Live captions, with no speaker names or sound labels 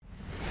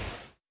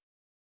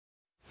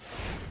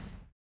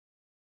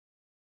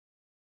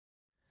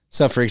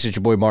Sup, freaks? It's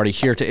your boy Marty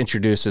here to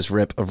introduce this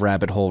rip of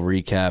Rabbit Hole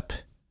Recap.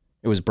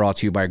 It was brought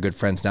to you by our good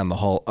friends down the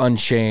hall,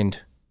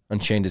 Unchained.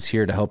 Unchained is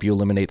here to help you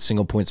eliminate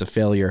single points of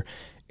failure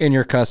in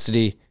your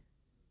custody.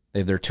 They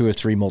have their 2 of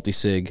 3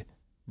 multi-sig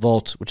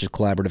vault, which is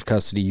collaborative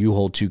custody. You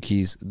hold 2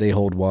 keys, they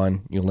hold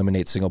 1. You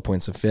eliminate single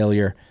points of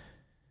failure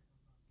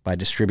by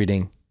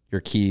distributing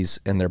your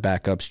keys and their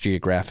backups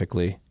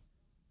geographically.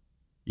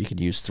 You could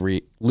lose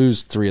 3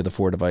 of the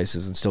 4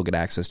 devices and still get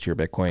access to your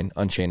Bitcoin.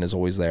 Unchained is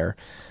always there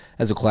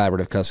as a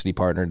collaborative custody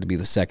partner to be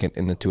the second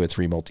in the 2 of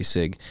 3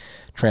 multi-sig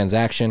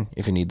transaction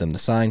if you need them to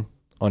sign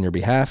on your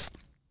behalf.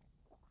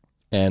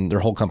 And their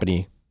whole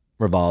company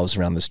revolves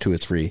around this 2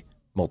 of 3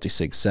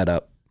 multi-sig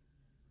setup.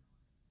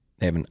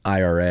 They have an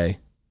IRA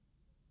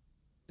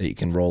that you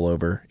can roll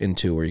over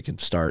into, or you can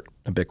start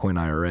a Bitcoin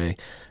IRA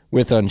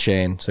with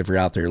Unchained. So if you're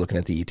out there, you're looking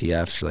at the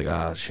ETFs, you're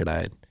like, should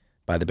I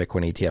buy the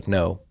Bitcoin ETF?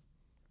 No.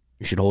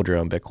 You should hold your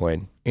own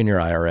Bitcoin in your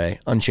IRA.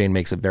 Unchained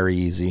makes it very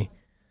easy.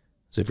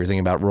 So if you're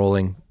thinking about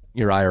rolling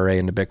your IRA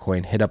into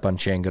Bitcoin, hit up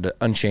Unchained. Go to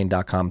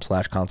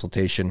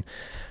unchained.com/consultation.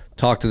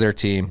 Talk to their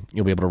team.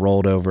 You'll be able to roll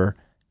it over,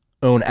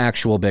 own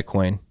actual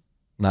Bitcoin,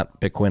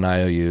 not Bitcoin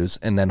IOUs,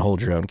 and then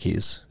hold your own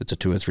keys. It's a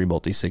 2 of 3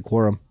 multi-sig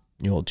quorum.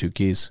 You hold 2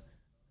 keys.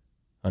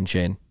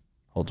 Unchained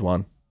holds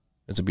 1.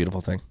 It's a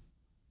beautiful thing.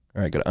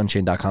 All right, go to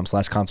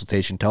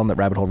unchained.com/consultation. Tell them that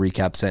Rabbit Hole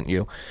Recap sent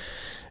you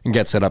and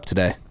get set up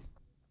today.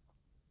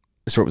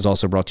 This report was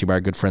also brought to you by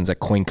our good friends at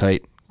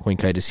CoinKite.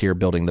 CoinKite is here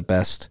building the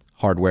best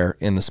hardware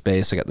in the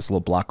space. I got this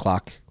little block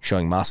clock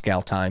showing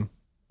Moscow time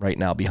right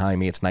now behind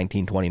me. It's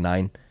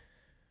 1929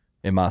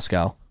 in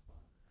Moscow.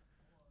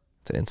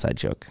 It's an inside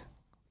joke.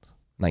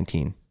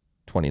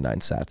 1929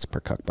 sats per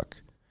cuckbuck.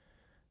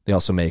 They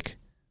also make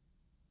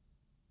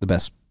the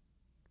best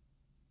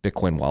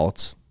Bitcoin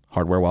wallets,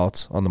 hardware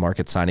wallets on the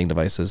market, signing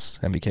devices.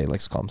 MVK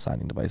likes to call them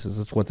signing devices.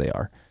 That's what they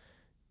are.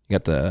 You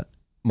got the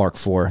Mark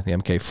IV, the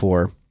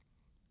MK4,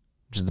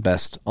 which is the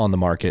best on the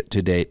market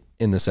to date.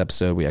 In this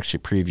episode, we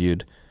actually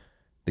previewed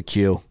the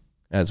Q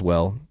as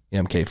well, the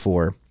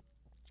MK4.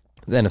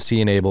 It's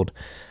NFC enabled.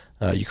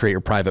 You create your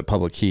private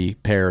public key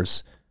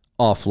pairs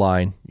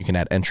offline. You can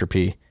add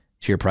entropy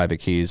to your private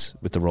keys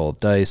with the roll of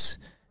dice.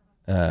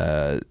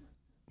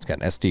 It's got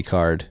an SD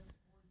card.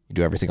 You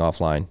do everything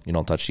offline. You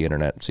don't touch the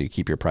internet, so you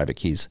keep your private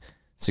keys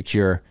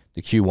secure.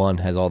 The Q1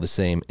 has all the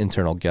same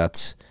internal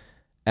guts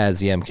as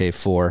the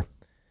MK4,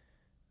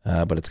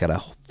 but it's got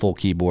a full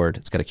keyboard.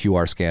 It's got a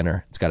QR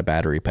scanner. It's got a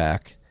battery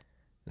pack.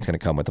 It's going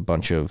to come with a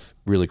bunch of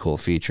really cool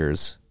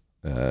features.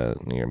 You're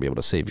going to be able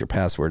to save your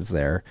passwords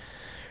there.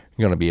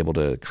 You're going to be able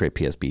to create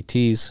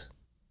PSBTs.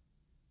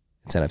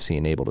 It's NFC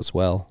enabled as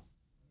well.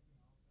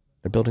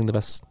 They're building the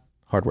best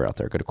hardware out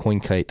there. Go to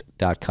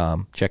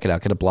coinkite.com. Check it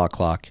out. Get a block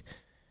clock.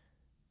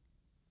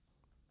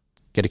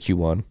 Get a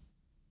Q1.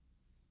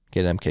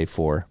 Get an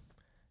MK4.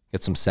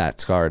 Get some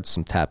SATs cards,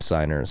 some tap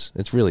signers.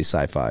 It's really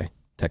sci-fi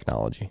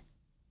technology.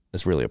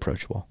 It's really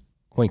approachable.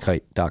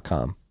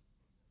 Coinkite.com.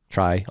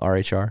 Try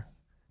RHR.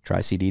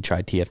 Try CD.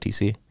 Try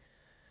TFTC.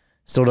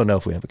 Still don't know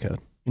if we have a code.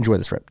 Enjoy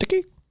this rip.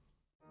 Tiki.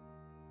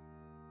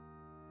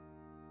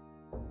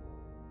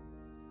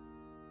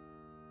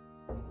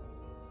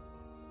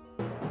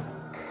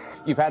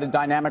 You've had a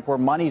dynamic where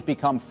money's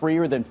become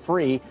freer than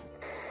free.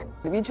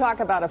 If you talk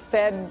about a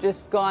Fed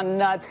just gone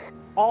nuts,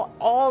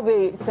 all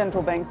the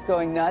central banks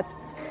going nuts.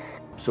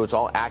 So it's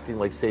all acting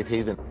like safe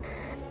haven.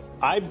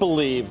 I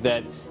believe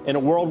that in a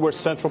world where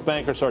central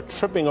bankers are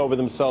tripping over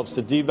themselves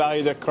to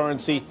devalue their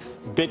currency,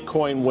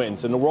 Bitcoin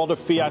wins. In the world of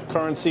fiat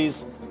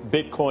currencies,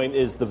 Bitcoin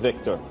is the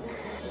victor.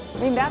 I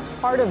mean, that's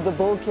part of the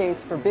bull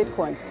case for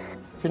Bitcoin.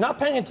 If you're not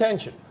paying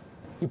attention,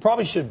 you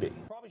probably should be.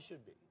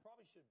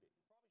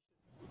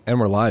 And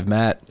we're live,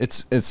 Matt.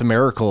 It's a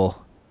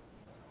miracle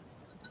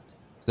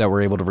that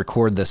we're able to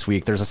record this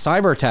week. There's a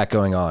cyber attack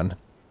going on.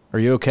 Are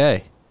you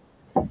okay?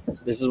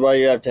 This is why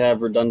you have to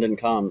have redundant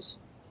comms.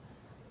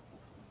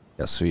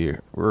 Yes,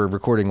 we're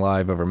recording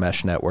live over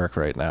Mesh Network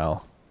right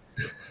now.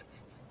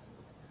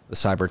 The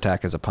cyber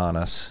attack is upon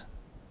us.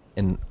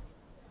 And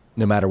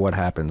no matter what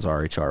happens,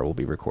 RHR will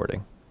be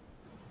recording.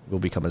 We'll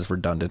become as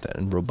redundant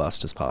and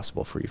robust as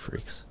possible for you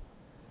freaks.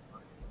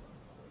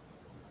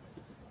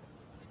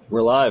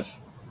 We're live.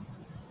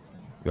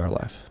 You are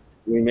live.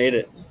 We made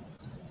it.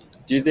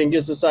 Do you think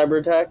it's a cyber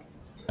attack?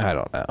 I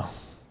don't know.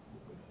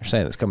 They're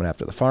saying it's coming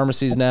after the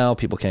pharmacies now.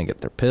 People can't get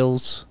their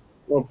pills.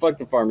 Well, fuck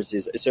the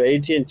pharmacies. So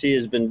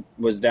AT&T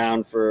was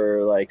down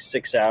for like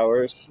 6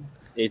 hours.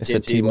 It's a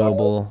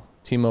T-Mobile.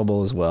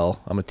 T-Mobile as well.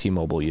 I'm a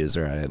T-Mobile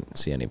user. I didn't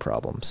see any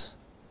problems.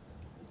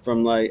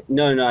 From like,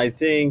 no, I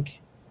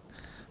think,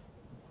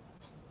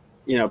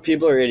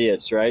 people are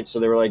idiots, right? So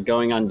they were like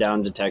going on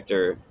Down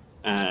Detector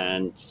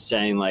and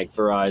saying like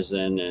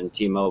Verizon and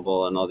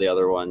T-Mobile and all the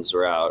other ones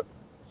were out.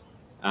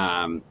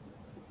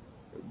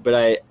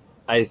 But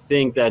I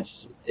think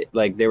that's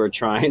like they were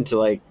trying to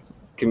like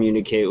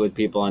communicate with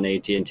people on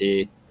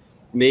AT&T.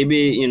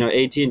 Maybe,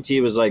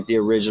 AT&T was like the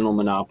original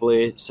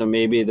monopoly. So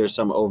maybe there's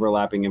some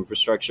overlapping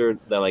infrastructure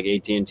that like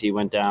AT&T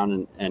went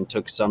down and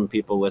took some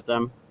people with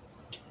them.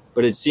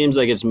 but it seems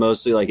like it's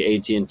mostly like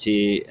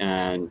AT&T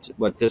and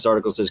what this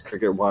article says,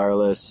 Cricket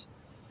Wireless,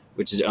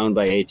 which is owned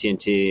by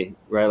AT&T,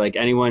 right? Like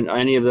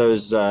any of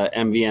those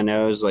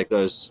MVNOs, like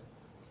those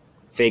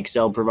fake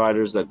cell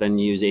providers that then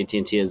use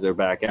AT&T as their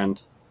back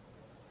end.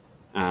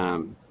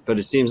 But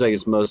it seems like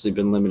it's mostly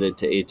been limited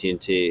to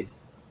AT&T.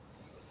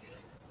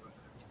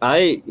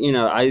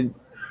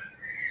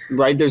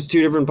 Right, there's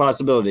two different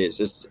possibilities.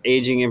 It's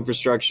aging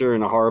infrastructure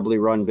in a horribly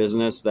run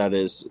business that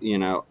is,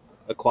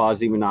 a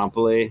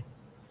quasi-monopoly,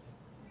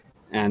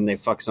 and they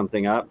fuck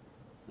something up,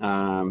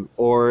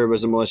 or it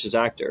was a malicious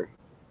actor.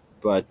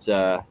 But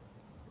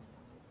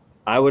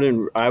I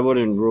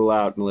wouldn't rule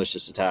out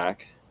malicious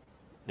attack.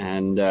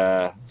 And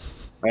I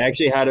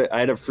actually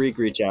had a freak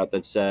reach out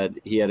that said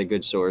he had a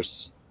good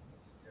source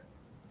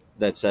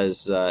that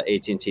says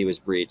AT&T was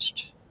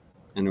breached,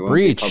 and it won't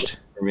be public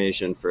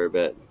information for a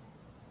bit.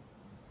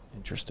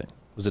 Interesting.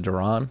 Was it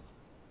Iran?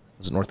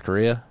 Was it North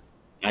Korea?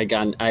 I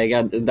got.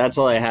 That's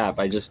all I have.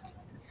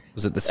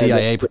 Was it the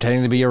CIA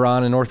pretending to be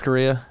Iran and North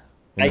Korea?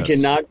 I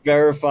cannot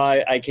verify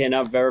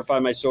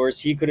my source.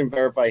 He couldn't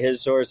verify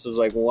his source. It was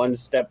like one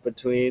step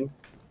between.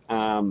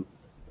 But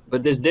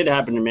this did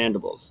happen in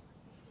Mandibles.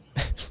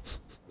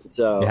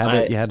 So you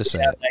had to say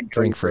it.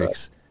 Drink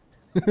freaks.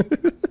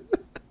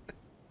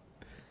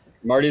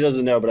 Marty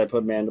doesn't know, but I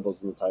put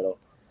Mandibles in the title.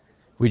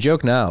 We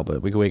joke now,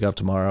 but we could wake up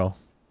tomorrow.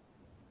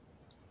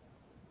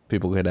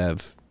 People could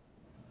have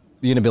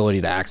the inability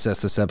to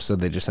access this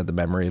episode. They just had the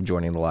memory of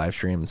joining the live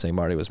stream and saying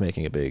Marty was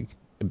making a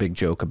big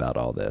joke about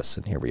all this,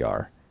 and here we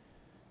are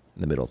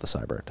in the middle of the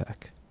cyber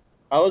attack.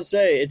 I would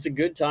say it's a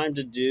good time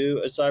to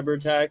do a cyber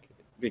attack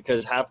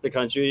because half the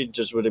country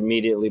just would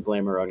immediately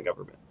blame our own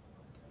government.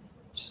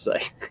 Just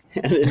like,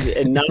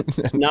 and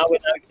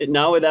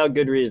not without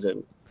good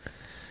reason,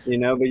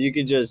 But you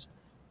could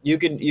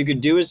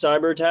do a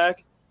cyber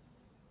attack,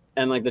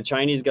 and like the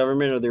Chinese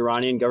government or the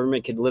Iranian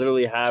government could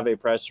literally have a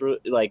press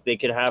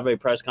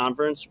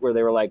conference where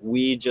they were like,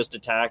 we just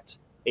attacked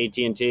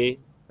AT&T,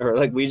 or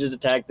like we just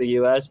attacked the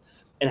U.S.,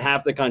 and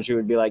half the country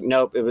would be like,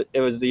 nope, it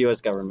was the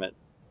U.S. government.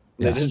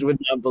 Yeah. They just would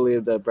not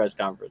believe the press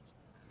conference.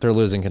 They're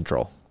losing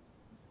control.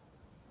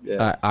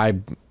 Yeah.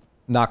 I'm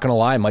not going to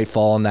lie, might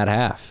fall in that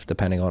half,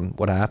 depending on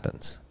what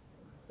happens.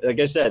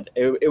 Like I said,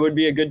 it would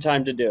be a good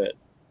time to do it.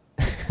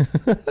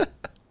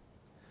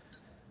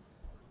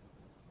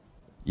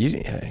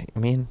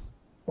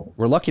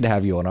 We're lucky to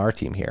have you on our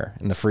team here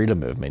in the freedom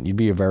movement. You'd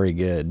be a very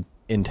good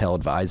intel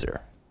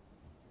advisor.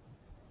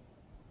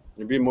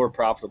 It'd be more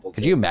profitable.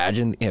 Could you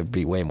imagine? It'd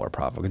be way more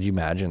profitable. Could you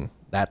imagine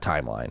that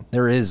timeline?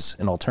 There is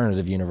an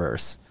alternative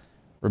universe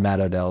where Matt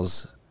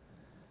Odell's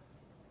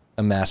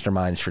a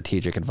mastermind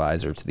strategic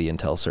advisor to the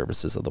intel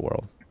services of the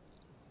world.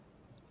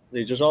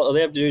 All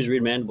they have to do is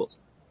read Mandibles.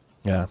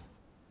 Yeah.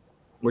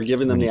 We're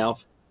giving them the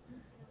alpha.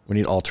 We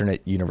need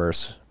alternate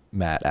universe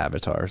Matt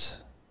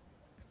avatars.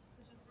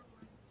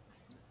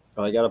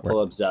 Oh, I got to pull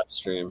up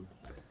Zapstream.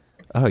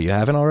 Oh, you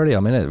haven't already?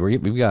 I'm in it.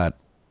 We've got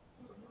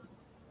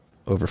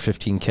over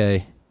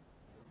 15K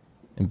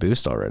in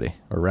boost already,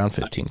 or around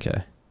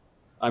 15K.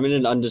 I'm in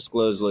an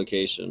undisclosed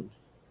location,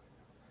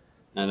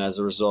 and as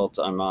a result,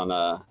 I'm on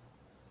a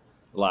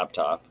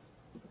laptop.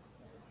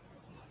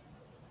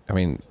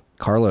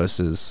 Carlos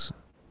is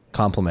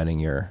complimenting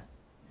your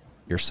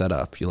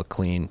setup. You look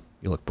clean.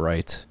 You look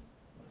bright.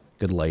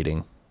 Good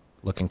lighting.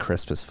 Looking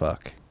crisp as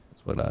fuck.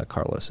 That's what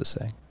Carlos is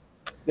saying.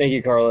 Thank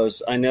you,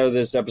 Carlos. I know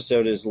this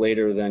episode is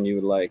later than you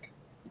would like,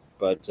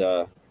 but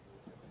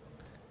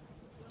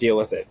deal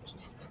with it.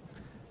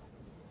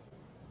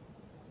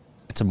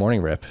 It's a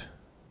morning rip.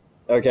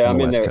 Okay, I'm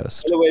in West there.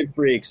 Coast. By the way,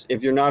 freaks,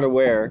 if you're not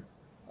aware,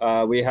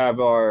 we have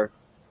our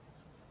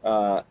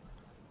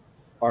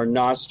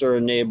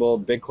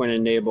Nostr-enabled,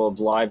 Bitcoin-enabled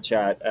live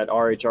chat at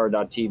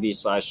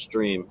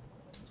rhr.tv/stream.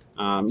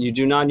 You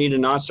do not need a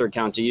Nostr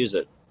account to use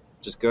it.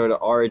 Just go to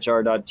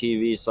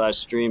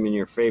rhr.tv/stream in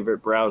your favorite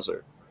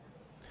browser.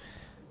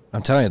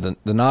 I'm telling you,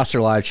 the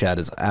Nostr live chat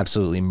is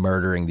absolutely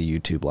murdering the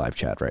YouTube live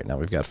chat right now.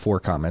 We've got 4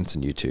 comments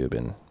in YouTube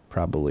and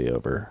probably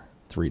over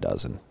 3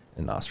 dozen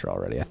in Nostr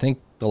already. I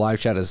think the live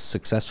chat is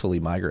successfully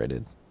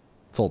migrated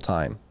full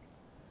time.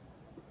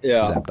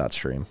 Yeah. To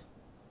Zap.stream.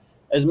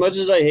 As much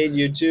as I hate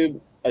YouTube,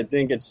 I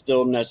think it's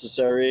still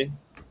necessary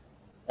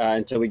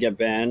until we get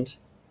banned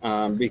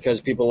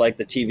because people like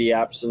the TV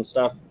apps and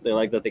stuff. They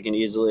like that they can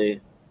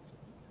easily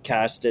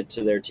cast it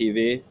to their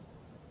TV.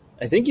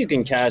 I think you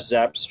can cast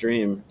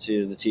Zapstream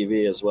to the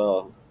TV as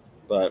well,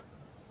 but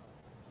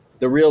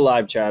the real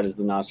live chat is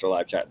the Nostr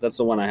live chat. That's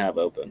the one I have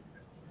open.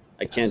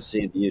 I can't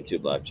see the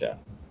YouTube live chat.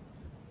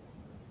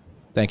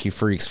 Thank you,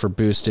 freaks, for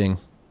boosting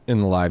in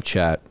the live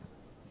chat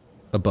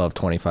above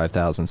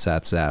 25,000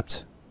 sats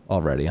zapped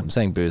already. I'm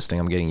saying boosting.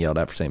 I'm getting yelled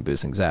at for saying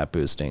boosting. Zap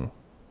boosting.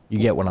 You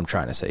get what I'm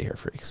trying to say here,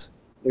 freaks.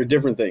 They're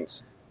different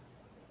things.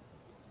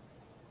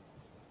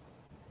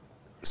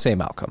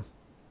 Same outcome.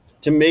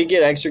 To make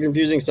it extra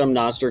confusing, some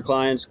Nostr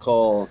clients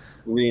call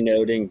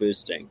renoding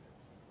boosting.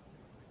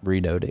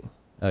 Renoding.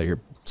 Oh, you're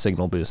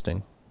signal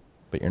boosting,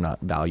 but you're not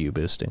value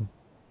boosting.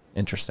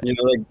 Interesting.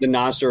 Like the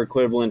Nostr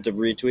equivalent of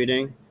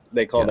retweeting,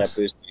 they call that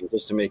boosting.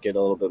 just to make it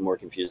a little bit more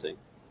confusing.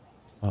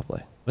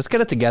 Lovely. Let's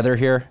get it together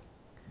here,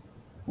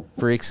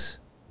 freaks.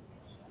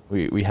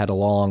 We had a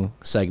long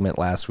segment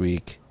last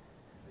week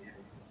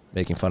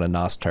making fun of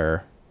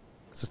Nostr.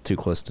 This is too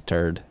close to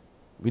turd.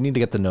 We need to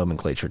get the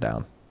nomenclature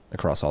down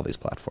across all these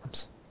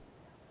platforms.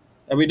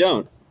 And we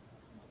don't.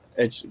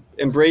 It's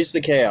embrace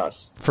the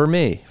chaos. For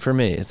me,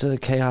 it's a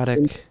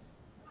chaotic.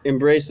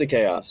 Embrace the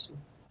chaos.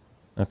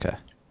 Okay.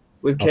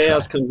 With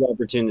chaos comes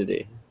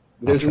opportunity.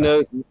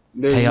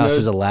 Chaos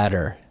is a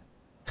ladder.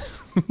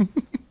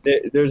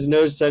 There's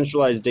no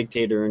centralized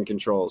dictator in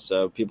control,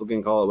 so people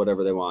can call it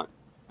whatever they want.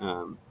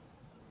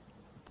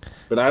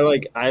 But I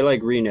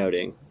like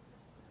renoting.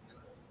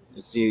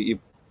 So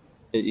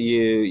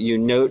you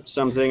note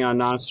something on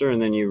Nostr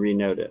and then you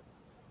renote it.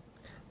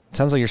 It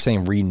sounds like you're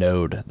saying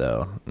renode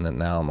though, and then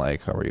now I'm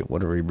like,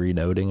 what are we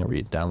renoting? Are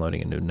we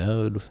downloading a new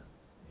node?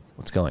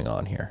 What's going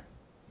on here?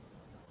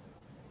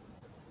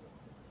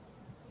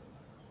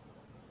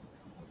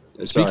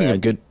 Speaking of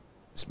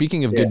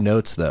good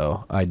notes,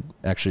 though, I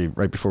actually,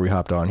 right before we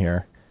hopped on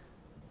here,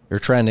 you're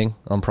trending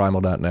on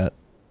primal.net,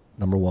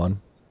 number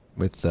one,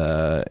 with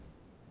the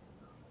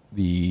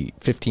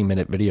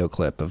 15-minute video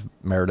clip of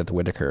Meredith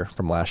Whittaker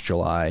from last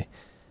July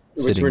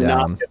sitting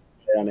down.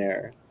 Not on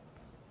air.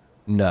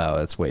 No,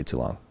 that's way too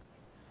long.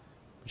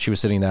 She was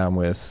sitting down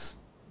with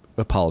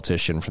a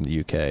politician from the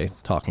UK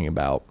talking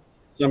about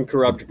some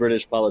corrupt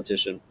British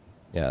politician.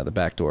 Yeah, the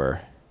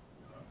backdoor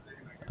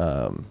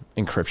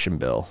encryption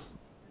bill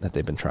that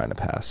they've been trying to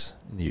pass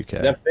in the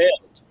UK. That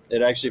failed.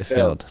 It actually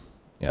failed.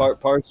 Yeah.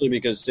 Partially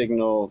because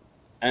Signal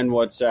and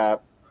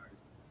WhatsApp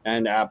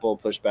and Apple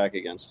pushed back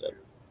against it.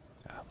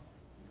 Yeah.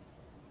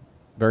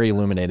 Very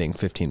illuminating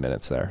 15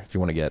 minutes there if you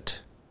want to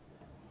get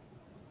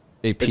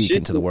a peek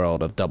into the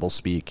world of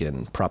doublespeak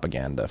and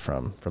propaganda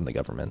from the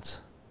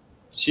government.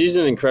 She's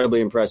an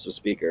incredibly impressive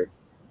speaker.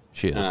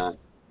 She is.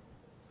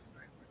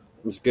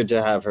 It's good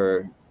to have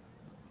her.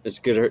 It's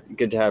good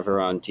to have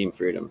her on Team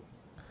Freedom.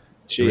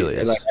 She really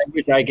is.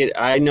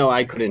 I know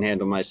I couldn't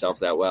handle myself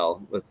that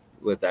well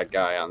with that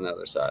guy on the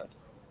other side.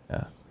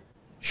 Yeah.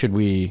 Should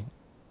we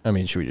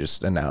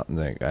just announce?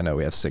 I know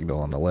we have Signal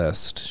on the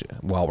list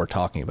while we're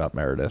talking about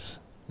Meredith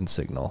and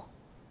Signal.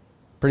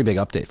 Pretty big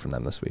update from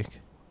them this week.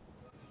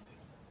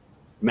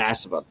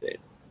 Massive update.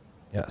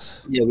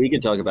 Yes. Yeah, we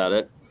could talk about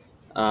it.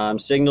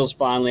 Signal's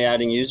finally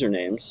adding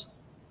usernames.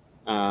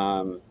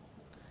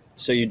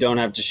 So you don't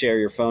have to share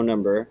your phone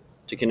number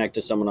to connect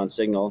to someone on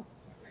Signal,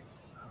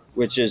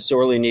 which is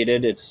sorely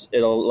needed.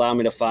 It'll allow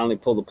me to finally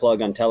pull the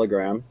plug on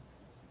Telegram,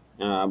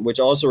 which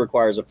also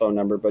requires a phone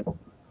number, but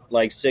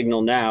like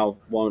Signal now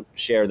won't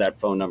share that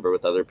phone number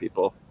with other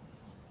people,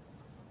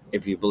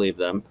 if you believe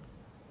them.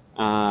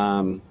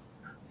 And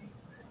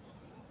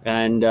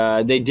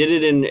they did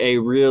it in a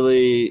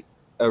really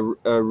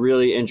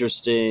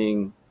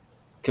interesting,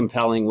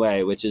 compelling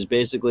way, which is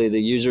basically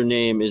the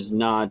username is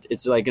not,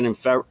 it's like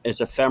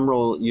it's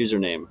ephemeral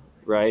username,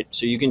 right?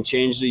 So you can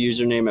change the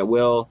username at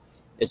will.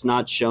 It's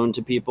not shown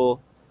to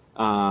people.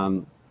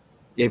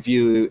 If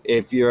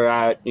you're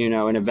at,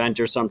 an event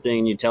or something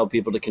and you tell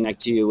people to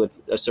connect to you with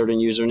a certain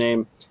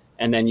username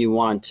and then you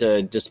want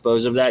to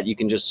dispose of that, you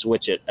can just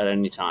switch it at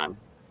any time.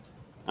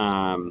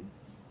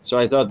 So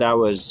I thought that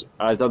was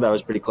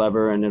pretty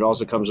clever, and it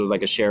also comes with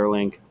like a share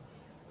link.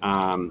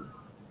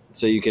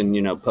 So you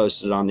can,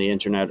 post it on the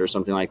internet or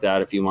something like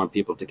that if you want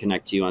people to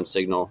connect to you on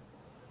Signal.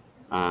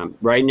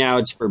 Right now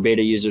it's for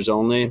beta users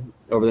only.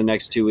 Over the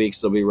next 2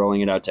 weeks, they'll be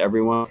rolling it out to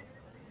everyone.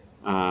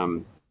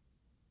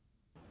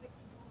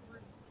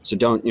 So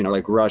don't,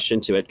 rush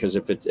into it, because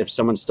if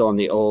someone's still on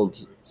the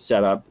old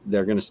setup,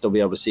 they're going to still be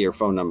able to see your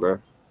phone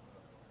number.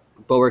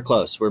 But we're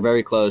close. We're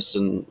very close,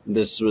 and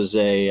this was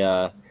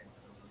a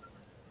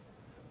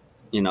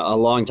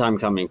long time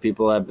coming.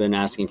 People have been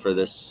asking for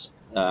this,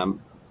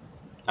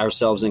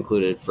 ourselves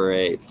included, for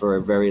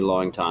a very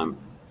long time.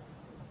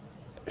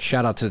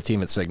 Shout out to the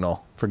team at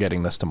Signal for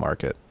getting this to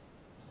market.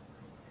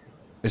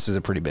 This is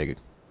a pretty big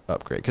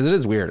upgrade, because it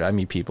is weird. I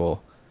meet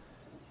people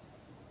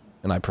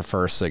and I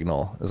prefer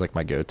Signal as like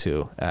my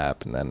go-to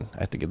app, and then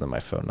I have to give them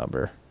my phone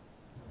number.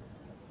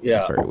 Yeah,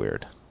 it's very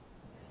weird.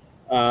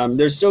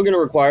 They're still going to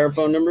require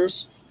phone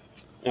numbers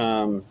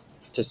to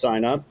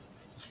sign up,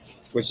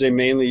 which they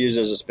mainly use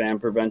as a spam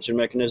prevention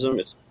mechanism.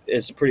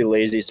 It's a pretty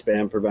lazy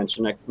spam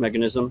prevention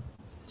mechanism.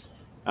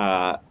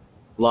 A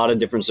lot of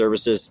different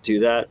services do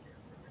that.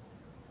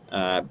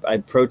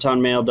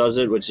 Proton Mail does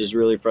it, which is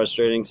really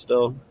frustrating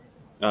still.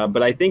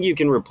 But I think you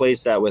can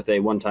replace that with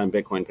a one-time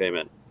Bitcoin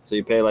payment. So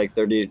you pay like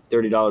 $30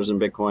 in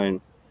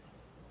Bitcoin,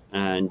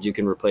 and you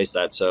can replace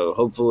that. So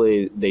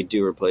hopefully they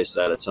do replace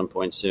that at some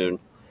point soon.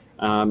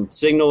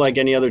 Signal, like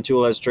any other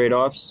tool, has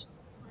trade-offs.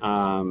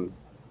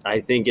 I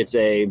think it's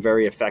a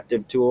very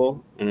effective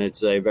tool, and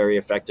it's a very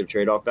effective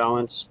trade-off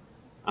balance,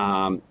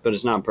 but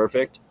it's not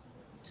perfect.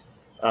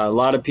 A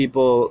lot of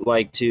people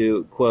like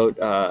to quote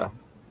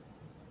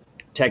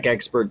tech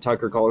expert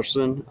Tucker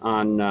Carlson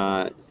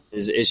on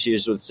his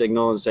issues with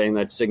Signal and saying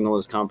that Signal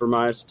is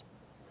compromised.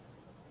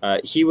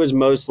 He was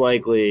most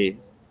likely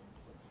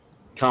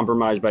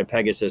compromised by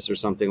Pegasus or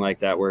something like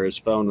that, where his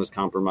phone was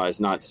compromised,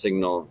 not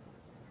Signal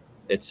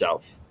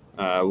itself.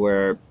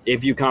 Where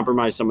if you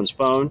compromise someone's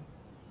phone,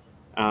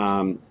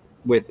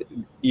 with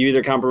you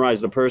either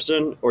compromise the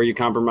person or you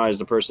compromise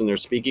the person they're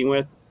speaking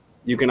with,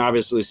 you can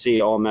obviously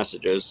see all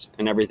messages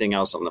and everything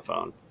else on the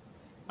phone.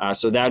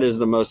 So that is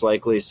the most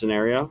likely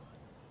scenario.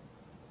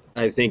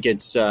 I think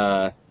it's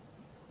a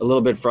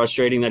little bit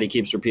frustrating that he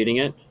keeps repeating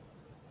it.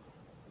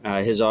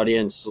 His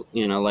audience,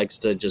 likes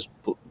to just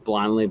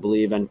blindly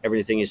believe in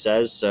everything he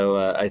says.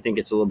 So I think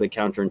it's a little bit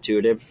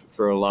counterintuitive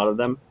for a lot of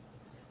them.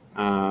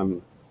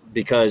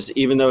 Because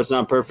even though it's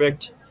not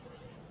perfect,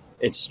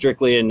 it's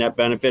strictly a net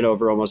benefit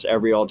over almost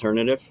every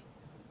alternative.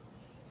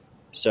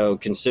 So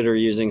consider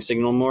using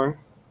Signal more.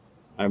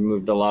 I've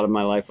moved a lot of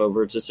my life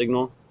over to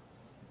Signal.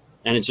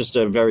 And it's just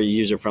a very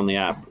user-friendly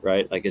app,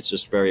 right? Like, it's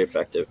just very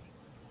effective.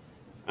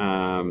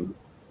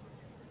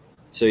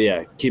 So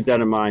yeah, keep that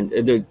in mind.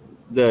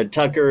 The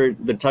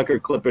Tucker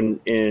clip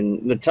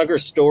in the Tucker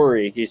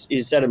story,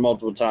 he's said it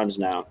multiple times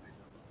now.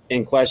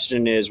 In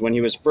question is when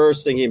he was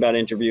first thinking about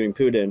interviewing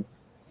Putin,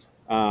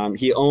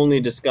 he only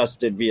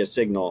discussed it via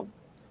Signal.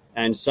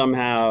 And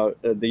somehow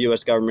the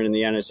U.S. government and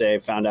the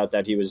NSA found out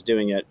that he was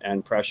doing it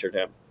and pressured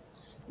him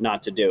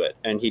not to do it.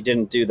 And he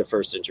didn't do the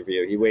first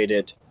interview. He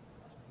waited,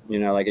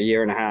 like a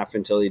year and a half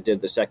until he did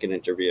the second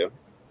interview.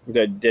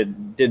 Did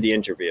the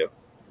interview,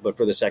 but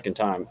for the second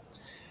time.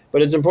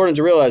 But it's important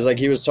to realize, like,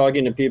 he was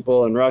talking to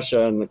people in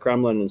Russia and the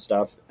Kremlin and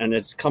stuff, and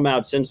it's come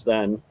out since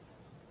then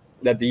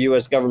that the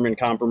U.S. government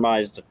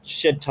compromised a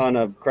shit ton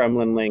of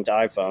Kremlin-linked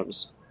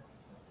iPhones.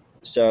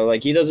 So,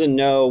 like, he doesn't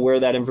know where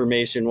that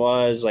information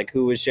was, like,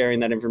 who was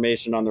sharing that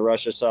information on the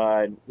Russia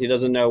side. He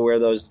doesn't know where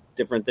those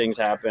different things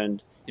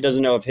happened. He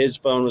doesn't know if his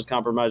phone was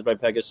compromised by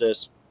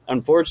Pegasus.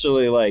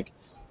 Unfortunately, like,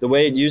 the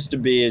way it used to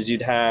be is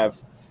you'd have,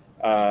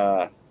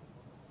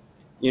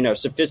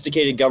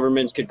 sophisticated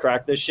governments could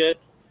crack this shit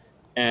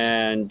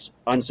and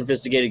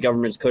unsophisticated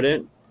governments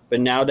couldn't. But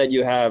now that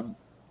you have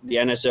the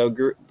NSO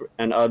group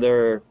and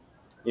other,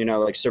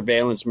 like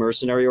surveillance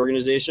mercenary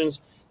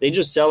organizations, they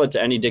just sell it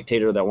to any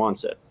dictator that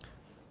wants it.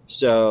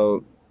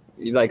 So,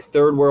 like,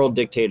 third world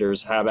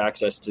dictators have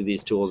access to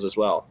these tools as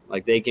well.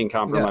 Like, they can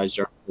compromise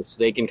journalists.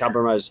 They can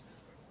compromise,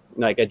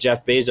 like, a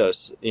Jeff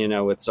Bezos,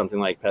 with something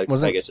like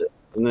Pegasus.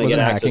 And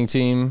wasn't a hacking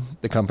team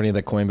the company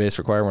that Coinbase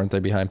acquired? Weren't they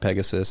behind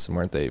Pegasus? And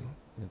weren't they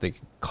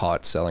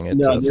caught selling it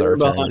to a third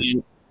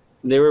party?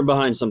 They were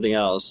behind something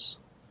else.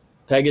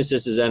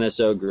 Pegasus is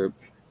NSO Group,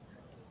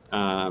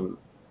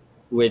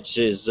 which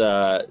is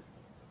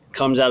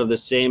comes out of the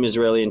same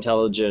Israeli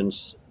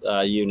intelligence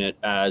unit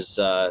as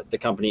the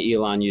company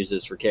Elon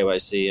uses for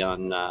KYC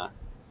on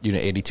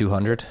Unit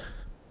 8200.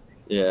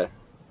 Yeah.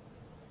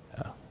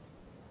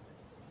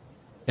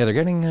 Yeah, they're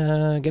getting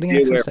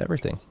access to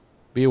everything.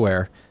 Be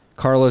aware.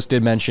 Carlos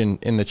did mention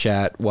in the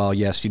chat, while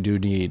yes, you do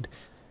need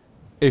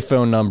a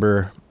phone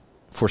number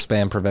for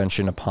spam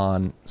prevention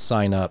upon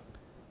sign up,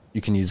 you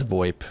can use a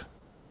VoIP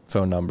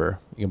phone number.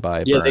 You can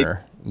buy a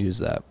burner and use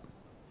that.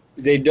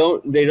 They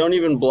don't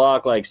even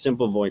block, like,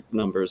 simple VoIP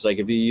numbers. Like,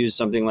 if you use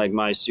something like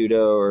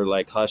MySudo or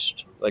like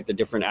Hushed, like the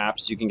different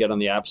apps you can get on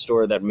the App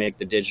Store that make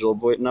the digital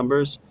VoIP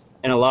numbers,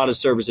 and a lot of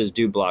services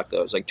do block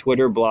those. Like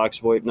Twitter blocks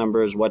VoIP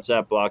numbers,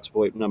 WhatsApp blocks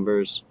VoIP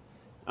numbers,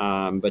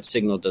 but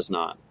Signal does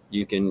not.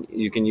 You can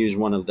use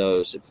one of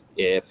those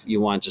if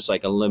you want just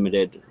like a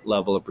limited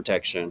level of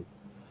protection.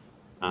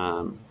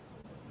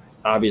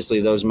 Obviously,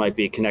 those might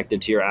be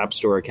connected to your App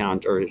Store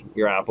account or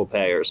your Apple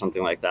Pay or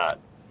something like that.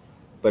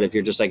 But if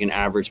you're just like an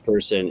average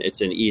person,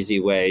 it's an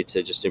easy way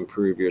to just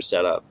improve your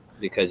setup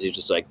because you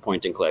just like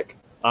point and click.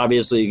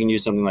 Obviously, you can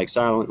use something like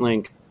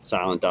silent.link,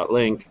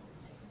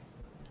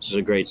 which is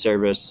a great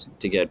service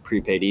to get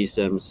prepaid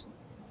eSIMs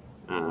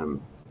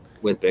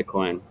with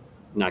Bitcoin,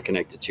 not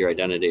connected to your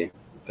identity.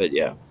 But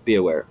yeah, be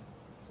aware.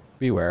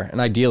 Be aware. And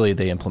ideally,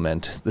 they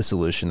implement the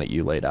solution that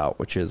you laid out,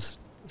 which is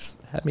just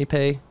have me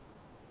pay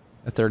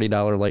a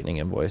 $30 Lightning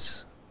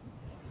invoice.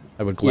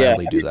 I would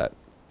gladly do that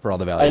for all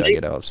the value I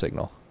get out of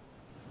Signal.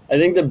 I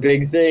think the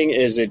big thing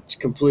is it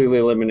completely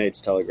eliminates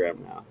Telegram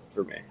now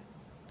for me.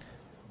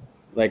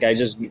 Like,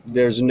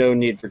 there's no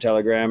need for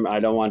Telegram. I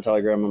don't want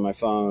Telegram on my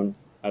phone.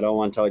 I don't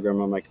want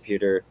Telegram on my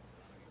computer.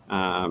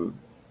 I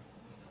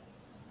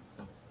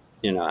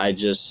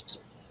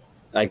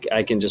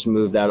can just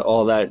move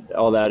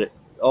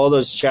all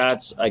those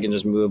chats. I can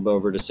just move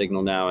over to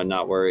Signal now and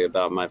not worry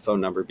about my phone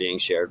number being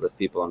shared with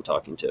people I'm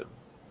talking to.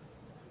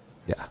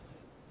 Yeah.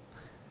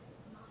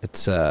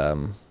 It's,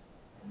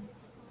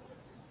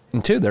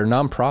 and two, they're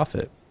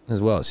nonprofit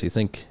as well. So you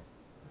think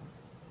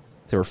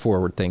they were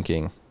forward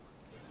thinking,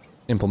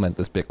 implement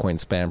this Bitcoin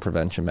spam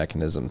prevention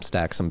mechanism,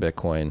 stack some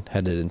Bitcoin,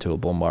 head it into a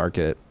bull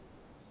market,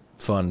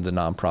 fund the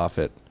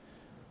nonprofit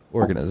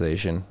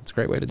organization. It's a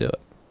great way to do it.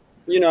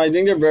 I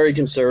think they're very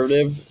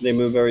conservative. They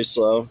move very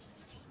slow.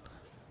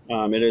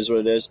 It is what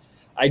it is.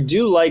 I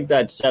do like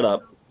that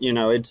setup.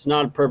 It's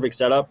not a perfect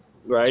setup,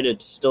 right?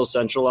 It's still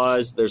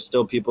centralized. There's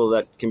still people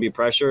that can be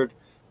pressured.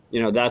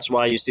 That's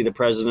why you see the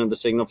president of the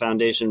Signal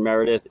Foundation,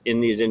 Meredith,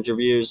 in these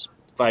interviews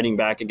fighting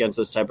back against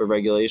this type of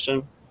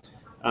regulation.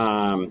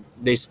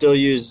 They still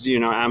use,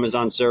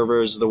 Amazon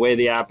servers. The way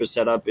the app is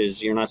set up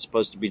is you're not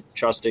supposed to be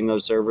trusting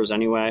those servers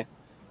anyway.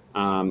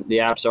 The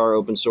apps are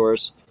open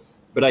source,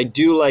 but I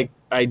do like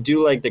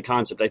the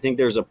concept. I think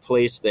there's a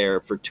place there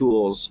for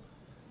tools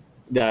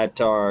that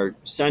are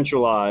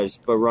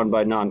centralized but run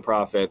by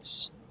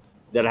nonprofits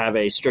that have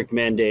a strict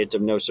mandate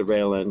of no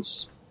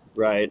surveillance,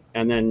 right?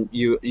 And then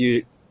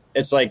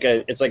it's like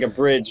a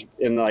bridge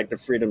in like the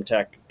freedom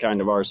tech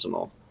kind of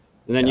arsenal.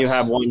 And then you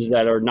have ones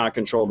that are not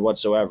controlled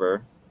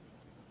whatsoever,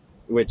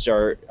 which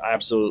are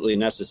absolutely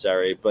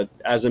necessary. But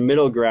as a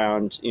middle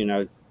ground,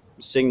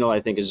 Signal, I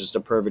think, is just a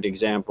perfect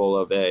example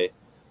of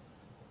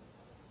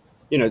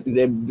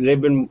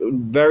they've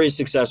been very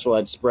successful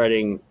at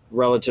spreading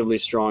relatively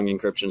strong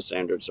encryption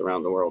standards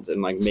around the world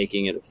and like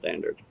making it a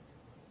standard.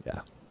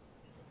 Yeah.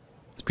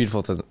 It's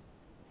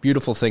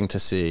beautiful thing to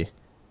see.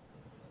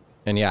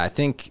 And yeah, I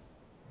think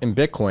in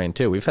Bitcoin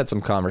too, we've had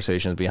some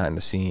conversations behind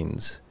the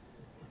scenes.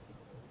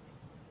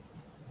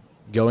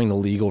 Going the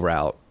legal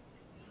route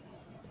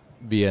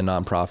via a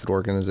nonprofit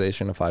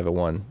organization, a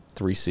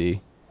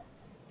 501(c)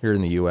 here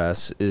in the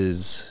U.S.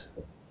 is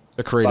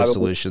a creative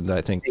solution that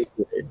I think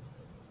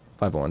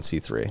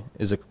 501(c)(3)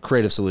 is a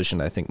creative solution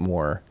that I think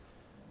more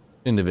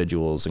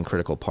individuals in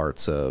critical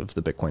parts of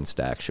the Bitcoin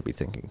stack should be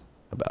thinking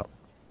about.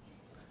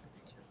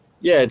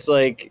 Yeah, it's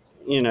like,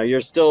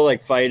 you're still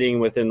like fighting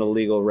within the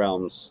legal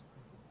realms,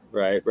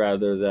 right?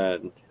 Rather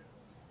than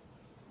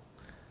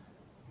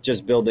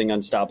just building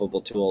unstoppable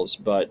tools.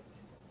 But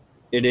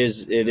it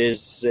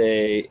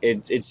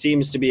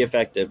seems to be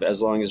effective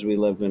as long as we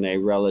live in a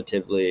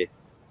relatively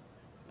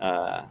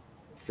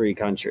free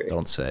country.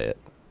 Don't say it.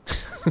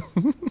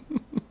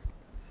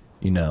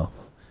 We don't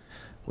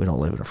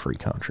live in a free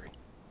country.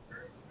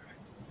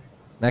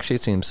 Actually,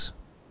 it seems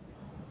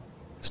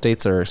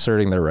states are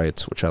asserting their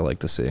rights, which I like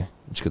to see,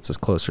 which gets us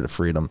closer to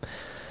freedom.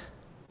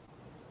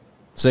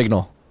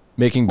 Signal,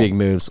 making big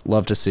moves.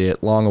 Love to see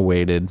it. Long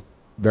awaited.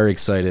 Very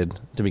excited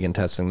to begin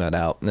testing that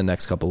out in the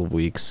next couple of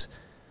weeks.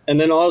 And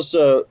then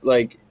also,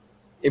 like,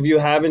 if you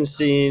haven't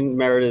seen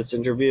Meredith's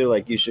interview,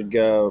 like, you should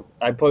go.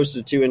 I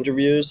posted 2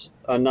 interviews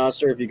on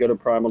Nostr. If you go to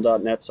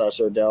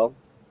primal.net/Odell,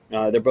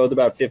 they're both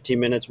about 15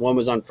 minutes. One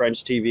was on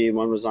French TV,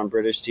 one was on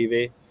British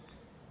TV.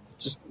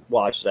 Just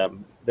watch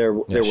them. They're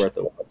worth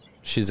it.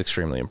 She's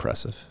extremely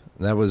impressive.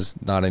 That was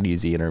not an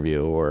easy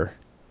interview or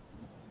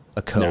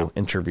a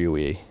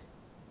co-interviewee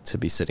to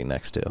be sitting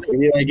next to.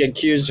 He like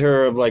accused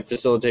her of like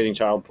facilitating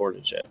child porn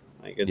and shit.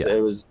 Like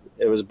it was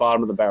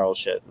bottom of the barrel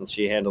shit, and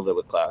she handled it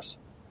with class.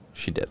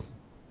 She did.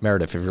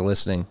 Meredith, if you're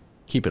listening,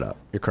 keep it up.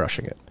 You're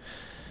crushing it.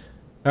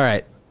 All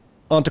right,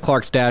 on to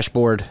Clark's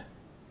dashboard.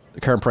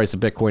 The current price of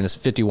Bitcoin is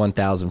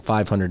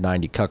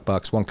 51,590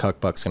 cuck-bucks. One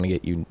cuck-buck's going to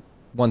get you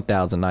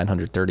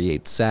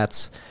 1,938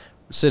 sats.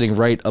 We're sitting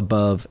right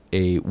above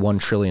a $1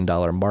 trillion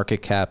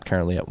market cap,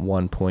 currently at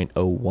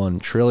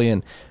 1.01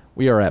 trillion.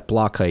 We are at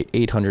block height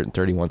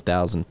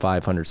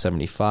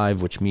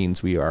 831,575, which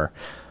means we are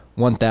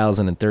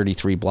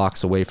 1,033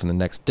 blocks away from the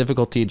next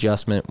difficulty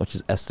adjustment, which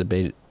is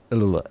estimated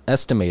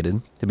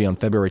to be on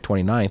February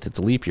 29th. It's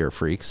a leap year,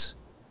 freaks.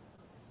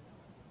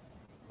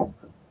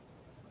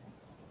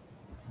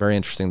 Very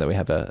interesting that we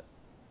have a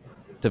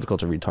difficult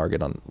to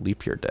retarget on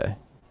leap year day.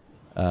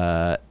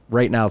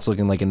 Right now, it's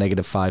looking like a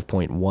negative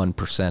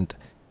 5.1%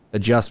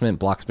 adjustment.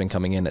 Block's been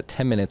coming in at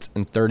 10 minutes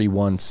and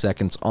 31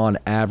 seconds on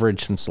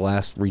average since the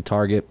last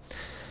retarget.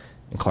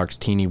 In Clark's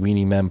teeny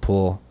weeny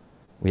mempool,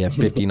 we have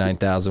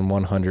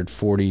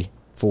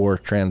 59,144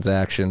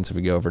 transactions. If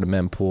we go over to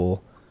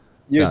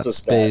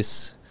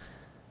mempool.space,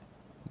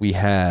 we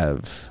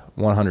have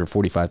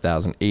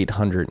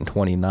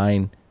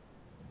 145,829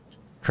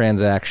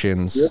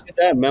 transactions. Look at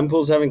that.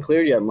 Mempools haven't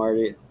cleared yet,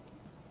 Marty.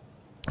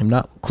 I'm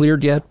not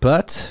cleared yet,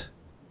 but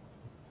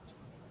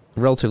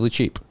relatively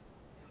cheap.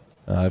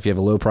 If you have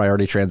a low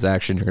priority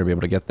transaction, you're going to be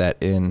able to get that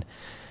in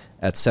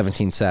at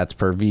 17 sats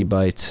per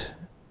VByte.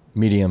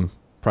 Medium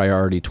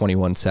priority,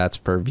 21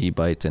 sats per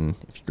VByte. And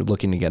if you're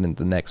looking to get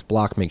into the next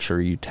block, make sure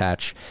you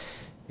attach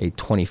a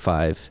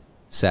 25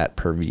 sat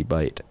per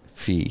VByte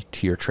fee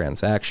to your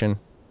transaction.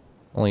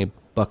 Only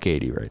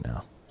 $1.80 right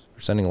now. So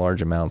for sending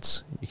large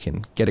amounts, you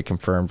can get it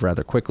confirmed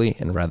rather quickly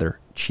and rather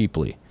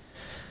cheaply.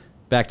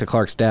 Back to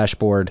Clark's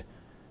dashboard.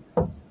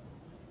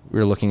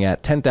 We're looking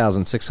at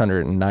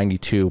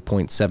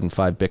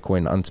 10,692.75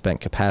 Bitcoin unspent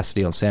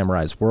capacity on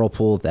Samurai's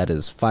Whirlpool. That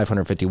is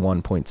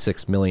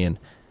 $551.6 million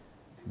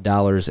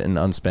in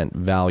unspent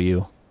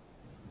value.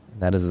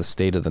 That is the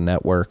state of the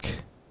network.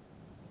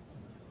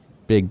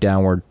 Big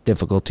downward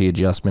difficulty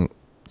adjustment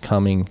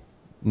coming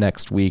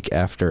next week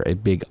after a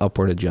big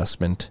upward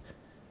adjustment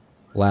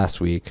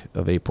last week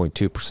of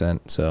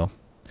 8.2%. So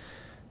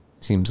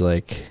it seems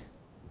like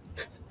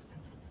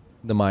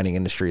the mining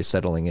industry is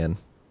settling in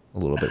a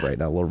little bit right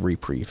now, a little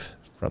reprieve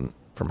from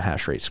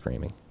hash rate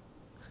screaming.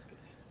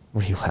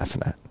 What are you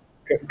laughing at?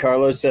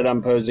 Carlos said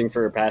I'm posing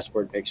for a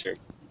passport picture.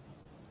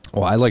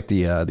 Well, I like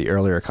the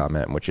earlier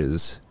comment, which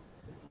is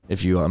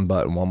if you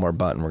unbutton one more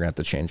button, we're going to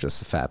have to change this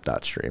to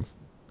fap.stream.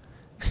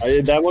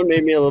 That one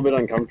made me a little bit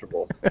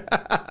uncomfortable.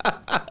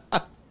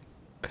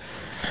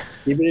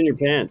 Keep it in your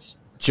pants.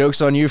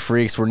 Joke's on you,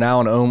 freaks. We're now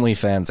an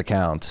OnlyFans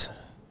account.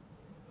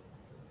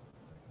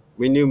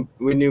 We knew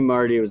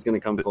Marty was going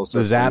to come full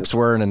circle. The zaps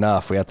weren't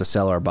enough. We have to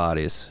sell our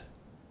bodies.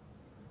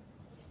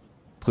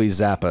 Please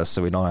zap us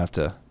so we don't have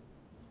to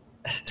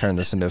turn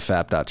this into a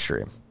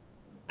fap.stream.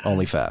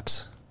 Only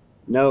faps.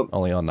 Nope.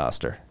 Only on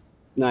Noster.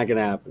 Not going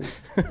to happen.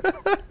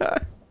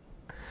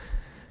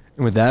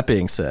 And with that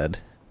being said,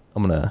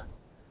 I'm going to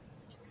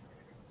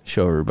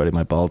show everybody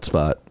my bald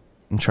spot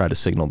and try to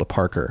signal to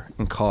Parker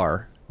and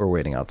Carr, who are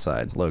waiting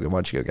outside. Logan, why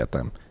don't you go get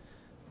them?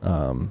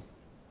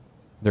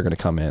 They're going to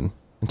come in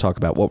and talk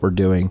about what we're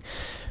doing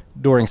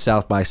during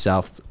South by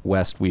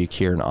Southwest week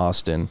here in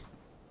Austin.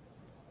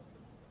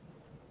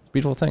 It's a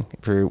beautiful thing.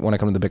 If you want to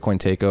come to the Bitcoin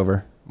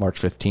Takeover, March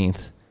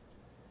 15th,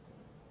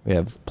 we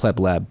have Pleb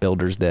Lab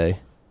Builders Day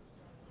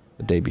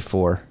the day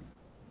before,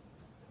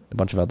 a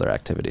bunch of other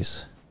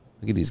activities.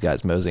 Look at these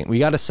guys moseying. We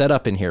got a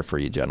setup in here for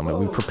you, gentlemen.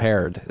 We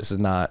prepared. This is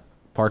not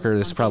Parker.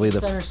 This is probably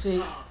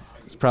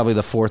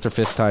the fourth or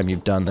fifth time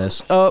you've done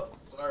this. Oh,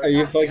 are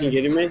you fucking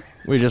kidding me?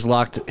 We just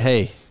locked.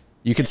 Hey,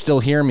 you can still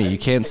hear me. You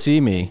can't see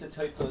me.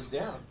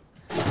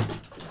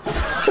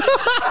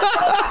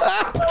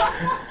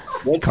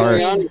 What's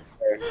going on?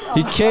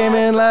 He came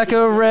in like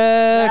a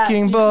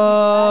wrecking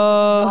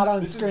ball. Not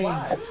on screen.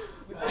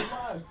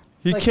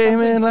 He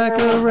came in like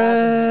a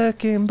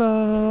wrecking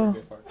ball.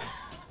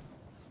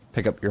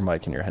 Pick up your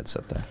mic and your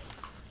headset there.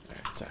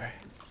 Sorry.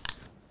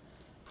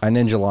 I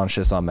ninja launched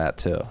this on Matt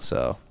too,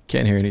 so.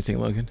 Can't hear anything,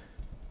 Logan.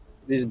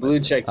 These blue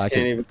checks can't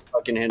even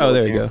fucking handle it. Oh,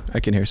 there you go. I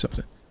can hear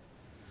something.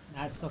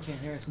 Matt still can't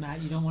hear us.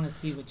 Matt, you don't want to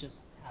see what just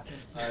happened.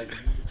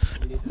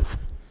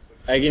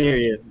 I can hear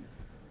you.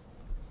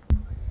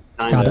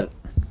 Got it.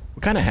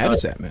 What kind of hat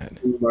is that, man?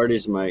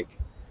 Marty's mic.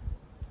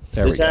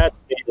 This hat,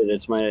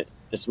 it's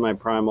my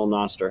primal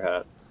Noster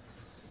hat.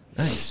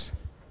 Nice.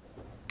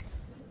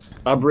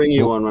 I'll bring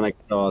you one when I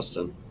get to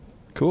Austin.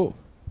 Cool.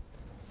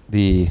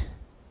 The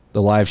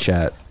live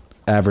chat,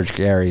 Average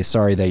Gary,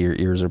 sorry that your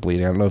ears are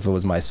bleeding. I don't know if it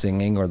was my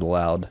singing or the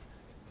loud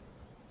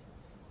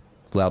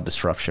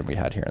disruption we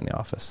had here in the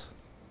office.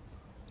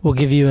 We'll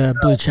give you a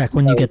blue check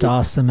when you get to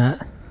Austin,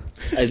 Matt.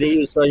 I think he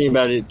was talking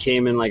about it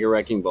came in like a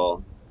wrecking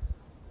ball.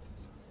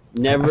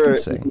 Never,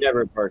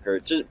 Parker.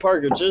 Just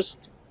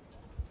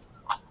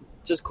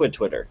quit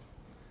Twitter.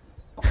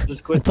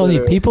 Just quit. I'm telling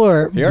you, people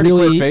are You already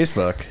really quit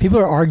Facebook. People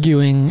are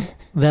arguing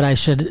that I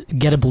should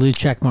get a blue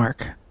check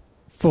mark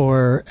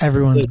for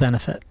everyone's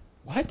benefit.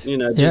 What? You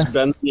know, just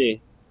bend the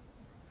knee.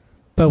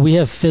 But we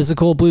have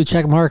physical blue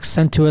check marks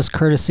sent to us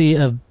courtesy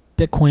of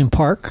Bitcoin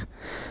Park,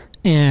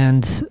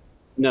 and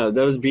no,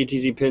 those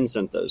BTC pins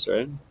sent those,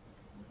 right?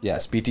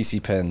 Yes,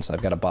 BTC pins.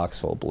 I've got a box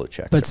full of blue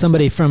checks. But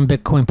somebody from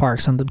Bitcoin Park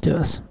sent them to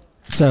us.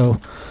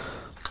 So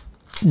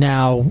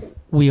now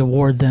we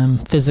award them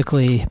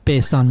physically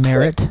based on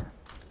merit.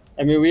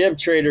 I mean, we have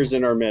traders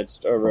in our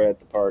midst over at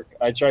the park.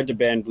 I tried to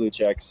ban blue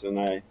checks and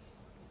I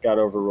got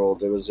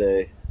overruled. It was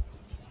a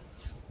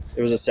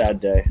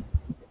sad day.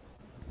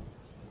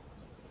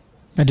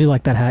 I do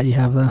like that hat you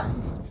have, though.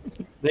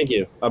 Thank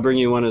you. I'll bring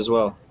you one as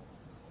well.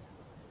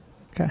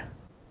 Okay.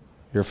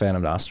 You're a fan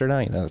of Noster now?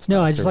 You know that's No,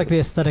 Noster. I just like the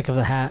aesthetic of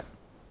the hat.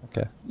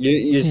 Okay.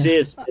 You see,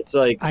 it's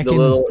like I can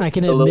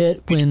the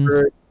admit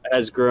when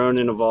has grown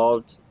and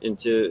evolved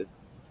into.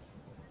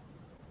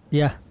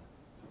 Yeah,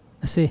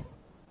 I see.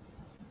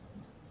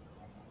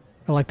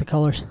 I like the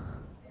colors.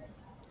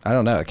 I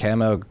don't know.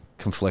 Camo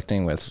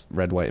conflicting with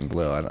red, white, and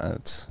blue.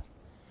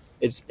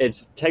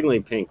 It's technically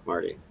pink,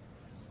 Marty.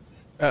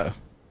 Oh.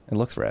 It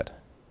looks red.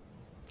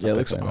 Yeah, it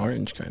looks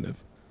orange, kind of.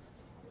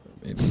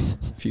 Maybe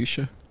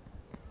fuchsia.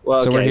 Well,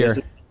 okay, so we're here. This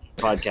is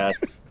a podcast.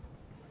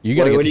 You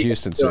got to get to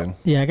Houston soon.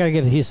 Yeah, I got to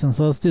get to Houston,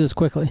 so let's do this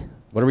quickly.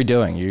 What are we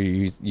doing?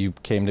 You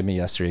came to me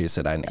yesterday. You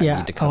said I need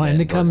to come in. I need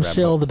to come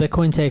shill the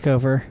Bitcoin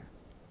Takeover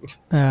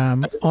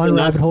on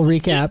Rabbit Hole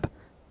Recap.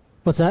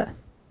 What's that?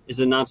 Is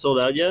it not sold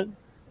out yet?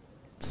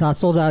 It's not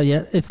sold out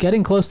yet. It's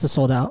getting close to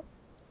sold out,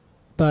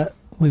 but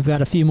we've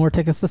got a few more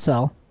tickets to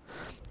sell,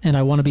 and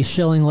I want to be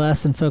shilling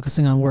less and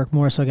focusing on work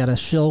more, so I got to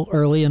shill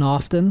early and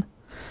often,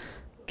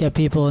 get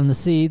people in the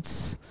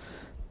seats.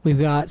 We've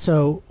got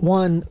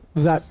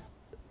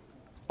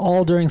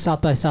all during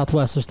South by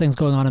Southwest, there's things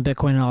going on in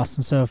Bitcoin in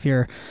Austin. So if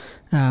you're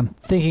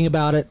thinking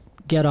about it,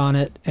 get on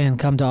it and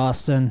come to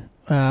Austin.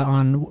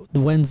 On the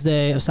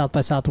Wednesday of South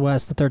by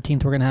Southwest, the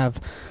 13th, we're going to have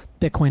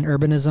Bitcoin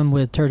Urbanism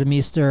with Tur de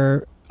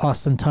Meester,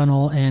 Austin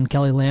Tunnel, and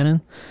Kelly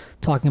Lannon,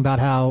 talking about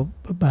how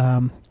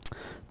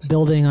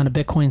building on a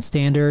Bitcoin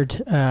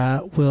standard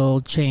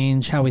will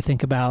change how we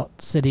think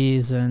about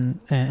cities and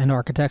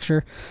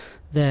architecture.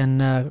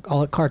 Then I'll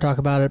let Carr talk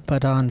about it.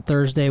 But on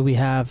Thursday, we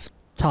have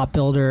Top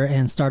Builder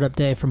and Startup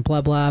Day from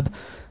Pleb Lab.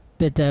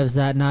 BitDevs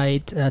that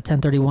night.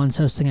 1031's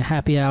hosting a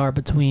happy hour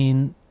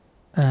between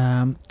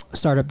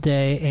Startup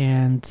Day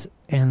and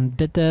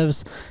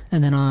BitDevs.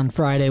 And then on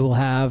Friday, we'll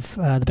have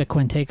the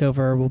Bitcoin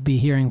Takeover. We'll be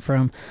hearing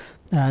from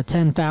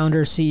 10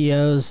 founders,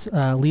 CEOs,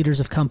 leaders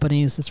of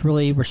companies.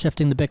 We're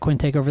shifting the Bitcoin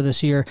Takeover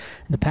this year.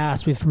 In the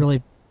past, we've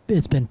really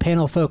it's been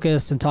panel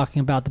focused and talking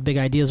about the big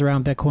ideas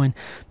around Bitcoin.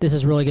 This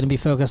is really going to be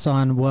focused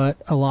on what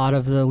a lot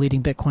of the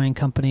leading Bitcoin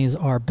companies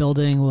are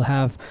building. We'll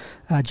have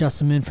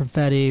Justin Min from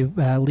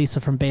Fedi, Lisa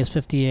from Base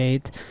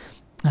 58,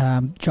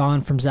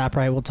 John from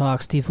Zapprite will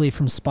talk, Steve Lee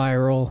from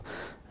Spiral,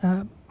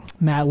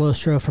 Matt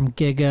Lostro from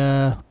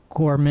Giga,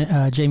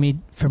 Jamie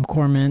from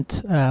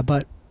Cormint,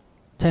 but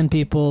 10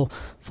 people,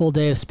 full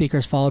day of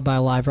speakers followed by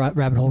a live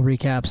Rabbit Hole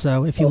recap.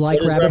 So if you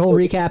like Rabbit Hole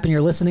recap and you're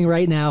listening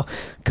right now,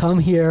 come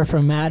here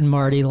from Matt and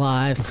Marty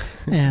live.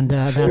 And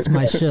that's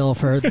my shill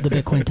for the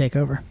Bitcoin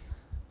takeover.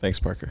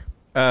 Thanks, Parker.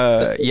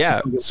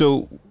 Yeah,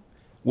 so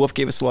Wolf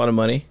gave us a lot of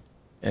money,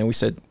 and we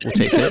said, we'll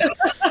take it.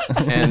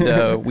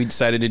 And we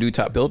decided to do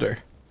Top Builder.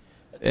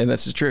 And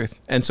that's the truth.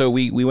 And so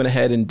we went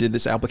ahead and did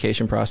this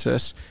application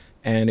process,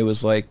 and it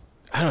was like,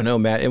 I don't know,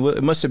 Matt,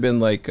 it must have been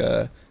like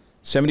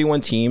 71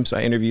 teams.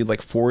 I interviewed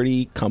like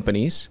 40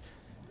 companies,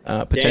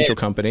 potential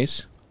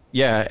companies.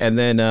 Yeah. And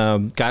then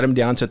got them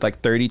down to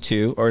like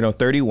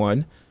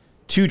 31.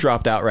 2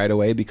 dropped out right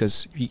away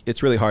because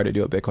it's really hard to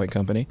do a Bitcoin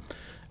company.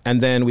 And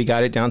then we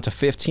got it down to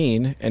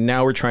 15. And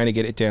now we're trying to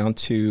get it down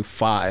to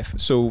 5.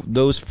 So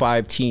those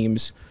 5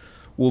 teams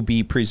will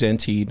be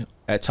presenting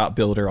at Top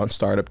Builder on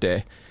Startup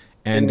Day.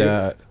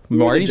 And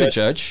Marty's a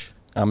judge.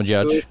 I'm a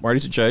judge.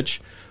 Marty's a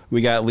judge. We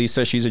got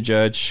Lisa. She's a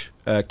judge.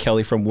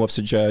 Kelly from Wolf's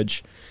a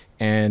judge.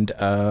 And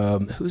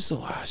who's the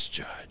last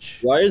judge?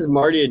 Why is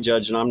Marty a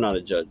judge and I'm not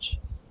a judge?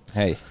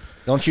 Hey,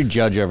 don't you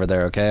judge over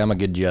there, okay? I'm a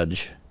good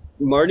judge.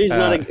 Marty's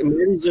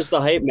Marty's just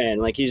the hype man.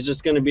 Like, he's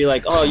just going to be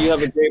like, "Oh, you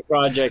have a great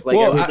project." Like,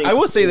 well, I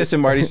will say this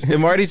in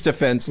Marty's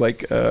defense,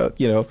 like,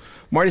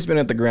 Marty's been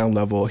at the ground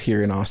level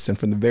here in Austin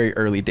from the very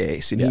early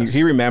days, and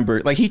he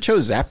remembered, like, he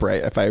chose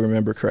Zapprite, if I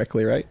remember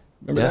correctly, right?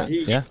 Remember that?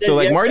 Yeah. So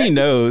like, Marty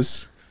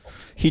knows.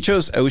 He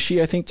chose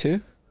Oshi, I think, too.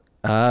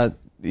 One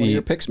of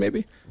your picks,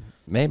 maybe.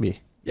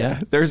 Maybe.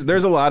 Yeah. There's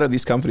a lot of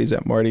these companies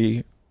that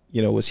Marty,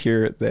 was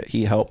here that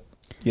he helped,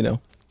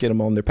 get them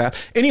on their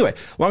path. Anyway,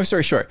 long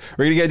story short,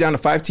 we're going to get it down to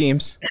 5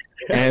 teams.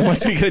 And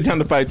once we get it down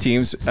to 5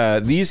 teams,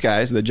 these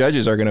guys, the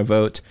judges, are going to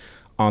vote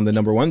on the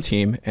number 1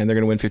 team, and they're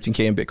going to win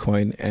 $15K in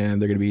Bitcoin,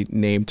 and they're going to be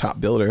named Top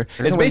Builder.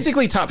 It's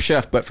basically Top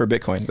Chef, but for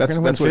Bitcoin. That's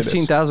what it is.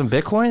 15,000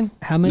 Bitcoin?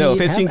 How many? No,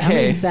 15K how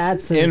many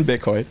sats in is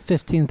Bitcoin.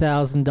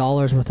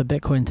 $15,000 worth of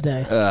Bitcoin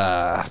today.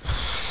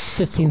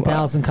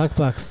 15,000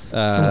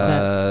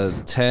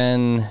 cuckbucks.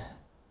 10.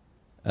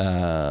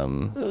 Are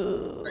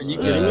you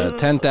kidding me?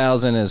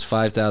 10,000 is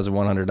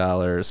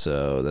 $5,100,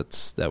 so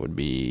that would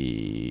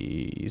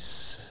be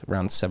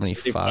around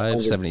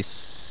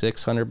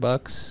 7,600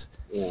 bucks.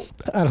 Yeah.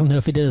 I don't know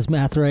if he did his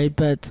math right,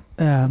 but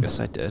Yes,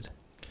 I did.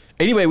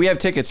 Anyway, we have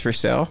tickets for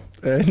sale.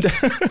 And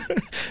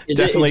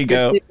definitely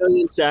go. 50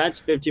 million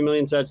sats. 50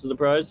 million sats is the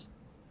prize.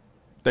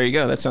 There you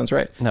go. That sounds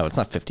right. No, it's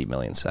not 50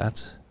 million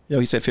sats. No,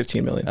 he said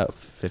 15 million. Oh,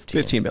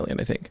 15. 15 million,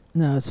 I think.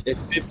 no, it's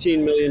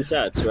 15 million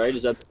sats, right?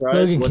 Is that the prize?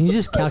 Logan. What's Can you the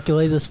just prize?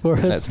 calculate this for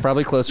us? It's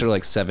probably closer to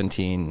like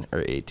 17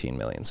 or 18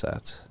 million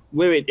sats.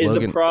 Wait. Is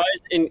Logan.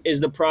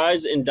 the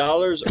prize in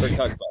dollars or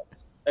cuckbucks?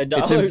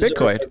 It's in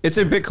Bitcoin. It's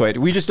in Bitcoin.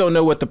 We just don't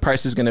know what the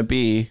price is going to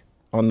be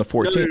on the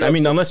 14th. No. I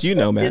mean, unless you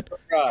know, man.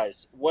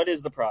 What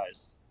is the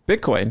prize?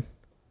 Bitcoin.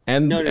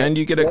 And No. and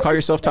you get to call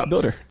yourself Top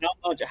Builder.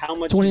 How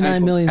much?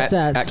 29 million At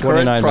sats.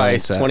 current 29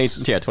 price, million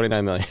sats.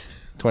 29 million.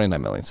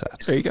 29 million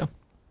sats. There you go.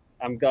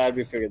 I'm glad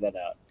we figured that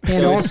out.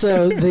 And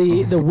also,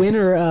 the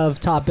winner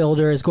of Top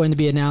Builder is going to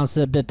be announced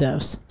at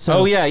BitDevs. So,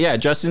 Oh, yeah.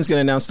 Justin's going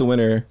to announce the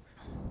winner.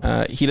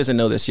 He doesn't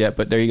know this yet,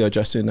 but there you go,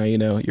 Justin. Now you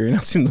know. You're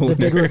announcing the winner.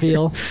 the big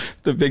reveal.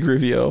 The big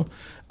reveal.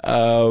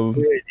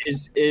 Wait,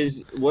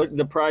 is what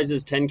the prize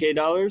is? $10K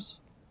dollars?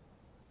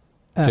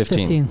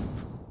 15.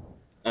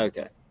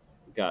 Okay,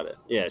 got it.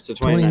 Yeah, so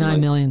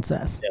 29 million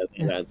sats. Yeah,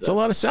 that's It's a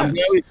lot of I'm sats.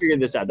 glad we figured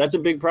this out. That's a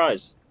big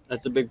prize.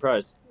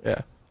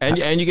 Yeah.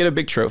 And you get a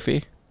big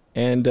trophy.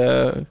 And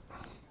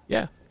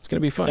yeah, it's going to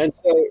be fun. And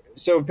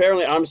so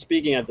apparently I'm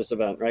speaking at this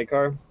event, right,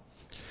 Carr?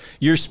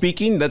 You're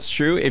speaking. That's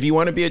true. If you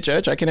want to be a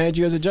judge, I can add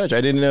you as a judge.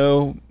 I didn't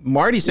know.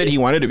 Marty said he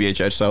wanted to be a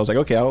judge, so I was like,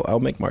 okay, I'll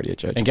make Marty a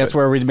judge. And guess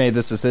where we made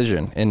this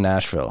decision? In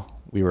Nashville.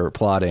 We were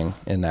plotting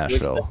in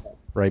Nashville.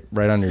 Right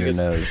under your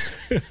nose.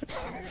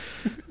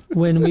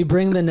 When we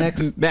bring the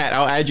next, Matt,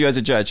 I'll add you as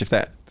a judge. If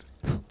that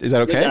is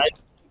that okay?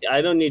 I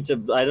don't need to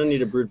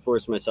brute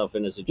force myself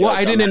in as a judge. Well,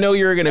 I didn't know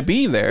you were going to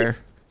be there,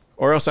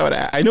 or else I would.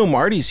 I know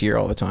Marty's here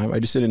all the time. I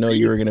just didn't know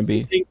you were going to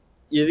be.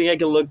 You think I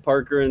can look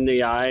Parker in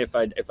the eye if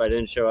I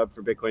didn't show up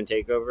for Bitcoin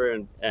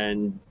Takeover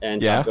and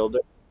Top Builder?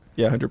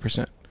 Yeah,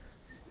 100%.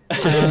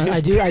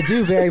 I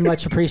do very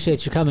much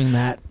appreciate you coming,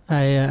 Matt.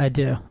 I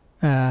do.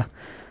 I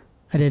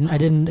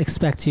didn't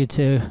expect you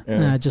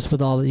to, just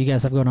with all that you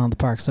guys have going on in the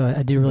park. So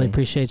I do really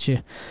appreciate you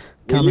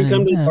Well, coming. you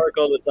come to the park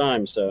all the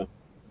time, so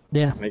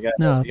yeah.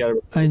 I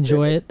I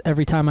enjoy it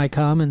every time I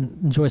come and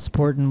enjoy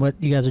supporting what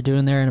you guys are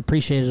doing there and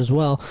appreciate it as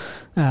well.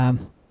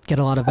 Get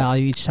a lot of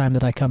value each time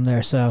that I come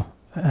there. So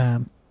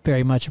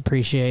very much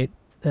appreciate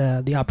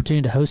the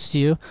opportunity to host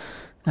you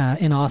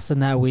in Austin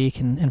that week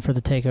and for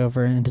the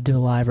takeover and to do a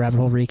live Rabbit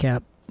Hole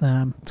recap.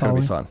 It's going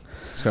to be fun.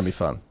 It's going to be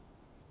fun.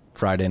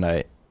 Friday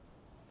night.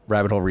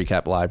 Rabbit Hole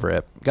Recap live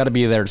rip. Got to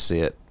be there to see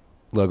it.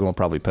 Logan will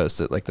probably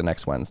post it like the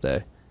next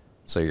Wednesday,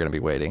 so you're going to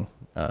be waiting.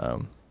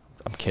 I'm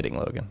kidding,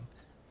 Logan.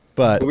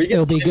 But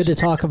it'll be good to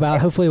talk about.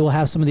 Hopefully we'll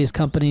have some of these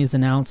companies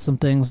announce some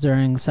things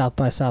during South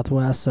by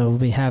Southwest, so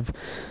we have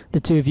the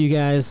two of you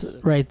guys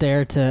right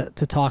there to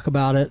talk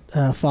about it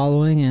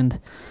following, and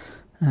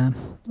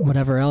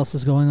whatever else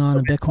is going on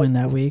in Bitcoin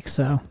that week.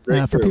 So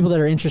for people that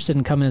are interested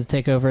in coming to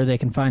the takeover, they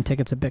can find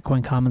tickets at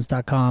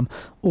bitcoincommons.com,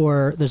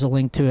 or there's a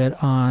link to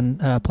it on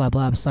Pleb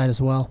Lab's site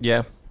as well.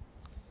 Yeah.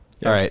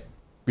 All right.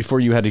 Before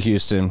you head to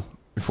Houston,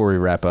 before we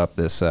wrap up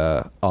this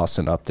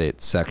Austin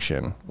update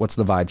section, what's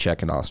the vibe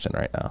check in Austin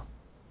right now?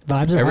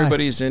 Vibes are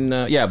everybody's high.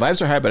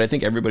 Vibes are high, but I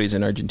think everybody's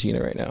in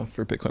Argentina right now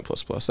for Bitcoin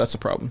plus plus. That's the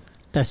problem.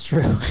 That's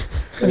true.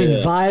 I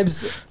mean,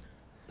 vibes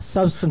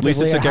substantively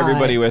Lisa took high.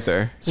 everybody with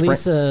her.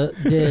 Lisa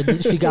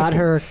did. She got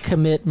her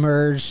commit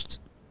merged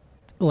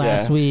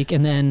last week,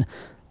 and then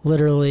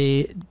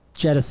literally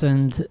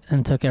jettisoned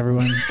and took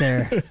everyone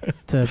there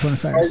to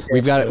Buenos Aires.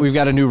 We've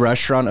got a new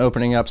restaurant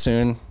opening up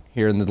soon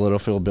here in the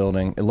Littlefield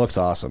building. It looks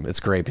awesome. It's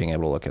great being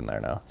able to look in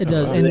there now. It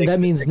does, and that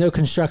means no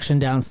construction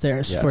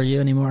downstairs for you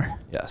anymore.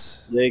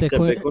 Yes.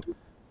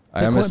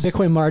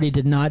 Bitcoin Marty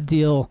did not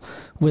deal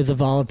with the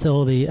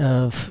volatility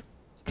of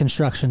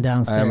construction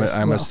downstairs. I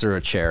almost threw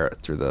a chair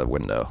through the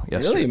window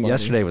yesterday. Really,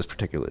 yesterday was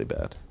particularly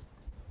bad.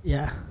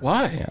 Yeah.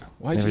 Why? Yeah.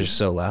 Why? It was just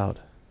so loud.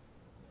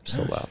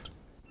 So loud.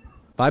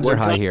 Vibes are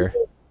high here.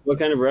 What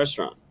kind of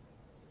restaurant?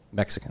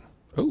 Mexican.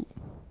 Oh.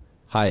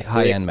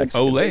 High-end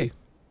Mexican. Olay.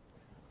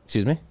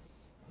 Excuse me?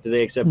 Do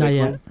they accept Not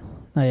Bitcoin?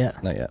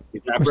 yet. Not yet.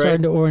 We're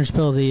starting to orange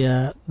pill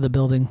the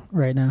building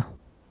right now.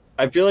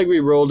 I feel like we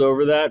rolled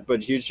over that,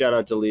 but huge shout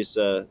out to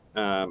Lisa.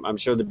 I'm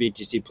sure the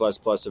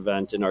BTC++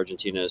 event in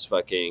Argentina is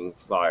fucking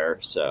fire.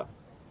 So,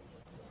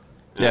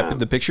 yeah, but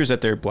the pictures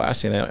that they're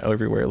blasting out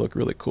everywhere look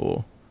really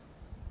cool.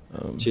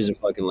 She's a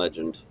fucking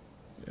legend.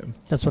 Yeah.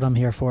 That's what I'm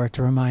here for,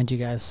 to remind you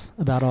guys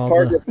about all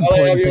Parker, the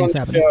important things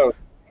happening. Show.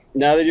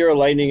 Now that you're a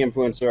Lightning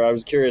influencer, I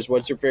was curious,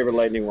 what's your favorite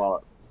Lightning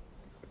wallet?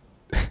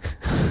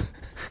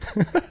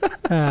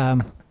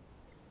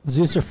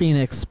 Zeus or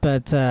Phoenix,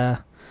 but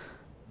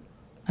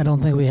I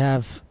don't think we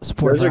have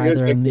support for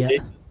either of them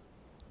yet.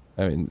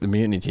 I mean, the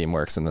Mutiny team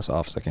works in this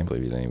office. I can't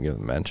believe you didn't even give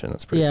them a mention.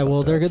 It's pretty. Yeah,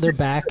 well, they're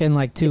back in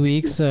like 2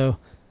 weeks, so.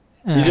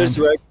 You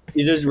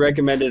just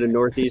recommended a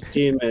Northeast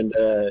team and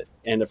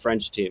a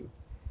French team.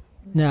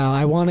 No,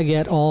 I want to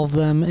get all of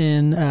them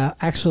in.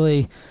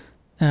 Actually,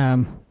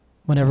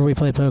 whenever we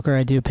play poker,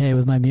 I do pay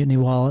with my Mutiny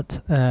wallet,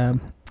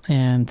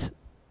 and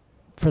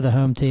for the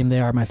home team, they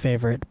are my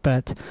favorite.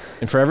 But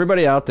and for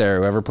everybody out there,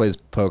 whoever plays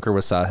poker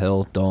with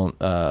Sahil,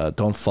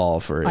 don't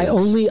fall for it. I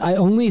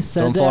only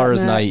said don't that, fall for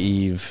his Matt,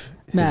 naive.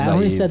 Matt, I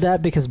only said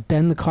that because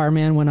Ben the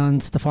Carman went on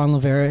Stefan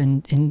Livera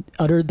and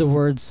uttered the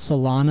word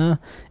Solana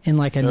in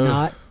like a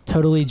not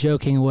totally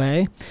joking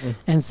way,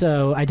 and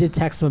so I did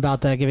text him about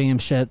that, giving him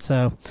shit.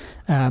 So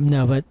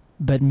no,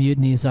 but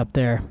Mutiny's up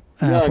there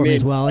for me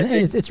as well, and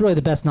it's really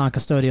the best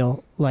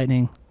non-custodial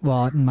Lightning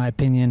wallet in my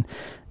opinion.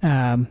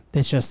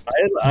 It's just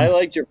I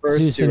liked your first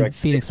Zeus two. and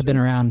Phoenix have been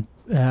around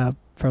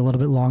for a little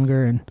bit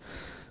longer, and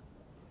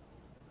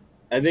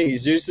I think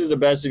Zeus is the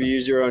best if you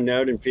use your own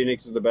node, and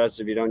Phoenix is the best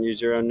if you don't use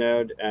your own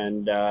node.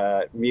 And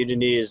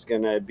Mutiny is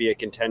going to be a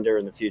contender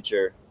in the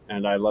future,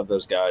 and I love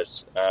those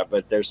guys,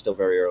 but they're still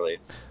very early.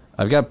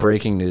 I've got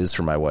breaking news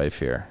for my wife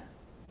here.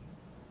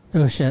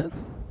 oh shit.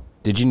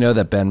 Did you know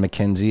that Ben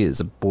McKenzie is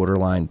a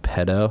borderline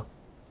pedo?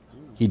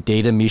 He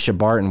dated Misha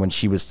Barton when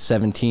she was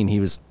 17. He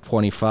was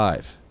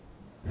 25.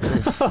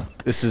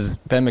 This is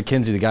Ben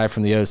McKenzie, the guy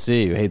from the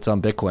OC who hates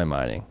on Bitcoin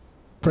mining.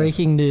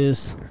 Breaking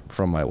news.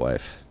 From my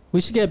wife.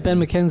 We should get Ben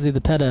McKenzie,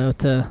 the pedo,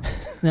 to...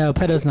 No,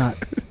 pedo's not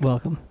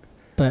welcome.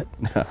 But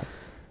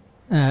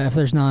if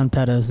there's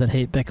non-pedos that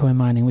hate Bitcoin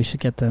mining, we should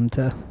get them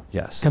to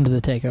come to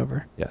the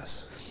takeover.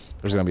 Yes.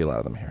 There's going to be a lot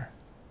of them here.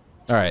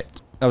 All right.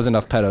 That was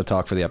enough pedo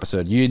talk for the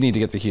episode. You need to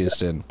get to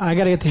Houston. I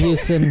got to get to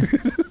Houston.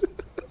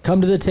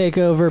 Come to the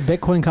takeover,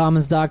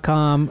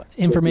 bitcoincommons.com.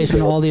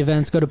 Information on all the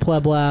events. Go to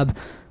Pleb Lab.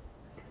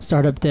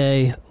 Startup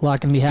Day. A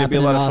lot going to be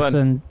happening in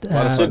Austin.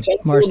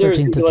 March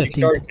 13th to 15th. Like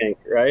Shark Tank,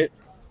 right?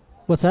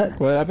 What's that?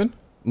 What happened?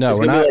 No,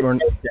 we're not. No.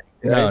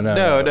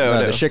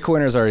 The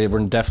shitcoiners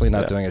we're definitely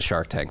not doing a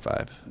Shark Tank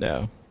vibe.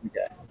 No.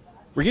 Okay.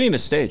 We're getting a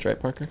stage, right,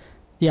 Parker?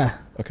 Yeah.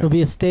 Okay. It'll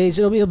be a stage.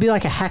 It'll be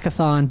like a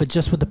hackathon, but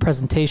just with the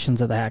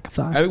presentations of the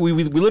hackathon. We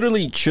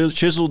literally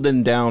chiseled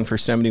them down for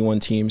 71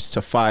 teams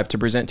to 5 to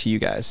present to you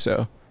guys.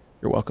 So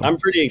you're welcome. I'm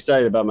pretty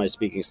excited about my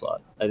speaking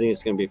slot. I think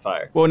it's going to be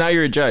fire. Well, now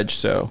you're a judge,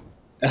 so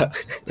there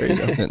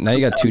you go. Now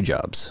you got 2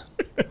 jobs.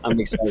 I'm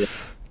excited.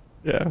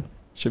 Yeah,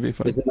 should be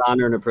fun. It's an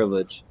honor and a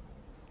privilege.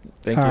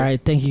 All right,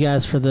 thank you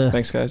guys for the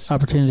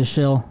opportunity to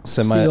shill.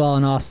 See you all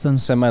in Austin.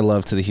 Send my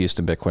love to the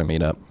Houston Bitcoin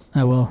meetup.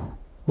 I will.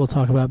 We'll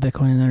talk about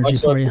Bitcoin and energy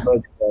for you.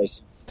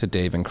 To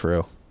Dave and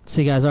crew.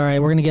 See you guys. All right,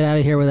 we're gonna get out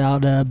of here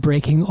without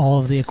breaking all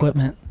of the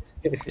equipment.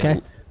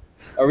 Okay.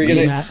 Are we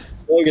gonna,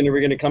 Logan? Are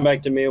we gonna come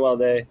back to me while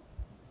they?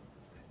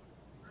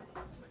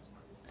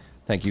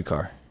 Thank you,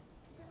 Car.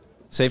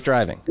 Safe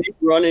driving. Did you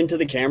run into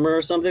the camera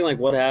or something? Like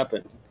what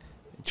happened?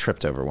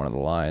 tripped over one of the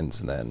lines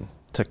and then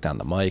took down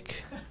the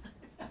mic.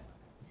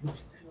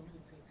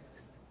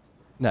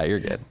 No, you're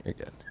good. You're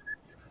good.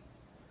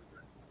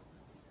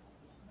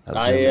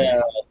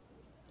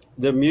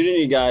 The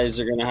Mutiny guys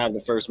are going to have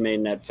the first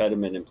mainnet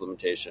Fedimint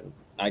implementation.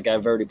 I've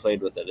already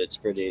played with it. It's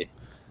pretty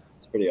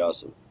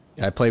awesome.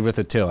 I played with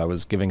it too. I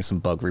was giving some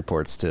bug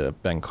reports to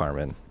Ben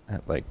Carmen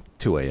at like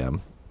 2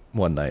 a.m.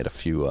 one night a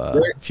few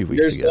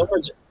weeks ago.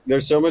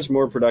 There's so much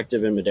more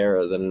productive in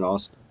Madeira than in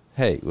Austin.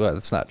 Hey, well,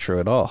 that's not true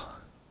at all.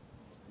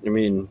 I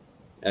mean,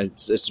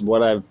 it's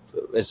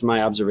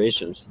my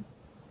observations.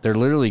 They're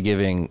literally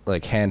giving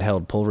like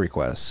handheld pull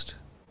request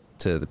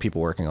to the people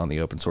working on the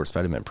open source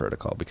Fedimint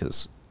protocol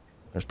because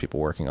there's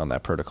people working on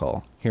that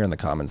protocol here in the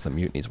Commons. The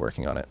Mutiny's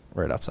working on it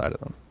right outside of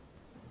them.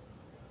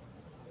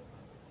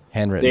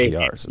 Handwritten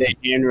PRs. They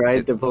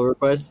handwrite the pull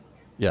requests?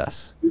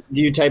 Yes. Do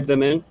you type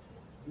them in?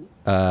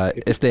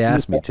 If they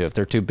ask me to. If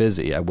they're too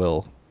busy, I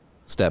will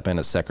step in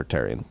as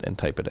secretary and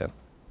type it in.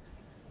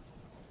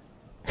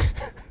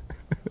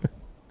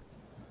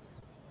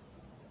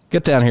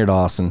 Get down here to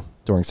Austin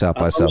during South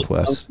by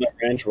Southwest.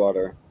 Ranch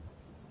water.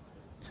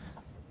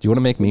 Do you want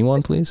to make me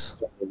one, please?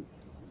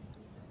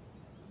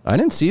 I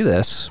didn't see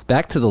this.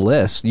 Back to the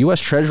list. U.S.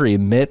 Treasury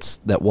admits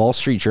that Wall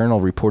Street Journal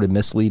reported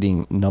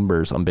misleading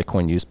numbers on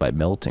Bitcoin use by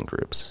militant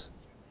groups.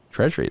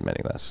 Treasury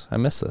admitting this. I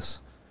missed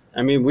this.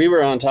 I mean, we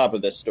were on top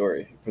of this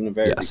story from the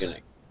very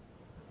beginning.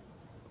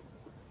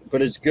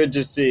 But it's good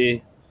to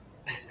see.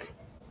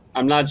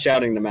 I'm not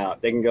shouting them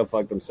out. They can go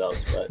fuck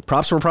themselves. But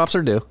props where props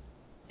are due.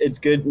 It's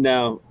good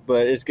now,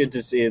 but it's good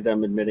to see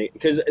them admitting,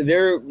 because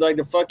they're like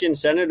the fucking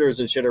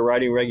senators and shit are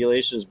writing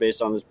regulations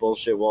based on this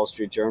bullshit Wall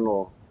Street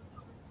Journal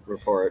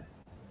report,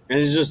 and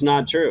it's just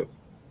not true.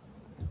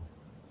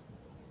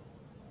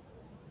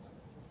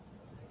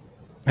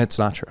 It's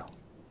not true.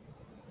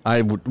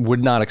 I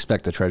would not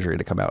expect the Treasury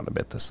to come out and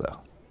admit this,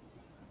 though.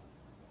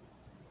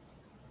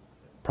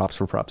 Props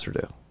where props are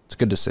due. It's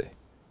good to see.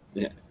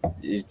 Yeah,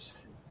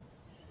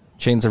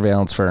 chain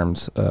surveillance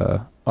firms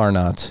are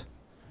not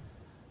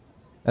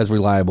as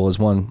reliable as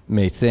one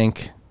may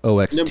think.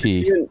 OXT.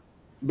 No,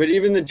 but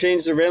even the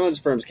chain surveillance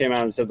firms came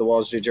out and said the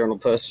Wall Street Journal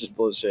post is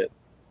bullshit.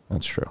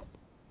 That's true.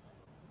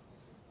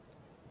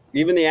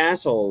 Even the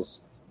assholes.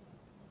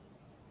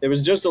 It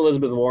was just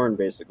Elizabeth Warren,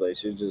 basically.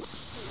 She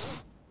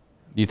just.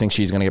 You think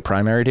she's going to get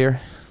primaried here?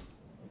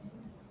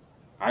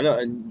 I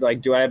don't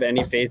do I have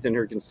any faith in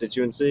her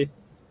constituency,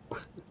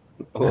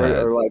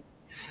 or like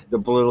the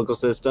political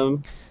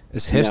system?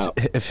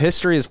 If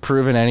history has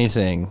proven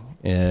anything,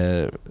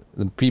 the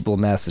people of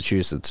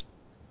Massachusetts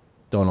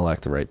don't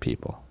elect the right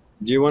people.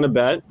 Do you want to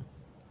bet?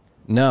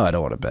 No, I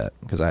don't want to bet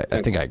because I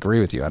think I agree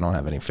with you. I don't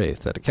have any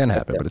faith that it can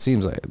happen, but it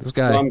seems like this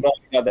guy. Well, I'm glad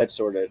you got that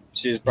sorted.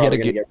 She's probably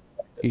going to get.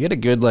 You get a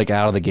good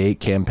out of the gate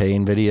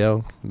campaign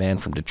video. Man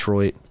from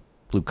Detroit,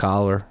 blue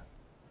collar,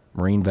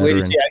 Marine veteran.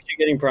 Wait, is she actually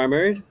getting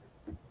primaried?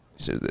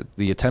 So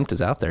the attempt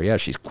is out there. Yeah,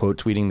 she's quote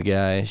tweeting the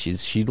guy.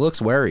 She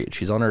looks worried.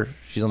 She's on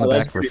the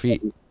back of her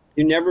feet. Funny.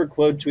 You never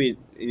quote tweet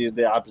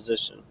the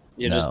opposition.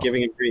 You're just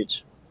giving it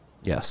reach.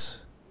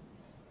 Yes.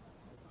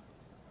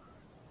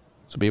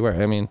 So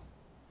beware. I mean,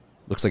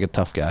 looks like a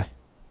tough guy.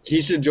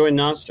 He should join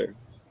Nostr.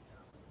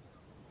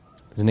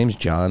 His name's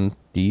John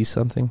D.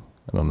 something.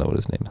 I don't know what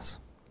his name is.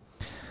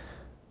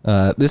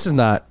 This is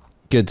not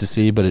good to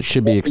see, but it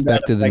should be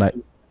expected.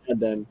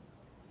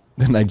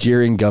 The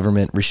Nigerian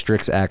government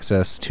restricts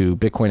access to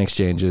Bitcoin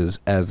exchanges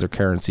as their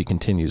currency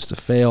continues to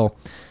fail.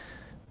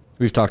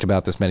 We've talked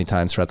about this many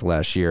times throughout the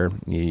last year.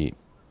 The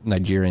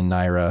Nigerian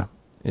Naira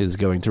is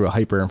going through a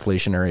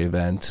hyperinflationary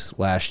event.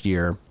 Last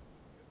year,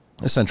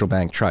 the central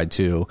bank tried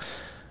to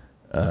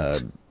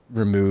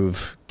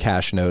remove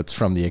cash notes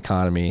from the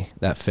economy.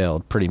 That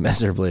failed pretty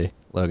miserably.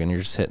 Logan, you're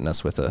just hitting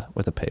us with a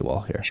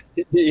paywall here.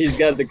 He's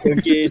got the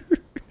cookies.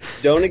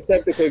 Don't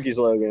accept the cookies,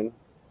 Logan.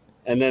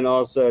 And then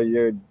also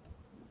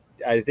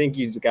I think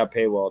you got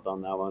paywalled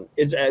on that one.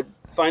 It's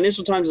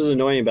Financial Times is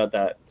annoying about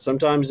that.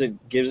 Sometimes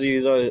it gives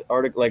you the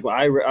article. Like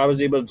I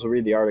was able to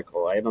read the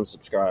article. I don't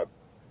subscribe,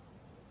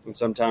 and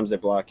sometimes they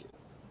block you.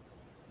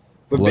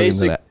 But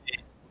basically,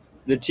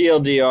 the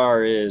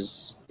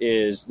TLDR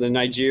is the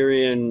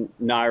Nigerian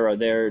Naira.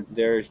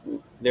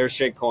 Their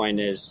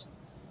shitcoin is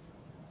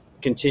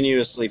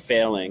continuously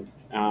failing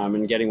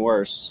and getting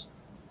worse,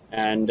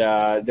 and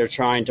they're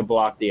trying to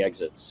block the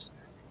exits.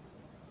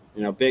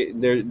 You know,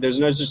 there's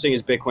no such thing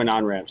as Bitcoin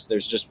on-ramps.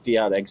 There's just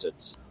fiat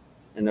exits,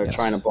 and they're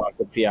trying to block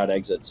the fiat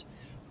exits.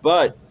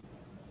 But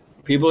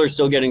people are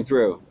still getting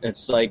through.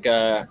 It's like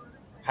a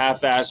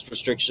half-assed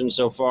restriction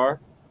so far.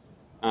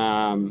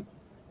 And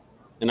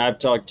I've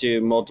talked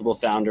to multiple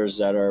founders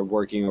that are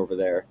working over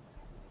there,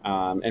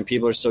 and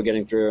people are still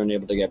getting through and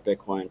able to get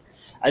Bitcoin.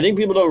 I think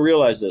people don't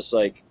realize this.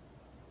 Like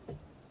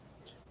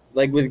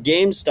with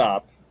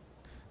GameStop,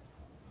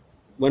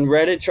 when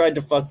Reddit tried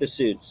to fuck the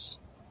suits,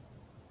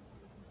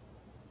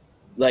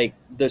 like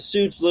the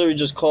suits literally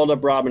just called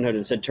up Robinhood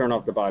and said, turn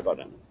off the buy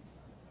button.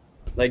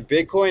 Like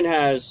Bitcoin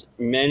has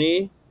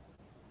many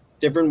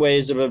different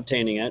ways of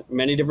obtaining it.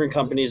 Many different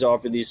companies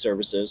offer these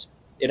services.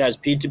 It has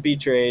P2P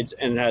trades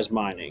and it has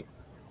mining.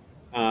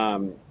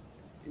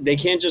 They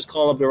can't just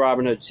call up the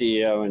Robinhood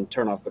CEO and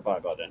turn off the buy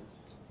button.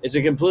 It's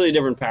a completely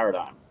different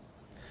paradigm.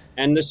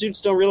 And the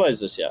suits don't realize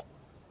this yet.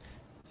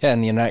 Yeah,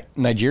 and the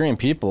Nigerian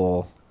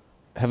people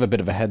have a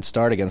bit of a head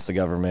start against the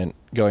government.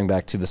 Going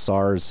back to the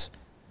SARS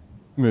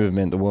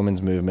movement, the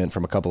women's movement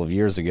from a couple of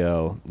years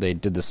ago, they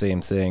did the same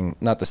thing.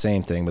 Not the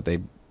same thing, but they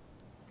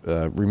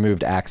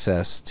removed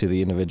access to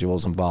the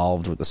individuals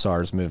involved with the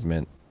SARS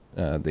movement.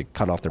 They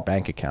cut off their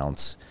bank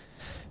accounts.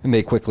 And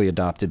they quickly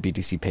adopted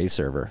BTC Pay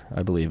Server,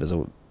 I believe, as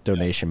a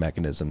donation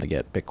mechanism to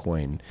get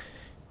Bitcoin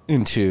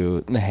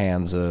into the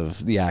hands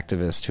of the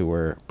activists who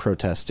were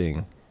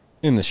protesting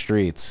in the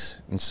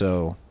streets. And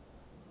so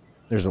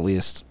there's at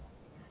least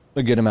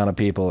a good amount of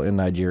people in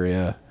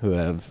Nigeria who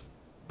have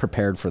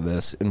prepared for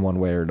this in one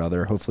way or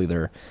another. Hopefully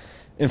their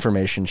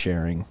information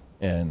sharing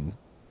and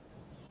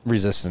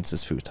resistance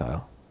is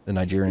futile. The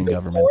Nigerian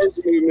government. The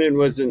SARS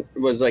movement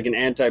was like an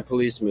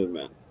anti-police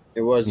movement.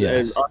 It was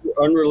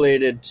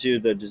unrelated to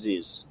the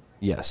disease.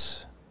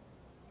 Yes.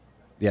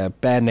 Yeah,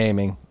 bad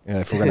naming.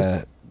 If we're going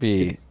to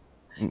be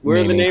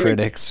we're the naming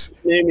critics.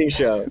 Naming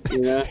show,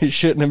 you know? You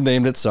shouldn't have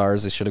named it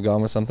SARS. They should have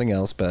gone with something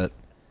else, but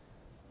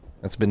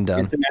that's been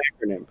done. It's an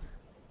acronym.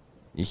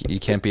 You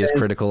can't be as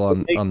critical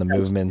on the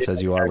movements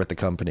as you are with the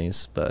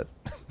companies, but...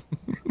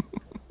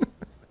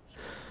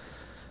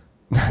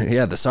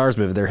 Yeah, the SARS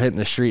movement, they're hitting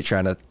the street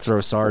trying to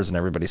throw SARS in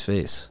everybody's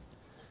face.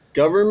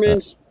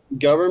 Governments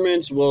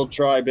will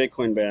try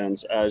Bitcoin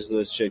bans as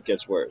this shit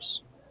gets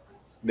worse.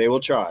 They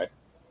will try.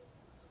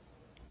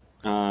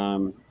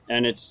 And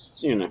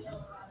it's,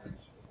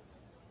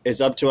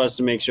 it's up to us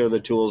to make sure the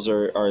tools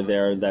are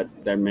there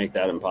that make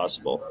that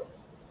impossible.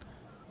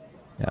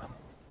 Yeah.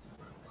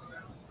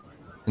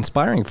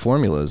 Inspiring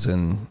formulas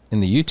in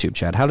the YouTube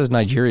chat. How does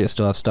Nigeria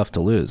still have stuff to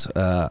lose?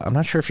 I'm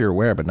not sure if you're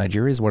aware, but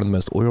Nigeria is one of the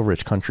most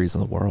oil-rich countries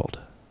in the world.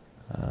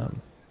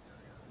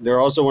 They're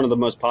also one of the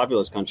most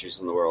populous countries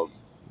in the world.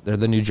 They're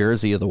the New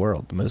Jersey of the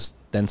world, the most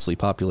densely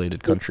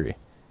populated country.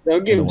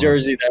 Don't give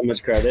Jersey that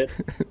much credit.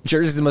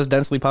 Jersey's the most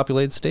densely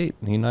populated state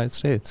in the United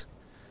States.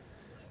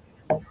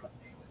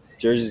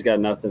 Jersey's got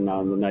nothing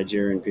on the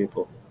Nigerian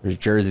people. There's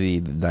Jersey,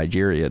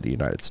 Nigeria, the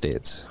United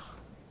States.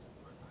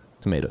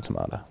 Tomato,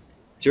 tomato.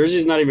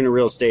 Jersey's not even a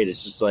real state.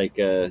 It's just like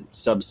a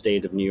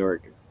sub-state of New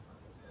York.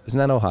 Isn't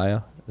that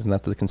Ohio? Isn't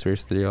that the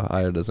conspiracy theory?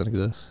 Ohio doesn't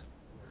exist?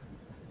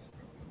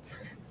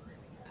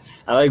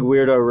 I like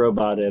Weirdo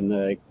Robot in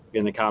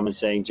the comments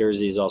saying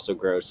Jersey is also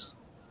gross.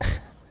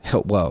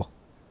 Whoa.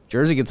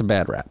 Jersey gets a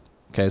bad rap.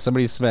 Okay,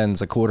 somebody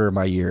spends a quarter of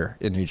my year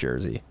in New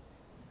Jersey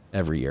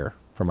every year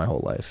for my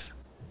whole life.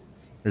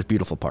 There's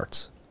beautiful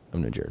parts of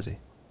New Jersey.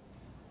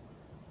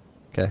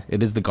 Okay,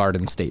 it is the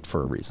Garden State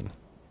for a reason.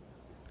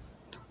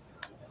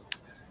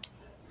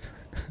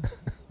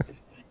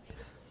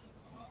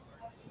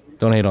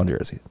 Don't hate on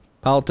Jersey.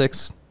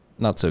 Politics,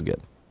 not so good.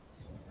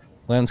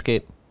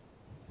 Landscape,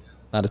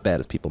 not as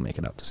bad as people make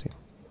it out to seem.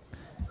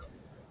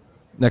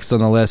 Next on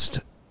the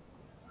list,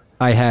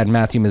 I had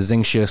Matthew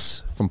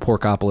Mazinksius from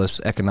Porkopolis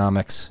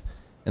Economics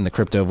and the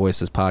Crypto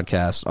Voices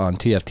podcast on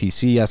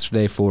TFTC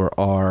yesterday for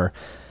our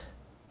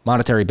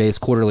monetary base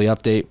quarterly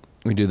update.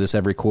 We do this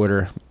every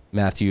quarter.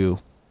 Matthew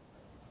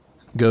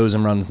goes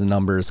and runs the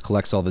numbers,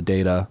 collects all the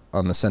data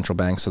on the central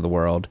banks of the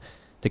world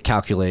to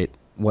calculate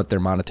what their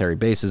monetary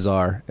bases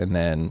are, and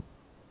then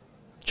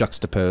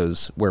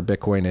juxtapose where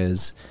Bitcoin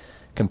is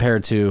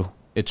compared to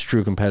its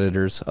true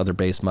competitors, other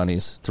base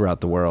monies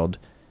throughout the world.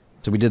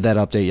 So we did that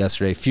update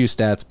yesterday. Few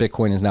stats.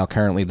 Bitcoin is now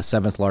currently the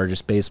 7th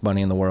largest base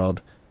money in the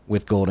world,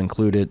 with gold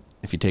included.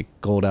 If you take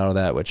gold out of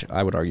that, which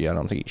I would argue I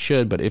don't think you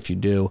should, but if you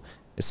do,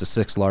 it's the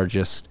 6th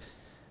largest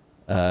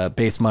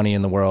base money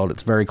in the world.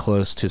 It's very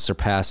close to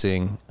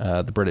surpassing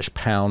the British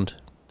pound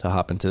to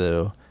hop into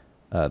the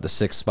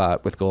 6th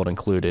spot with gold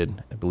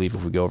included. I believe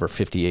if we go over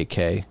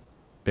 58K,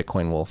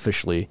 Bitcoin will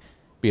officially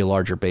be a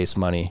larger base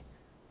money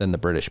than the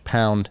British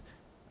pound.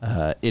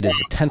 It is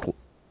the 10th.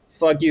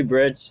 Fuck you,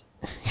 Brits.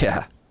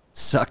 Yeah,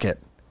 suck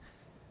it.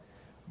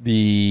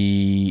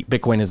 The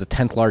Bitcoin is the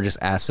 10th largest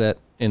asset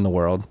in the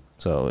world.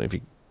 So if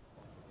you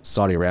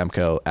Saudi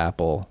Aramco,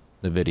 Apple,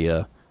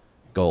 Nvidia,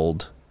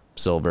 gold,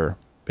 silver,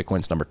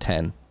 Bitcoin's number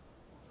 10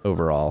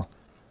 overall.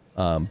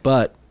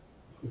 But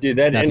dude,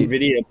 that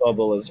Nvidia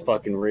bubble is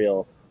fucking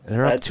real.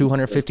 They're up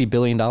 $250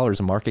 billion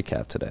in market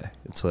cap today.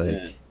 It's like,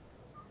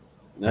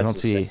 yeah, I don't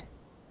see.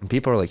 And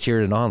people are like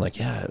cheering it on, like,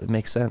 yeah, it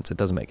makes sense. It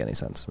doesn't make any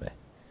sense to me.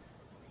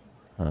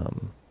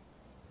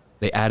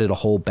 They added a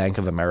whole Bank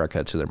of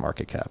America to their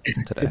market cap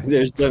today.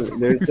 there's some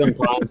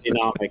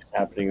Ponzi-nomics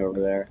happening over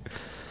there.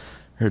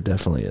 There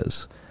definitely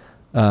is.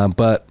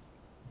 But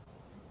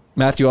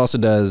Matthew also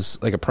does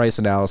like a price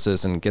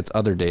analysis and gets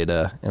other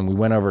data. And we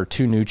went over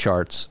 2 new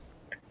charts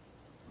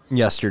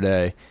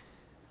yesterday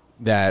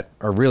that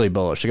are really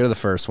bullish. To go to the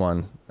first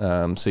one.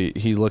 So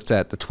he looked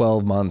at the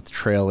 12-month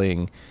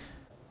trailing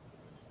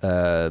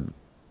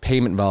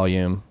payment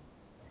volume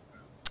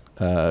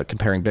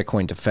comparing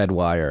Bitcoin to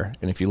FedWire.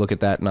 And if you look at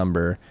that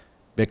number,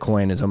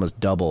 Bitcoin is almost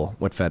double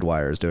what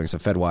FedWire is doing. So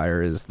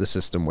FedWire is the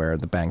system where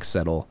the banks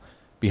settle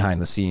behind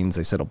the scenes,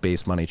 they settle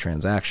base money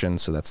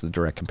transactions. So that's the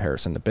direct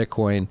comparison to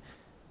Bitcoin.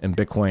 And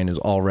Bitcoin has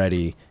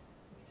already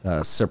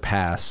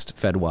surpassed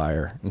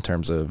Fedwire in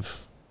terms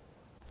of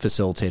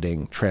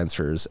facilitating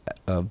transfers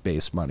of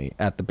base money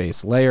at the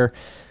base layer.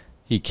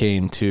 He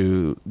came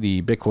to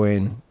the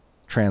Bitcoin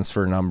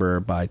transfer number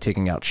by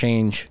taking out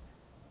change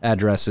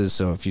addresses.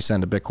 So if you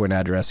send a Bitcoin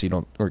address, if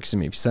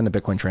you send a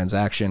Bitcoin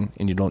transaction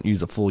and you don't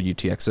use a full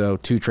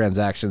UTXO, 2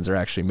 transactions are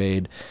actually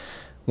made.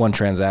 One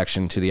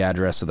transaction to the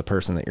address of the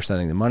person that you're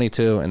sending the money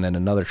to, and then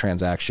another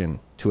transaction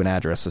to an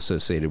address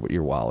associated with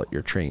your wallet,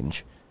 your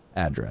change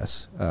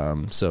address.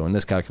 So in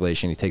this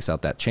calculation, he takes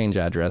out that change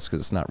address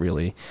because it's not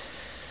really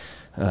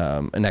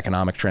an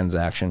economic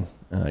transaction.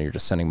 You're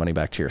just sending money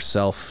back to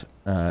yourself.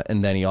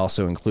 And then he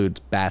also includes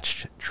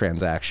batched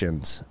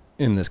transactions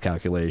in this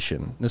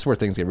calculation. This is where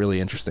things get really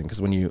interesting,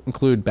 because when you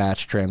include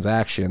batch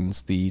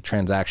transactions, the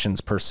transactions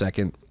per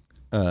second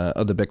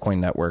of the Bitcoin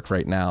network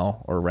right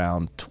now are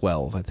around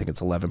 12. I think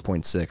it's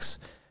 11.6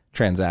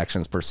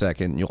 transactions per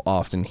second. You'll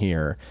often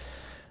hear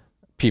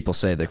people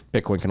say that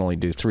Bitcoin can only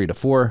do 3 to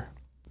 4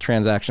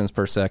 transactions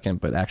per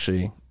second, but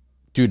actually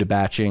due to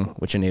batching,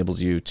 which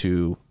enables you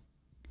to,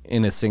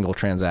 in a single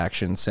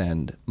transaction,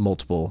 create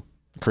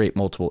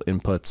multiple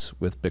inputs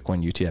with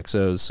Bitcoin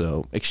UTXOs.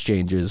 So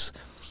exchanges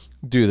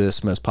do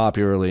this most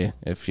popularly.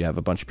 If you have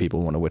a bunch of people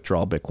who want to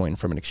withdraw Bitcoin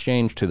from an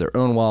exchange to their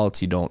own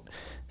wallets, you don't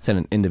send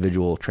an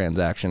individual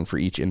transaction for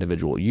each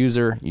individual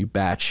user. You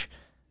batch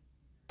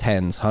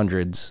tens,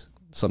 hundreds,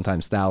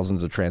 sometimes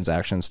thousands of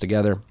transactions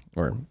together,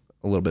 or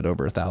a little bit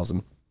over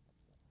 1,000.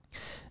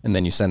 And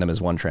then you send them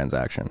as one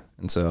transaction.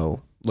 And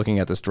so looking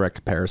at this direct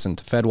comparison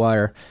to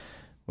Fedwire,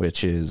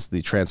 which is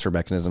the transfer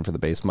mechanism for the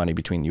base money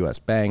between U.S.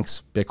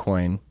 banks,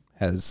 Bitcoin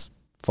has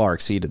far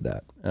exceeded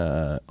that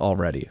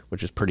already,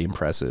 which is pretty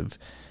impressive.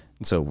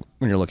 And so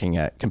when you're looking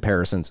at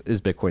comparisons,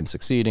 is Bitcoin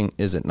succeeding?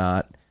 Is it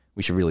not?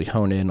 We should really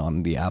hone in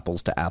on the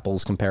apples to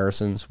apples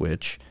comparisons,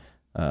 which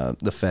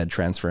the Fed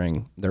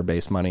transferring their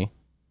base money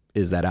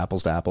is that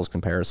apples to apples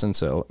comparison.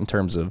 So in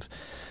terms of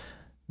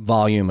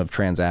volume of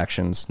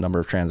transactions, number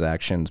of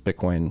transactions,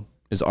 Bitcoin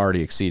is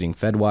already exceeding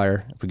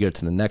Fedwire. If we go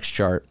to the next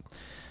chart,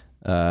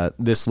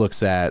 this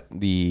looks at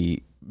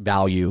the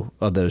value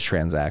of those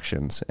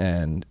transactions,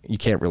 and you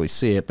can't really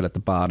see it, but at the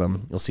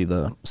bottom, you'll see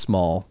the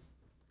small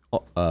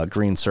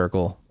green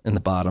circle in the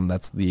bottom.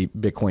 That's the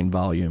Bitcoin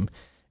volume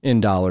in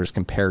dollars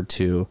compared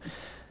to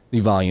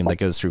the volume that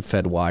goes through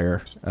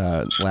Fedwire.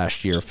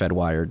 Last year,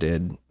 Fedwire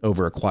did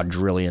over $2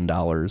 quadrillion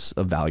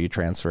of value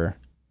transfer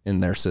in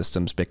their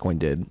systems. Bitcoin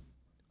did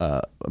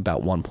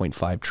about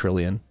 1.5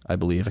 trillion, I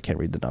believe. I can't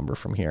read the number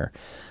from here.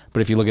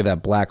 But if you look at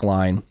that black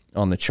line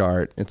on the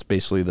chart, it's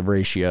basically the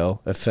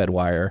ratio of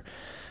Fedwire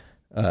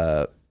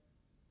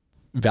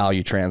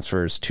value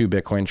transfers to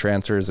Bitcoin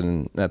transfers,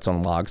 and that's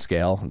on log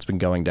scale. It's been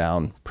going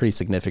down pretty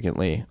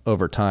significantly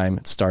over time.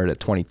 It started at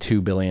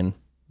 22 billion.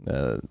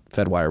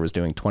 Fedwire was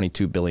doing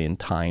 22 billion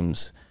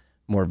times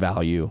more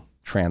value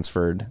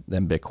transferred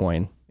than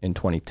Bitcoin in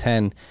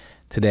 2010.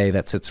 Today,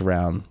 that sits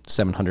around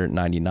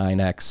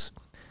 799x.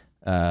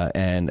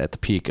 And at the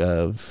peak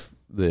of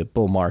the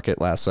bull market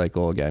last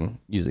cycle, again,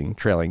 using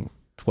trailing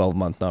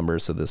 12-month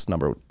numbers, so this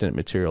number didn't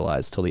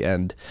materialize till the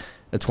end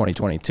of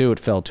 2022, it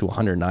fell to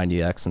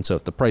 190x. And so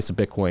if the price of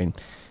Bitcoin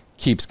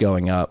keeps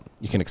going up,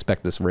 you can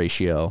expect this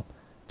ratio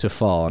to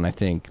fall. And I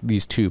think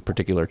these two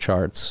particular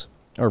charts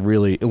are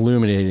really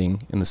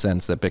illuminating in the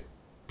sense that the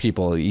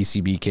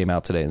ECB came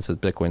out today and says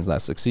Bitcoin's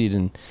not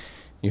succeeding.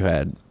 You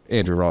had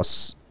Andrew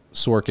Ross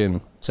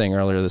Sorkin saying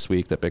earlier this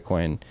week that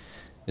Bitcoin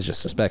is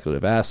just a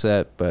speculative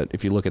asset. But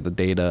if you look at the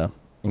data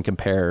and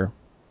compare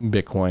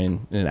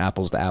Bitcoin in an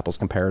apples to apples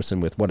comparison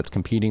with what it's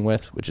competing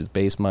with, which is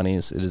base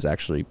monies, it is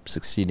actually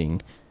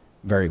succeeding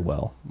very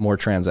well. More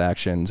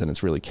transactions, and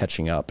it's really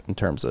catching up in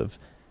terms of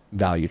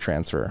value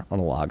transfer on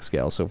a log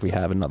scale. So if we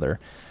have another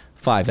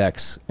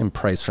 5x in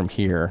price from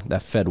here,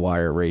 that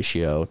Fedwire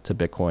ratio to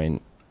Bitcoin,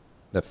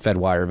 the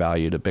Fedwire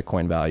value to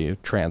Bitcoin value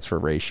transfer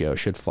ratio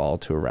should fall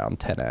to around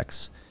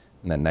 10x.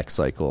 And then next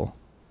cycle,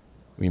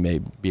 we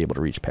may be able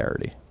to reach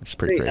parity, which is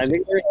pretty crazy. I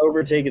think we're going to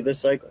overtake it this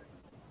cycle.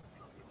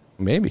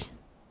 Maybe.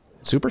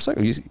 Super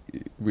cycle?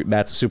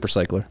 Matt's a super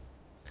cycler.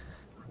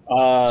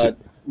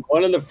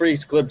 One of the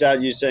freaks clipped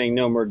out you saying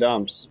no more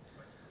dumps.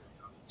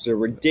 It's a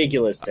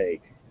ridiculous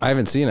take. I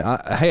haven't seen it.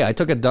 I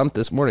took a dump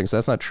this morning, so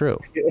that's not true.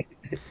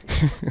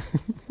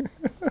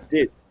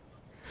 Dude,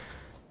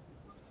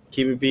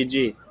 keep it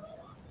PG.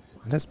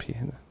 That's PG.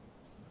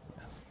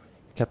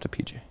 Kept a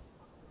PG.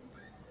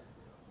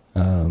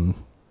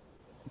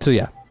 So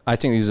yeah, I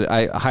think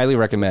I highly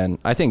recommend.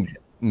 I think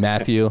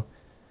Matthew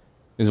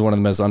is one of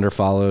the most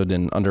underfollowed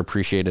and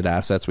underappreciated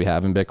assets we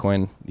have in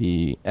Bitcoin.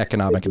 The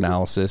economic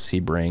analysis he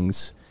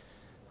brings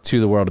to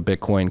the world of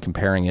Bitcoin,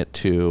 comparing it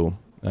to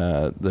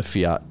the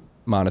fiat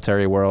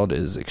monetary world,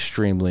 is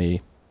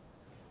extremely.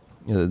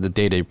 The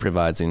data he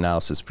provides, the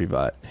analysis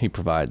he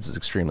provides, is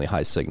extremely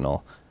high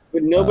signal.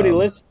 But nobody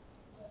listens.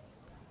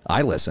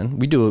 I listen.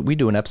 We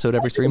do an episode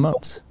every 3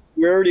 months.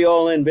 We're already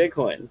all in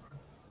Bitcoin.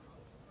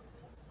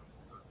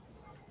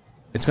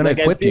 It's going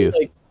to equip you.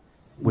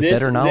 with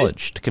better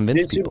knowledge to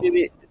convince people.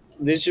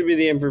 This should be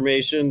the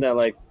information that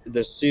like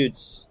the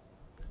suits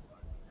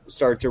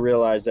start to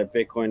realize that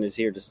Bitcoin is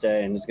here to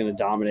stay and is going to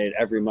dominate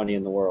every money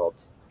in the world.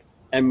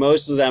 And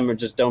most of them are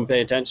just don't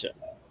pay attention.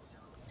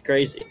 It's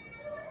crazy.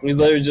 He's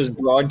literally just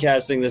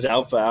broadcasting this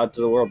alpha out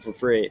to the world for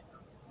free.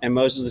 And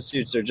most of the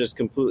suits are just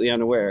completely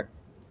unaware,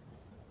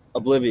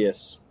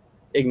 oblivious,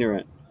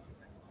 ignorant.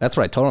 That's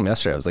what I told him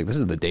yesterday. I was like, this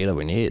is the data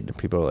we need.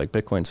 People are like,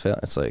 Bitcoin's failing.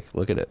 It's like,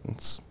 look at it.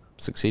 It's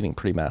succeeding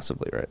pretty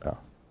massively right now.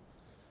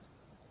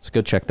 Let's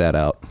go check that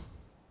out.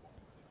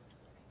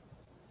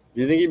 Do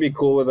you think he'd be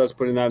cool with us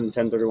putting that in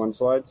 1031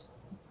 slides?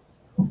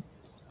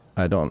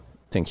 I don't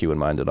think he would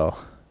mind at all.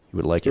 He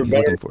would like it. For He's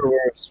better looking or for for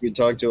it. worse, we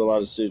talk to a lot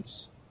of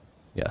suits.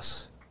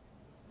 Yes.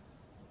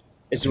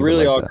 It's He a would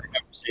really like awkward that.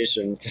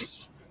 conversation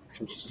because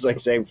it's just like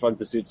saying fuck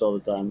the suits all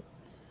the time.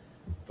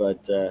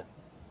 But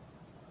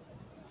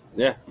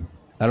yeah.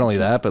 Not only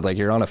that, but like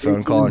you're on a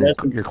phone call and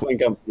you're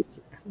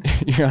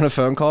you're on a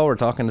phone call. We're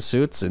talking to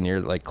suits, and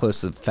you're like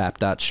close to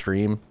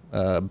fap.stream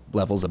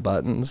levels of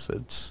buttons.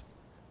 It's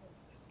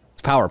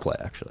power play,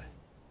 actually.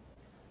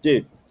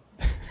 Dude.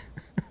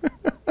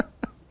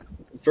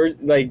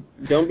 Like,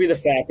 don't be the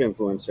FAP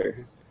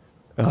influencer.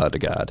 Oh, to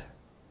God.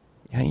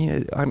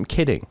 Yeah, I'm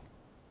kidding.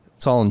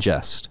 It's all in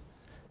jest.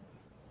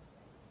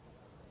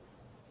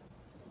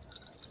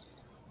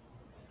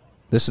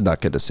 This is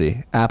not good to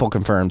see. Apple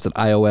confirms that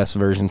iOS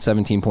version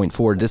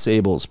 17.4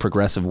 disables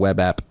progressive web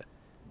app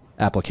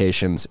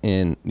applications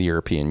in the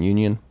European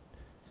Union.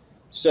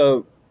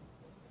 So,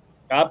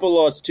 Apple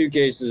lost 2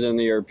 cases in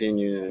the European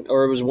Union,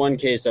 or it was 1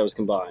 case that was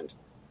combined.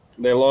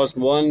 They lost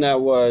one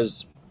that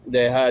was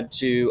they had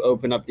to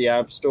open up the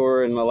App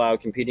Store and allow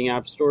competing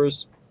app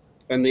stores.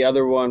 And the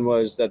other one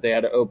was that they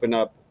had to open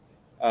up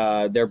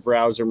their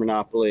browser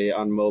monopoly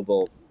on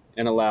mobile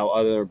and allow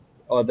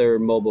other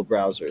mobile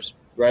browsers,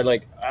 right?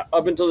 Like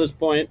up until this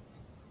point,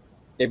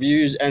 if you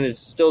use, and it's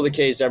still the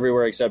case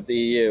everywhere except the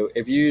EU,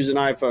 if you use an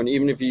iPhone,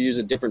 even if you use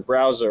a different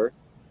browser,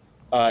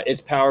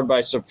 it's powered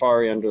by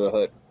Safari under the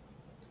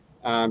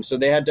hood. So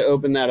they had to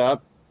open that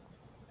up.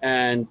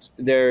 And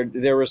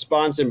their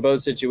response in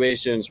both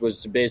situations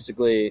was to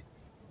basically,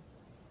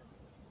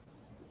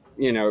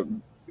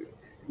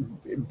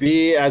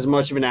 be as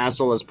much of an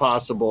asshole as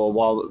possible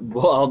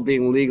while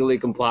being legally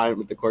compliant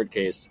with the court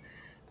case.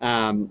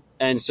 And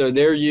so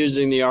they're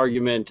using the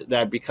argument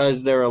that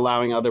because they're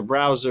allowing other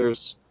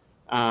browsers,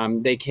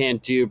 they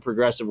can't do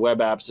progressive web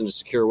apps in a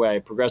secure way.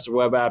 Progressive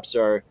web apps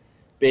are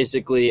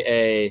basically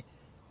a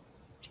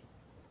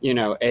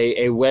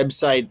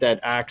website that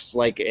acts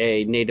like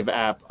a native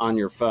app on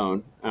your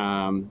phone.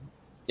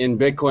 In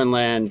Bitcoin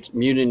land,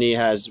 Mutiny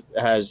has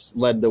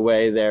led the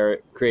way there,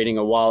 creating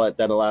a wallet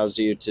that allows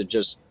you to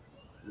just,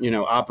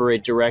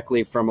 operate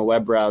directly from a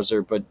web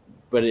browser, but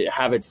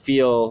have it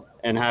feel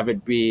and have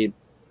it be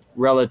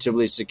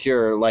relatively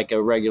secure like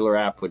a regular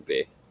app would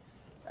be.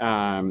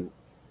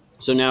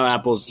 So now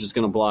Apple's just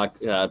going to block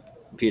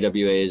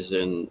PWAs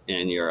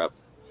in Europe.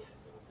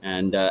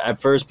 And at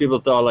first, people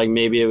thought like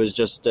maybe it was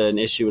just an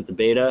issue with the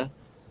beta,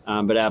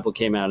 but Apple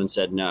came out and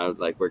said no,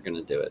 like we're going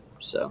to do it.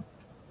 So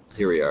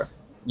here we are.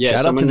 Yeah,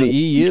 shout out to the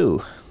EU.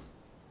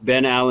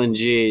 Ben Allen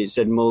G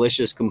said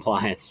malicious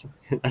compliance.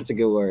 That's a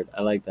good word.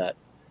 I like that.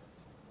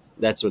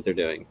 That's what they're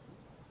doing.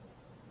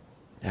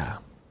 Yeah.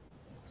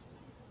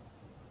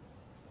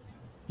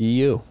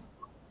 EU.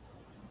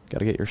 Got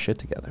to get your shit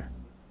together.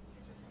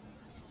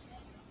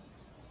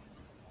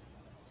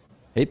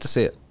 Hate to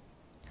see it.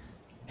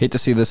 Hate to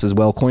see this as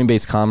well.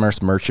 Coinbase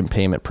Commerce merchant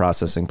payment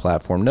processing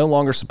platform no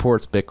longer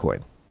supports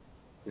Bitcoin.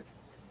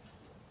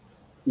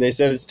 They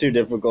said it's too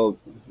difficult.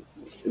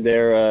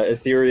 They're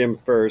Ethereum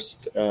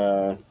first.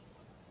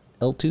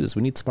 L2s,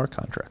 we need smart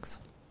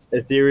contracts.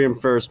 Ethereum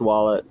first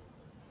wallet.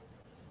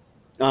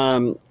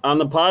 On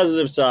the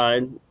positive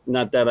side,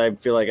 not that I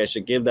feel like I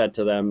should give that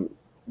to them,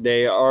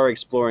 they are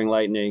exploring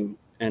Lightning,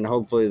 and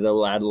hopefully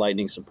they'll add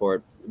Lightning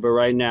support. But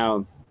right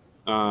now,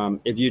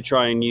 if you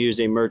try and use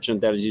a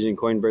merchant that is using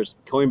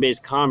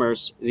Coinbase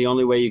Commerce, the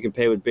only way you can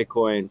pay with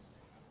Bitcoin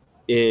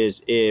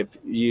is if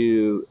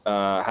you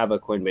have a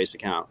Coinbase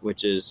account,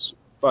 which is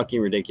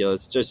fucking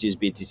ridiculous. Just use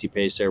BTC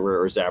Pay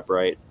Server or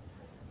Zaprite.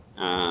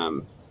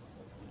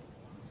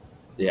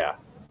 Yeah,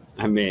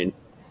 I mean,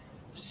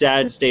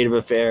 sad state of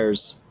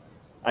affairs.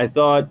 I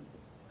thought,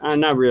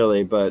 not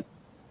really, but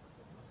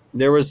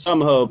there was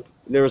some hope.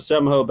 There was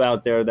some hope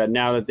out there that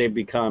now that they've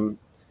become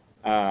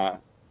a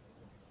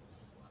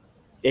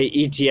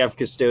ETF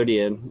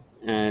custodian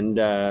and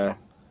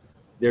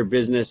their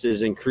business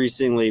is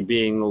increasingly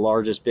being the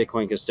largest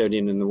Bitcoin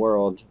custodian in the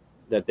world,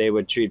 that they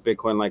would treat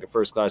Bitcoin like a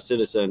first-class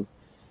citizen.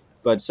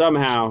 But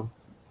somehow,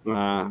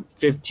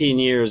 15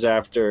 years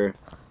after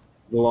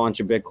the launch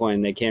of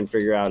Bitcoin, they can't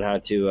figure out how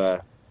to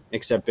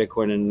accept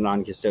Bitcoin in a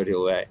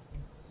non-custodial way.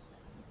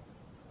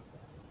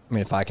 I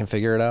mean, if I can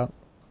figure it out,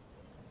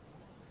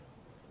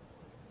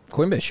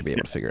 Coinbase should be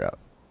able to figure it out.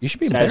 You should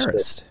be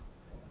embarrassed.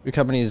 Your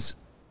companies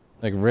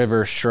like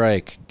River,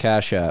 Strike,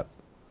 Cash App,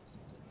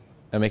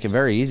 and make it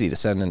very easy to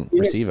send and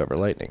receive over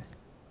Lightning.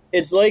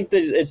 it's like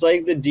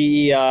the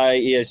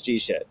DEI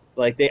ESG shit.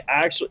 Like they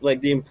actually,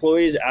 like the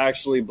employees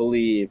actually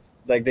believe,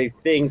 like they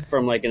think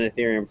from like an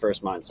Ethereum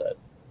first mindset.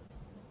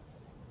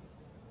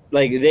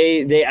 Like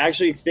they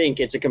actually think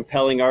it's a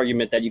compelling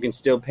argument that you can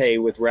still pay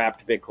with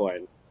wrapped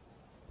Bitcoin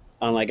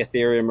on like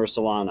Ethereum or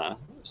Solana.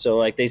 So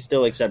like they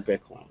still accept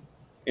Bitcoin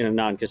in a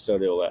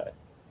non-custodial way.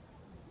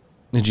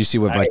 Did you see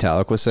what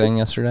Vitalik was saying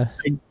yesterday?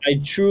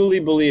 I truly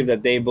believe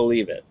that they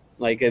believe it.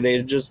 Like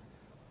they just,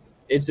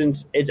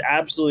 it's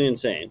absolutely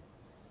insane.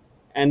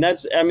 And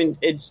that's, I mean,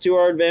 it's to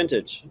our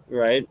advantage,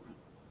 right?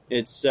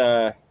 It's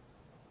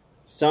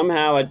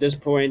somehow at this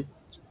point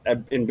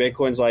in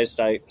Bitcoin's life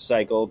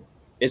cycle,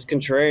 it's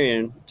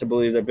contrarian to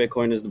believe that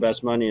Bitcoin is the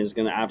best money and is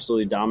going to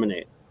absolutely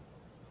dominate.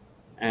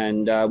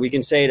 And we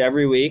can say it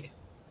every week.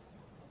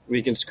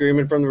 We can scream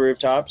it from the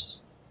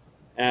rooftops.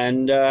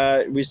 And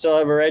we still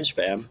have our edge,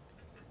 fam.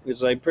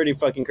 It's like pretty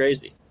fucking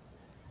crazy.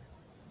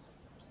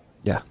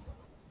 Yeah.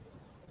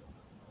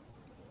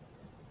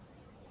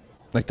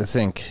 Like to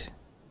think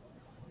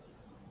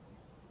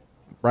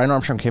Brian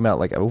Armstrong came out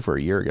like over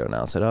a year ago now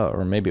and said, oh,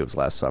 or maybe it was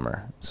last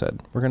summer,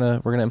 said we're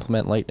gonna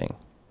implement Lightning.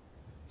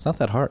 It's not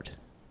that hard.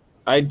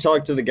 I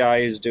talked to the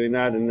guy who's doing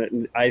that,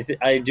 and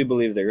I do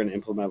believe they're going to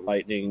implement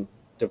Lightning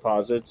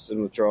deposits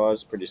and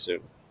withdrawals pretty soon.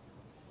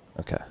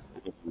 Okay,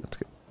 that's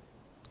good.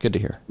 Good to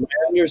hear. My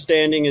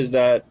understanding is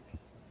that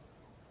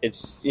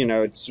it's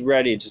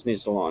ready. It just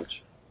needs to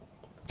launch.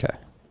 Okay.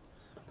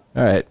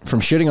 All right. From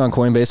shitting on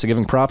Coinbase to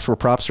giving props where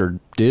props are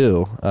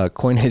due,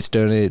 Coinbase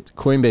donates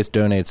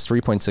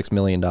 $3.6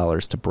 million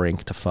to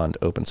Brink to fund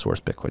open source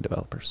Bitcoin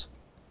developers.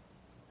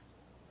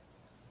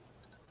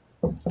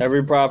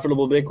 Every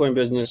profitable Bitcoin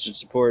business should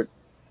support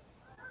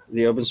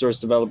the open source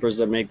developers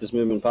that make this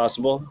movement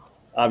possible.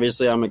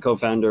 Obviously, I'm a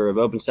co-founder of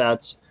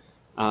OpenSats,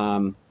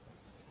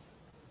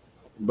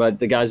 but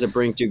the guys at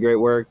Brink do great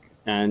work,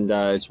 and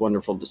it's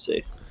wonderful to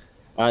see.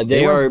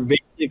 They are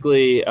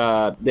basically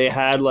they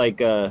had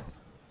like a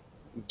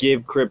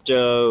Give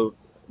Crypto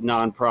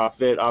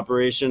nonprofit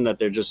operation that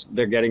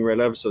they're getting rid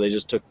of, so they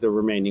just took the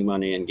remaining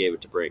money and gave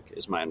it to Brink,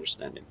 is my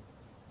understanding.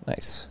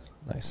 Nice.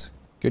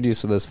 Good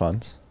use of those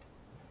funds.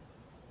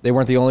 They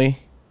weren't the only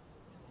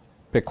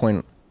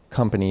Bitcoin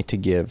company to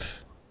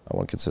give. I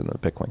won't consider them a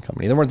Bitcoin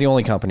company. They weren't the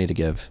only company to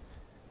give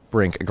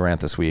Brink a grant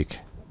this week.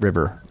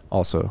 River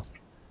also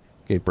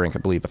gave Brink, I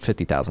believe, a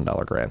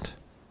 $50,000 grant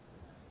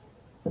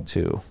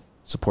to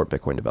support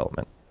Bitcoin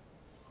development.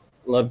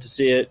 Love to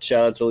see it.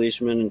 Shout out to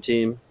Leishman and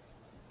team.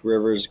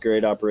 River's a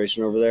great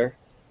operation over there.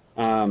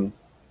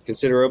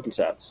 Consider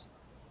OpenSats.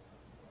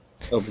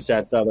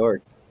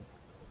 OpenSats.org.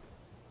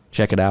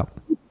 Check it out.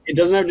 It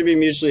doesn't have to be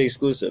mutually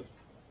exclusive.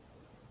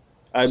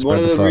 One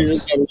of the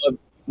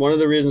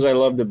reasons I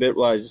love the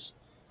Bitwise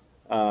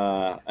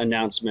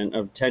announcement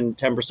of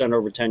 10%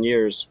 over 10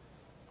 years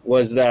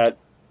was that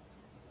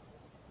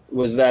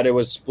it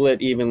was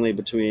split evenly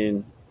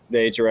between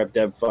the HRF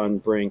Dev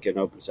Fund, Brink, and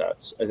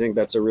OpenSats. I think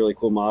that's a really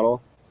cool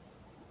model.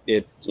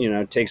 It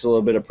takes a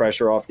little bit of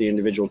pressure off the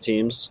individual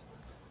teams.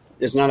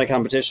 It's not a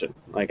competition.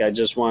 Like, I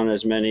just want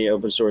as many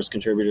open source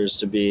contributors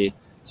to be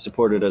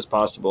supported as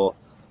possible,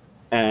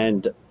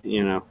 and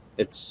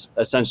it's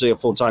essentially a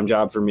full-time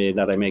job for me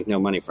that I make no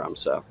money from.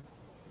 So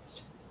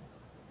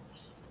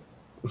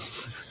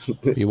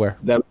beware.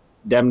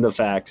 Them the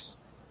facts.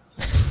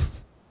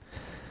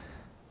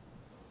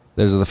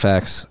 Those are the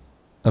facts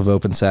of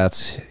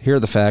OpenSats. Here are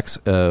the facts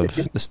of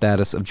the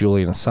status of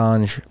Julian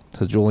Assange. It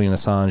says Julian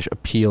Assange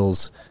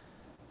appeals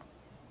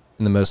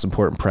in the most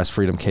important press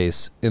freedom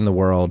case in the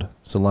world.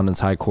 So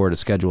London's High Court has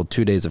scheduled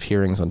 2 days of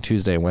hearings on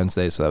Tuesday and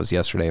Wednesday. So that was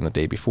yesterday and the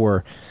day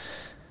before.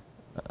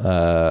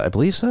 I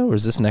believe so. Or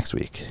is this next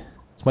week?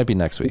 This might be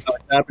next week. No,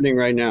 it's happening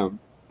right now.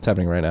 It's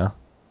happening right now.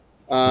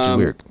 Which is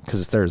weird because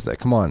it's Thursday.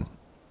 Come on.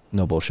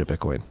 No bullshit,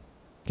 Bitcoin.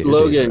 Get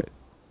your days Logan, right.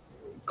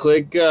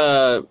 click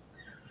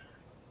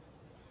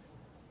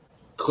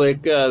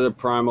the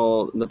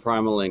primal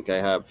link I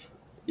have.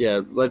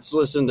 Yeah, let's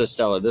listen to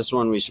Stella. This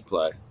one we should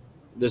play.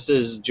 This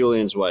is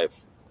Julian's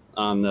wife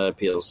on the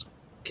appeals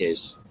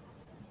case.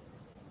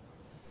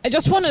 I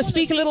just want to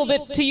speak a little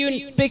bit to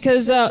you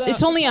because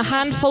it's only a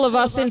handful of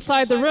us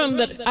inside the room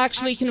that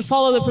actually can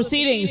follow the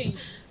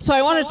proceedings. So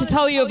I wanted to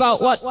tell you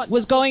about what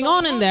was going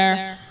on in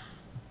there.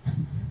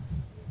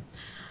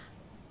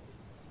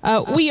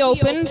 We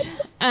opened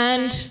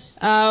and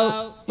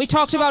we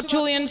talked about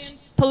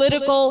Julian's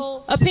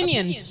political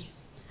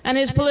opinions and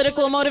his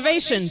political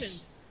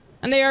motivations.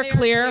 And they are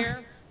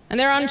clear and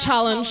they're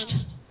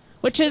unchallenged,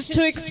 which is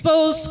to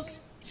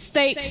expose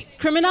state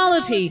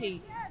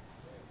criminality.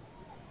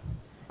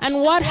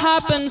 And what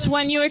happens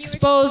when you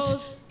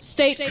expose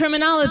state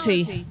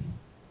criminality?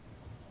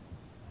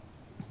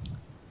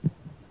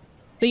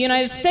 The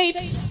United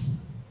States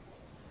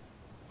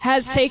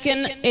has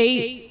taken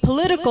a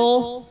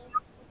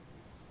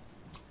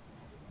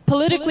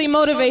politically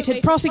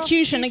motivated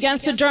prosecution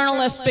against a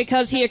journalist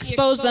because he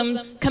exposed them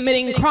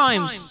committing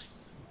crimes.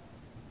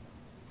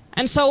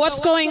 And so what's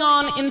going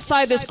on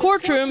inside this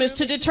courtroom is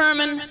to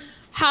determine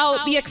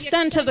how the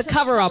extent of the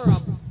cover-up.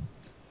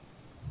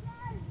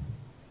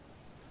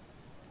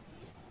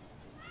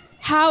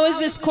 how is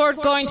this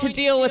court going to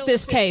deal with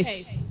this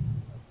case?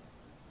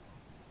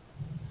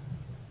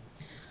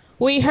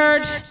 We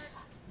heard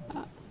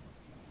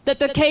that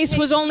the case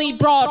was only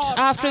brought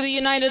after the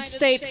United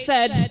States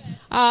said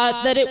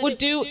that it would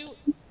do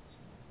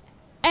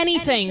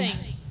anything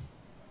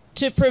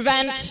to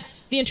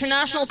prevent the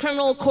International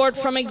Criminal Court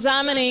from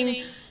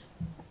examining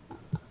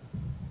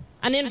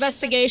an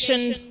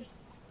investigation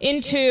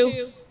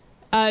into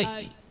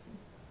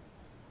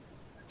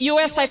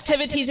U.S.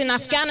 activities in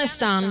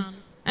Afghanistan.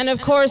 And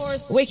of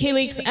course,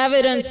 WikiLeaks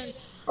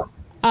evidence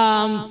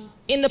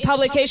in the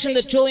publication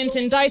that Julian's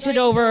indicted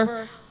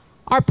over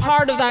are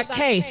part of that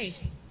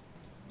case.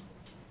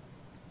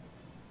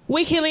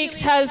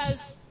 WikiLeaks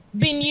has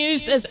been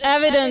used as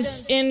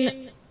evidence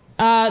in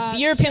the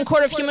European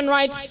Court of Human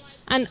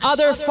Rights and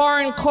other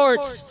foreign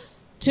courts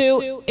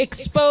to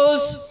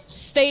expose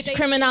state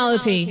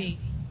criminality.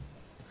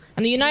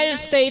 And the United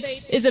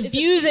States is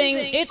abusing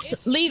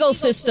its legal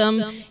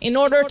system in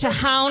order to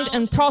hound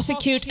and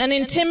prosecute and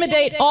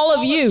intimidate all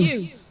of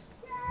you.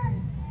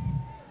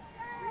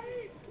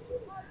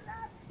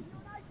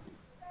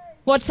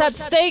 What's at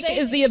stake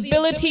is the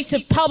ability to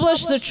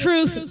publish the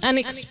truth and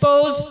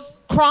expose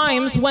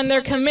crimes when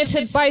they're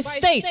committed by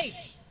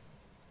states.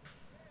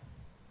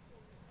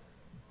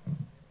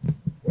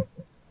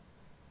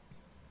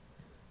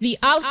 The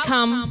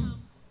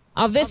outcome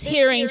of this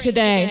hearing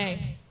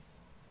today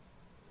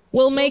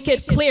will make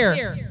it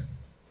clear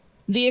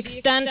the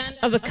extent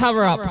of the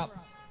cover-up.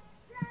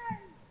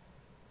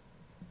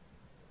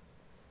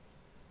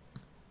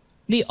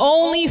 The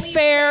only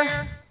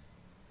fair...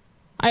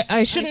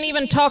 I shouldn't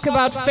even talk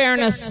about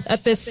fairness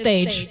at this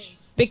stage,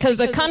 because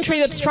the country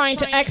that's trying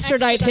to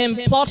extradite him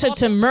plotted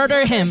to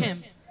murder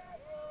him.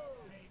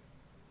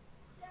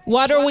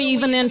 What are we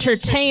even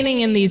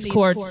entertaining in these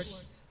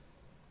courts?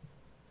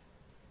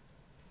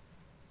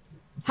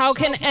 How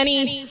can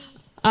any...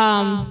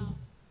 How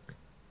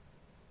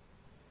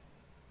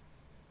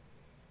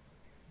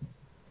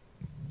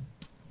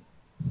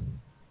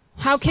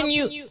can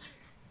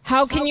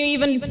you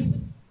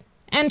even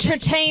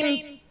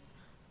entertain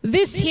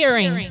this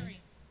hearing,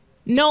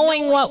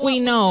 knowing what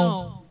we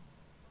know?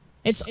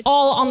 It's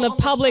all on the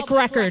public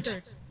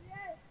record.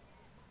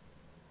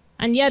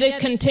 And yet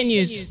it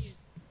continues.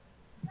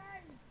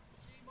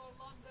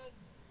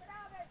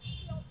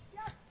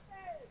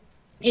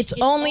 It's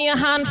only a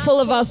handful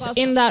of us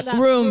in that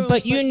room,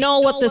 but you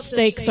know what the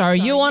stakes are.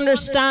 You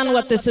understand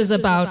what this is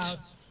about.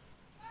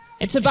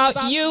 It's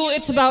about you,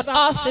 it's about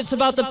us, it's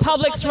about the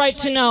public's right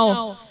to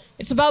know.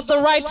 It's about the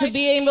right to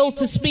be able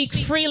to speak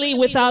freely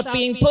without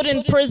being put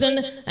in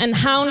prison and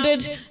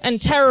hounded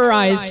and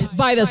terrorized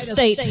by the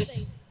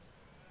state.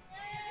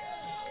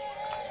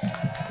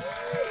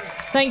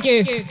 Thank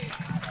you.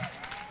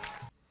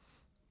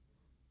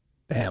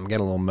 Damn, I'm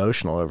getting a little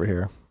emotional over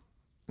here.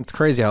 It's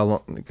crazy how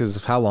long, because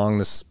of how long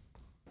this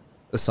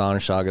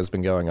Assange saga has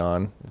been going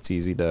on. It's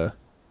easy to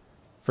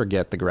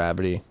forget the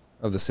gravity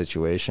of the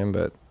situation,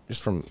 but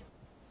just from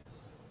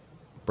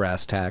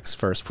brass tacks,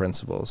 first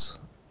principles,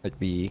 like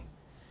the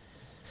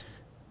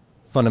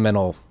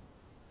fundamental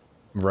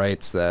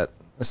rights that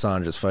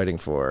Assange is fighting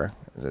for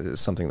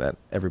is something that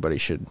everybody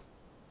should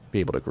be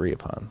able to agree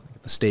upon.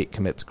 If the state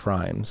commits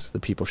crimes, the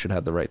people should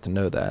have the right to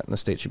know that, and the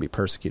state should be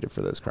persecuted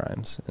for those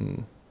crimes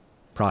and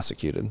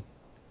prosecuted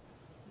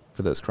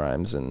for those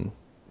crimes. And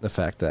the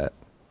fact that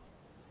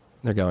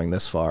they're going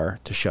this far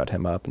to shut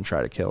him up and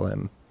try to kill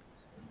him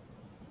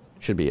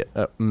should be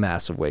a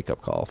massive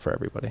wake-up call for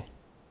everybody.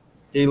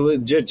 He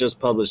legit just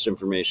published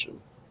information.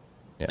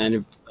 Yeah. And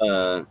if,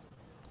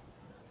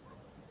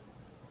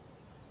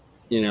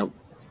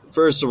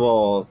 first of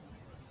all,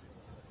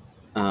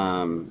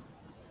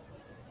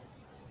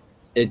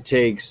 it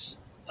takes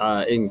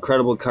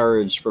incredible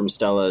courage from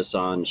Stella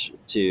Assange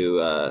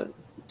to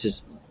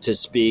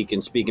speak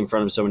and speak in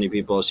front of so many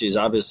people. She's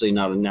obviously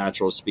not a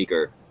natural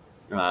speaker,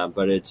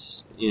 but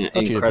it's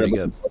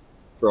incredible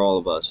for all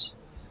of us.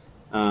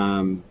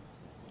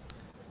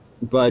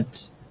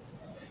 But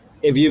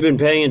if you've been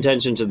paying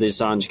attention to the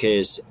Assange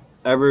case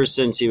ever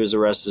since he was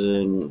arrested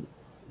in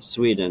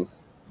Sweden,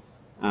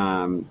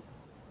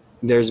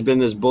 there's been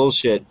this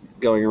bullshit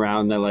going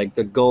around that like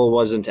the goal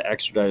wasn't to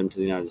extradite him to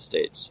the United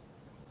States.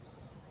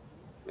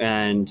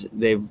 And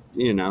they've,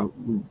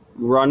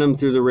 run him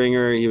through the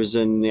ringer. He was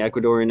in the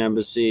Ecuadorian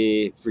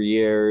embassy for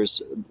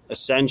years,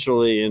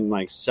 essentially in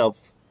like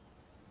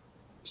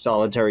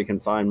solitary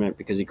confinement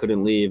because he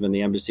couldn't leave, and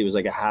the embassy was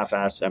like a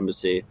half-assed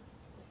embassy.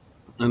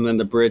 And then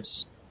the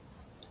Brits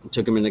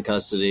took him into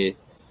custody,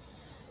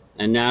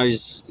 and now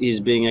he's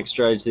being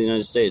extradited to the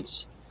United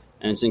States.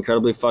 And it's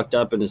incredibly fucked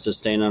up, and it's a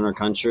stain on our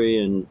country,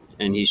 and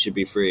he should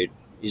be freed.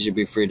 He should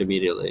be freed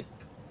immediately.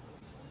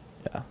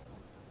 Yeah.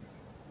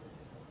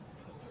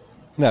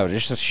 No,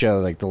 just to show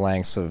like the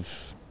lengths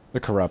of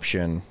the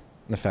corruption and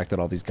the fact that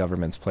all these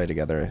governments play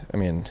together. I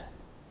mean,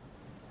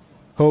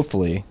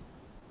 hopefully,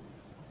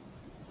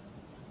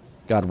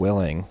 God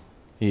willing,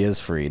 he is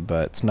freed,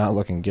 but it's not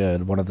looking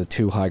good. One of the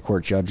two high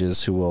court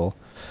judges who will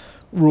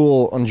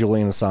rule on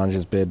Julian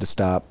Assange's bid to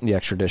stop the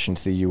extradition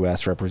to the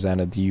U.S.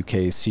 represented the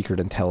UK's Secret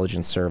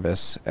Intelligence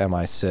Service,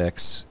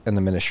 MI6, and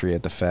the Ministry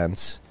of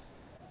Defense.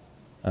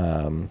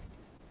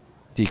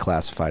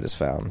 Declassified as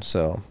found.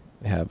 So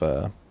they have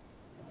a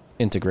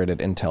integrated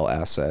intel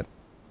asset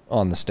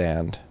on the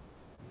stand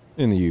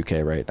in the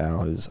UK right now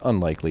who's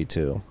unlikely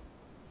to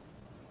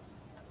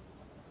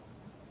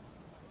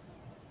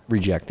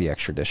reject the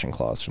extradition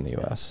clause from the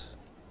U.S.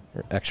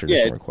 or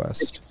extradition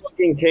request. It's a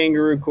fucking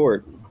kangaroo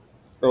court.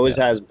 Always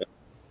has been.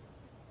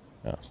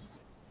 Yeah.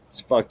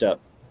 It's fucked up.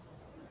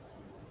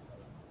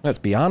 That's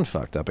beyond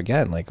fucked up.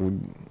 Again, like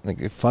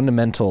a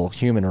fundamental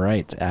human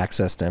right to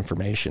access to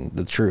information,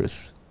 the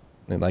truth.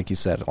 And like you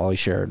said, all he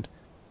shared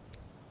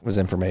was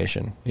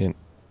information. He didn't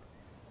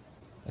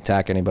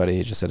attack anybody.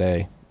 He just said,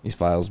 hey, these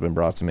files have been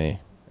brought to me,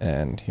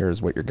 and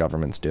here's what your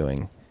government's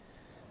doing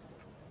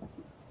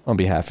on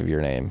behalf of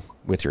your name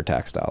with your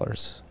tax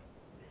dollars.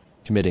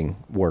 Committing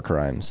war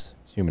crimes,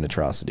 human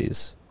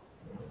atrocities.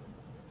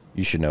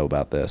 You should know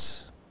about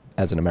this.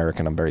 As an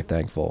American, I'm very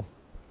thankful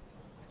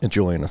that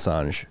Julian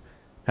Assange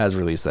has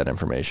released that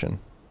information.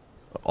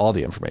 All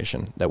the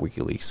information that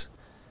WikiLeaks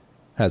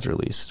has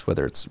released,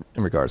 whether it's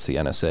in regards to the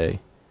NSA.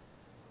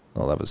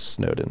 Well, that was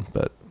Snowden,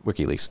 but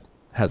WikiLeaks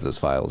has those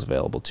files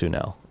available too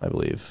now, I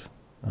believe.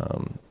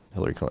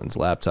 Hillary Clinton's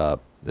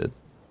laptop, the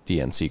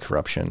DNC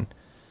corruption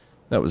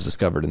that was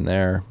discovered in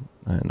there,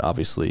 and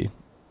obviously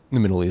the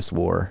Middle East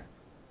war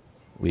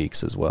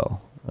leaks as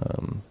well.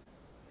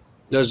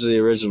 Those are the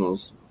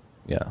originals.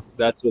 Yeah.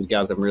 That's what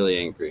got them really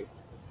angry.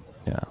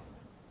 Yeah.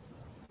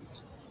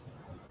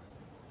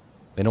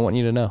 They don't want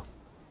you to know.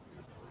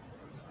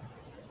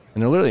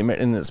 And they're literally,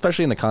 and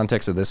especially in the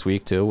context of this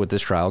week too, with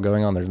this trial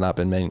going on, there's not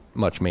been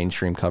much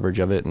mainstream coverage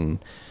of it.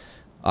 And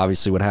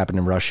obviously what happened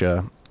in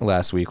Russia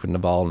last week with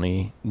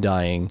Navalny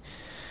dying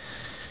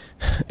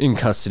in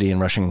custody,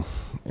 in Russian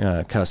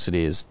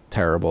custody, is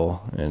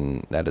terrible.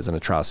 And that is an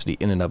atrocity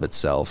in and of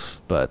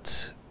itself.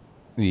 But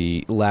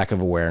the lack of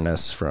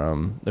awareness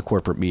from the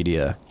corporate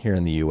media here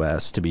in the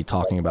U.S. to be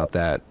talking about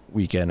that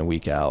week in and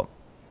week out,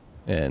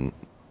 and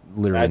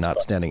literally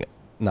not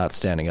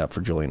standing up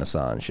for Julian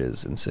Assange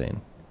is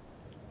insane.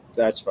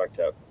 That's fucked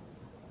up.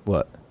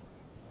 What?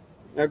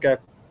 Okay.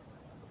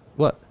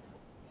 What?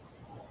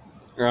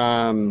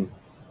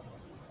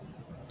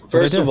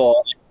 First of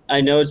all,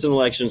 I know it's an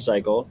election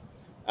cycle.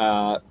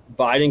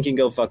 Biden can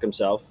go fuck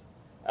himself.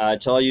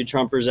 To all you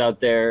Trumpers out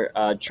there,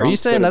 Trump. Are you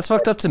saying that's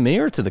fucked up to me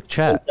or to the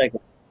chat?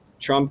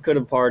 Trump could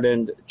have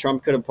pardoned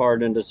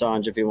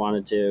Assange if he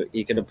wanted to.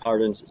 He could have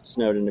pardoned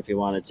Snowden if he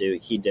wanted to.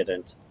 He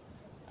didn't.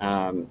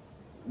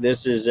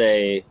 This is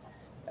a,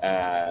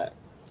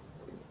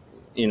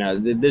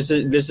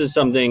 this is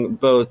something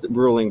both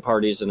ruling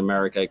parties in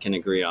America can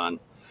agree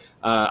on.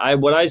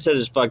 What I said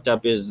is fucked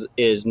up is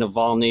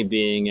Navalny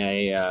being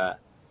a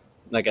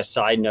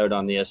side note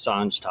on the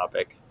Assange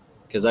topic,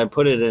 because I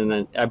put it in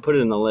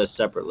the list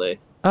separately.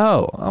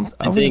 Oh,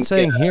 I wasn't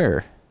saying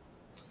here.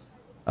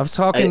 I was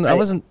talking. I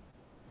wasn't.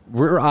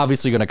 We're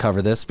obviously going to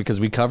cover this because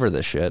we cover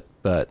this shit,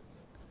 but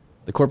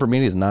the corporate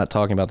media is not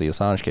talking about the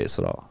Assange case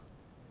at all.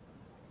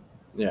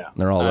 Yeah,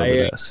 they're all over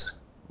this.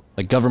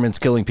 Like, government's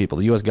killing people.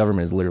 The U.S.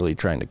 government is literally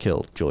trying to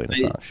kill Julian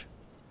Assange.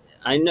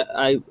 I know.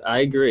 I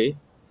agree.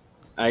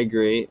 I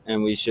agree,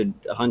 and we should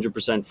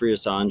 100% free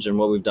Assange. And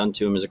what we've done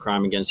to him is a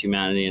crime against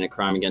humanity and a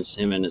crime against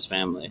him and his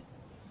family.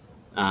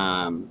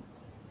 But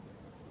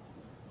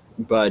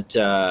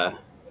the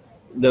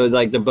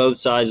both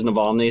sides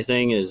Navalny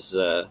thing is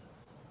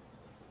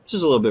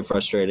just a little bit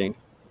frustrating.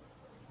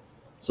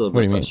 It's a little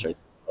bit frustrating.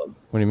 What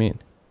do you mean?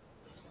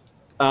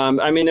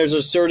 I mean, there's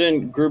a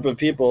certain group of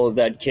people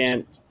that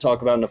can't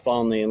talk about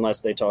Navalny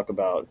unless they talk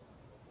about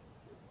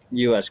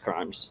U.S.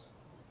 crimes.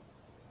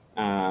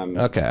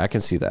 Okay, I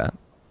can see that.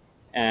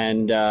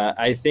 And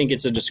I think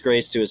it's a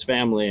disgrace to his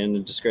family and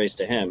a disgrace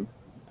to him.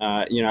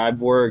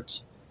 I've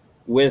worked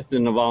with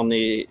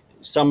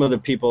some of the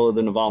people of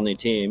the Navalny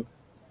team,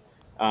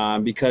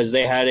 because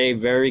they had a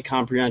very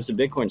comprehensive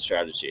Bitcoin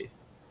strategy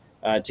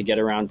to get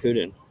around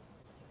Putin.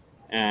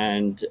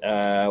 And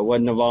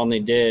what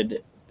Navalny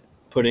did,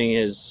 putting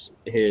his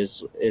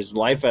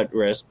life at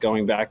risk,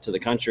 going back to the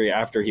country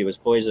after he was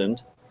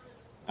poisoned,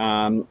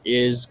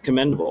 is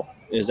commendable,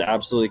 is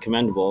absolutely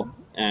commendable.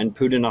 And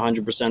Putin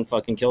 100%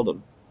 fucking killed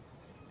him.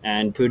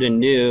 And Putin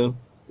knew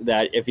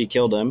that if he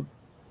killed him,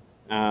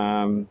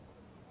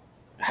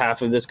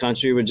 half of this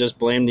country would just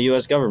blame the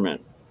U.S.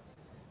 government,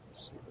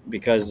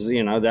 because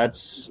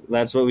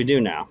that's what we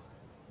do now.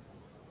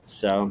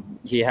 So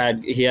he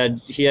had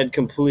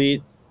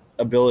complete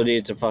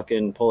ability to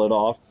fucking pull it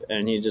off,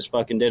 and he just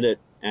fucking did it.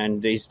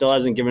 And he still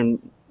hasn't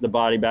given the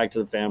body back to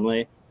the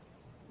family.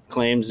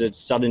 Claims it's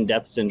sudden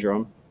death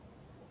syndrome.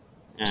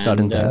 And,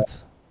 sudden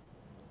death.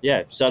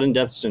 Yeah, sudden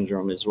death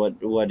syndrome is what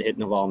hit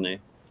Navalny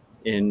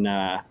in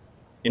Arctic.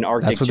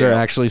 That's what jail. they're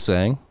actually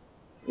saying?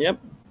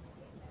 Yep.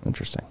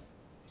 Interesting.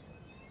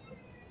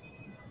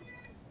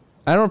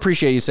 I don't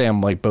appreciate you saying I'm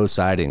like both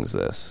sidings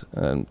this.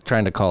 I'm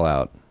trying to call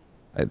out.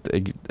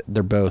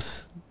 They're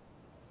both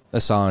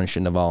Assange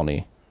and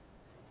Navalny.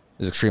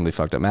 is extremely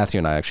fucked up. Matthew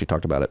and I actually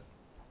talked about it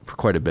for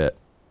quite a bit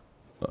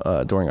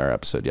during our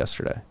episode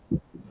yesterday.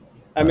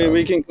 I mean,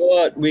 we can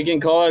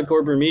call out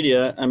corporate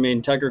media. I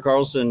mean, Tucker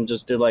Carlson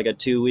just did like a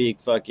 2-week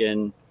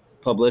fucking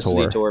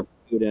publicity tour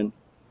for Putin.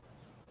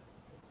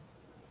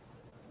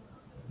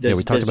 Yeah,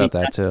 we talked about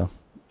that too.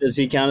 Does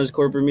he count as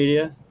corporate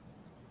media?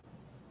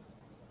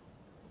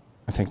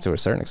 I think to a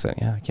certain extent,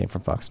 yeah. He came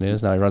from Fox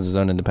News. Now he runs his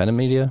own independent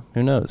media.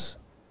 Who knows?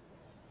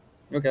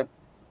 Okay.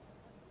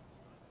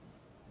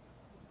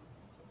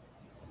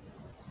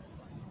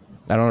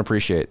 I don't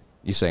appreciate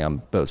you saying I'm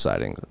both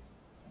siding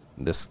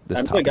this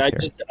topic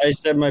here. I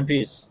said my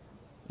piece.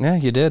 Yeah,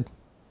 you did.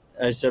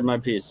 I said my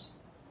piece.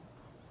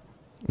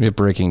 We have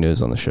breaking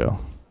news on the show.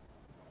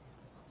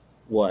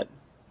 What?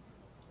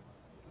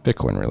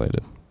 Bitcoin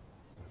related.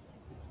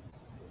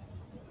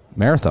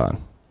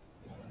 Marathon.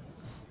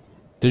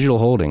 Digital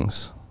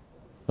Holdings,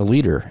 a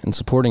leader in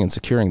supporting and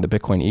securing the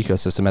Bitcoin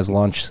ecosystem, has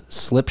launched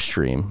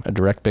Slipstream, a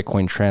direct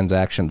Bitcoin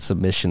transaction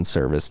submission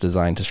service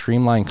designed to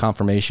streamline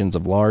confirmations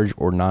of large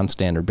or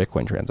non-standard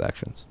Bitcoin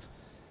transactions.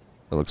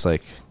 It looks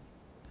like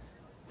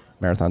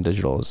Marathon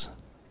Digital is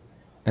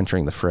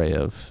entering the fray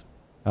of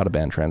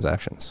out-of-band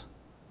transactions.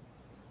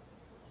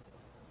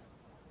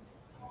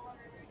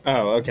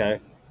 Oh, okay.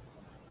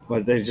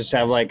 But they just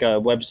have like a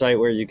website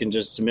where you can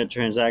just submit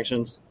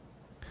transactions?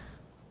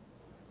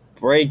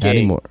 Breaking.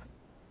 Adding more.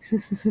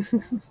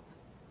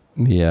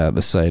 Yeah,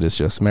 the site is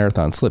just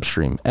Marathon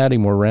Slipstream.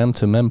 Adding more RAM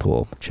to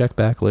mempool. Check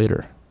back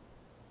later.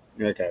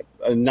 Okay,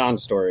 a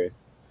non-story.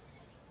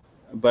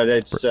 But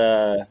it's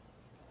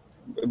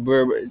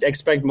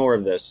expect more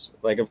of this.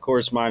 Like, of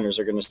course, miners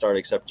are going to start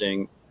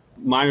accepting.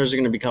 Miners are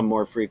going to become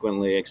more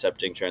frequently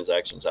accepting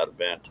transactions out of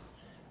band,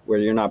 where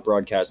you're not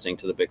broadcasting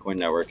to the Bitcoin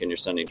network and you're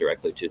sending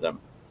directly to them.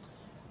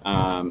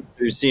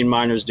 We've seen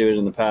miners do it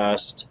in the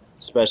past,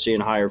 especially in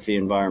higher fee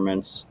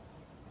environments.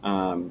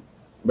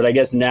 But I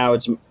guess now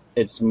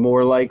it's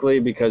more likely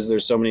because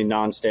there's so many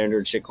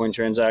non-standard shitcoin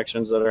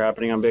transactions that are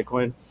happening on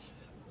Bitcoin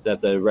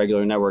that the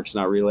regular network's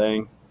not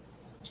relaying.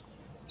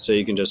 So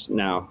you can just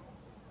now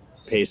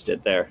paste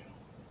it there.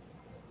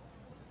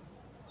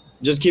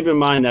 Just keep in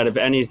mind that if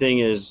anything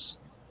is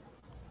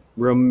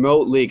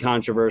remotely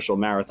controversial,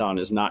 Marathon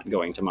is not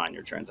going to mine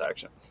your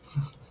transaction.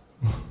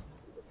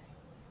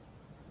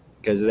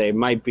 Because they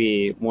might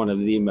be one of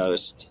the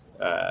most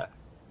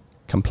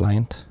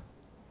compliant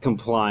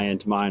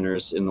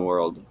miners in the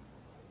world.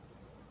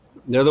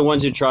 They're the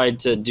ones who tried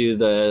to do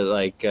the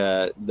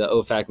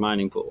OFAC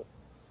mining pool.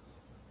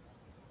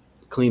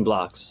 Clean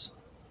blocks.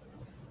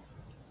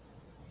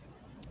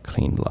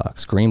 Green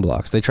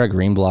blocks. They try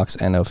green blocks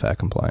and OFAC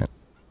compliant.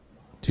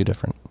 Two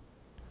different.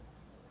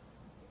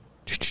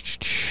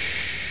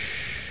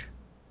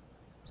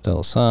 Still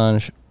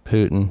Assange,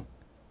 Putin.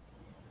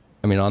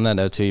 I mean, on that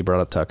note too, you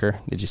brought up Tucker.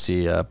 Did you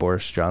see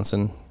Boris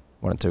Johnson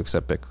wanted him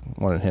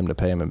to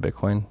pay him in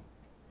Bitcoin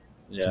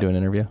to do an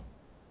interview?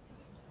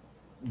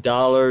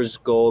 Dollars,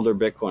 gold, or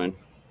Bitcoin?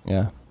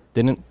 Yeah,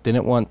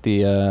 didn't want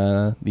the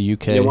UK. You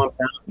didn't want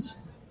pounds.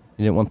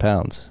 You didn't want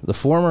pounds. The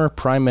former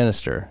Prime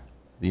Minister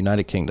of the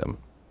United Kingdom.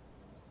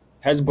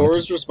 Has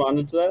Boris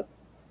responded to that?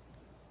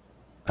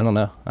 I don't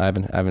know. I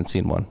haven't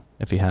seen one.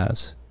 If he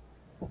has,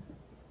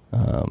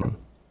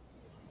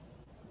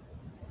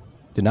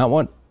 did not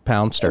want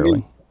pound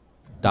sterling,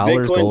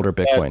 dollars, Bitcoin, gold, or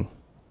Bitcoin.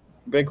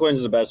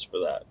 Bitcoin's the best for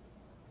that.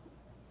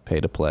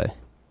 Pay to play.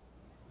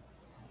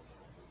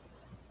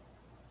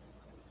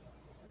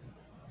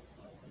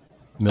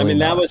 I mean,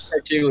 that was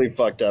particularly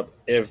fucked up.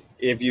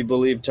 If you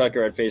believe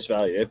Tucker at face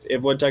value,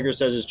 if what Tucker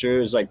says is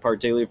true, is like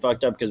particularly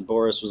fucked up because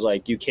Boris was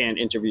like, you can't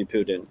interview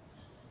Putin,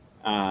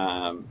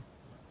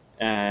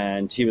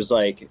 and he was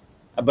like,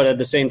 but at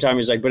the same time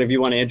he's like, but if you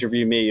want to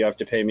interview me, you have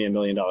to pay me $1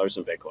 million in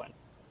Bitcoin,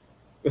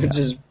 which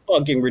is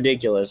fucking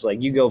ridiculous.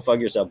 Like, you go fuck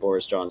yourself,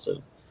 Boris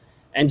Johnson.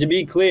 And to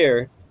be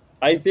clear,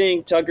 I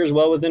think Tucker's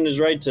well within his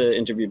right to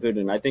interview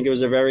Putin. I think it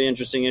was a very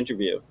interesting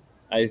interview.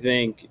 I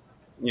think,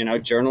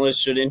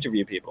 journalists should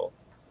interview people.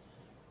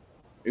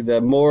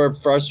 The more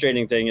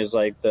frustrating thing is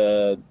like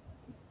the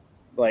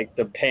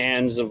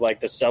pans of like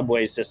the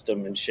subway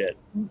system and shit.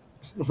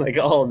 Like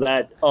all of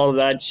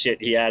that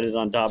shit he added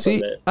on top of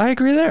it. I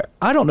agree there.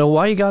 I don't know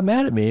why you got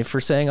mad at me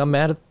for saying I'm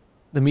mad at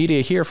the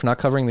media here for not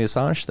covering the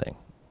Assange thing.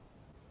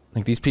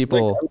 Like, these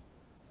people.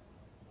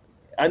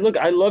 Like,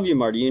 I love you,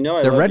 Marty. You know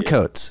I love you.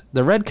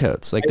 The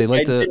redcoats. Like, they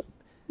like to.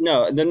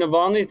 No, the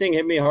Navalny thing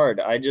hit me hard.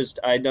 I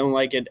don't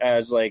like it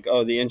as like,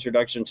 oh, the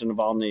introduction to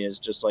Navalny is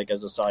just like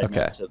as a side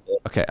note to the.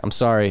 Okay, I'm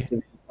sorry. To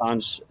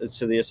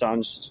the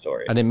Assange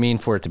story. I didn't mean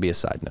for it to be a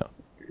side note.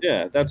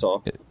 Yeah, that's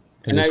all. It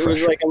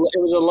was like it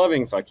was a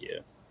loving fuck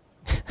you.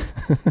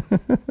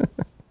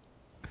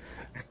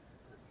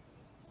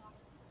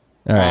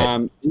 All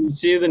right. Do you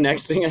see the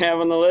next thing I have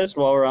on the list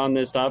while we're on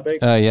this topic?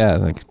 Yeah,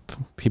 like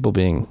people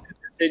being.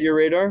 Hit your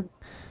radar?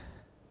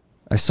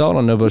 I saw it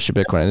on No Bullshit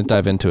Bitcoin. I didn't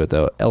dive into it,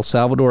 though. El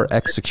Salvador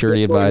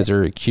ex-security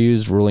advisor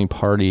accused ruling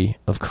party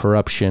of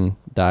corruption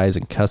dies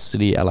in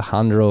custody.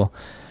 Alejandro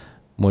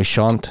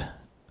Moixont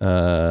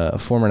a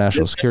former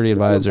national security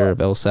advisor of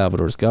El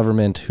Salvador's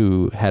government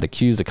who had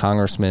accused a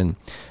congressman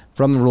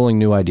from the ruling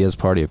New Ideas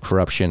Party of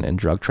corruption and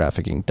drug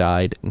trafficking,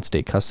 died in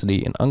state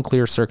custody in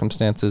unclear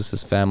circumstances,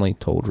 his family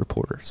told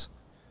reporters.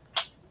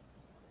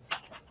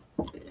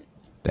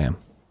 Damn.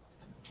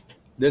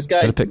 This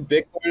guy,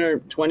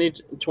 Bitcoiner,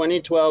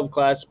 2012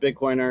 class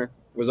Bitcoiner,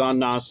 was on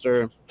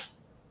Nostr.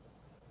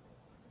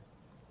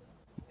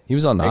 He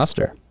was on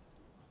Nostr.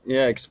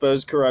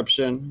 Exposed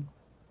corruption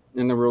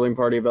in the ruling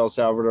party of El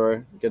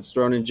Salvador. Gets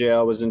thrown in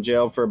jail. Was in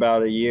jail for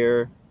about a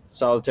year.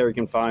 Solitary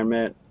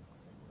confinement.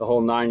 The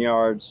whole 9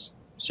 yards.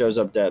 Shows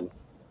up dead.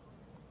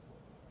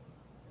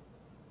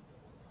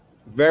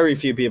 Very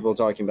few people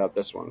talking about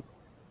this one.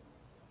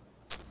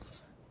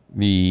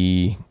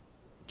 The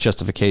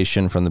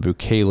justification from the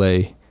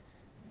Bukele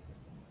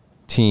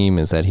team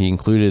is that he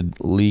included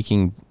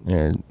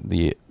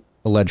the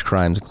alleged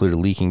crimes included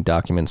leaking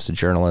documents to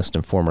journalist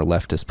and former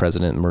leftist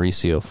president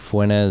Mauricio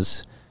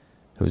Funes,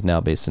 who is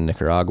now based in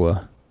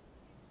Nicaragua.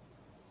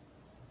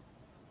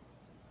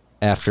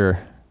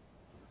 After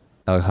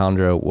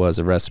Alejandro was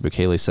arrested,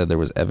 Bukele said there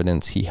was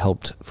evidence he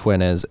helped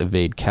Funes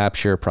evade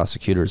capture.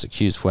 Prosecutors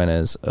accused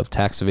Funes of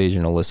tax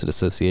evasion, illicit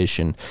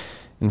association,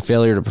 and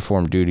failure to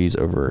perform duties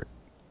over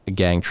a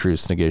gang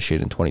truce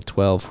negotiated in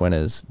 2012.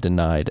 Funes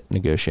denied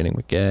negotiating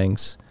with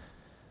gangs.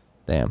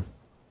 Damn.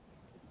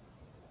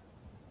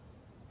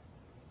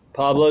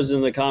 Pablo's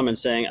in the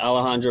comments saying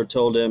Alejandro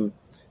told him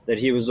that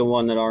he was the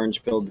one that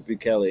orange pilled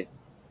Bukele.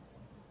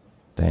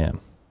 Damn.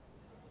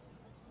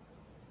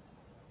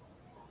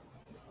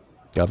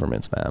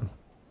 Governments, man.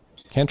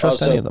 Can't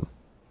trust any of them.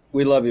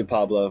 We love you,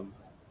 Pablo.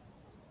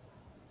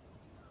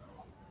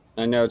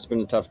 I know it's been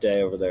a tough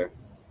day over there.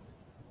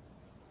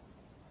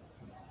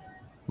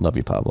 Love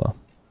you, Pablo.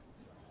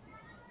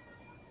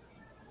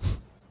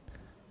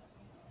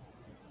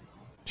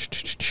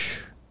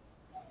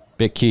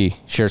 BitKey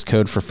shares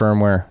code for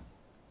firmware,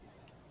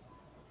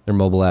 their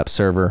mobile app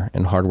server,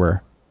 and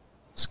hardware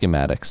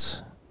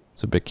schematics.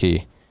 So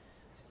BitKey,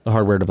 the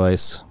hardware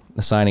device,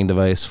 the signing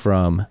device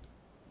from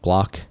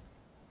Block.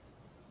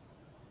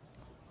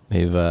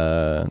 They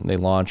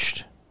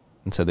launched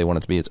and said they want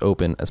it to be as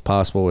open as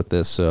possible with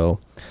this. So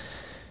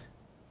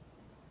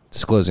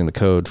disclosing the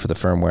code for the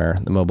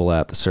firmware, the mobile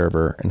app, the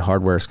server, and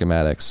hardware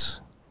schematics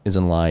is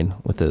in line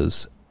with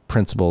those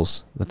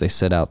principles that they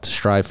set out to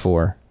strive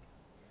for.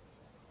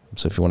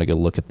 So if you want to go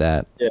look at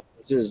that. Yeah,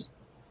 this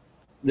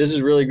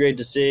is really great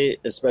to see,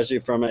 especially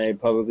from a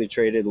publicly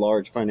traded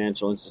large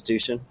financial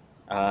institution.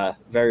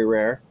 Very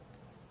rare.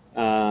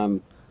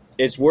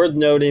 It's worth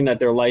noting that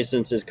their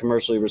license is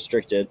commercially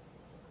restricted.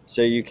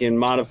 So you can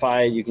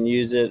modify it, you can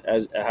use it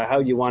as how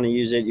you want to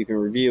use it, you can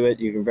review it,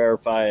 you can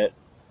verify it,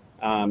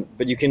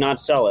 but you cannot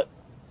sell it.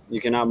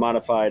 You cannot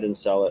modify it and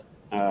sell it.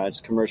 It's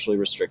commercially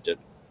restricted.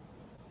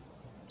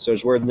 So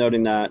it's worth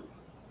noting that.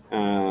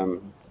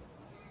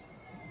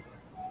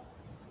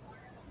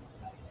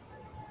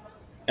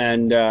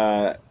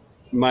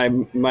 My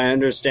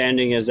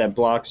understanding is that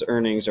Block's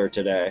earnings are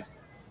today,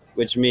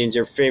 which means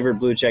your favorite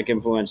blue check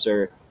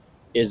influencer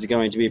is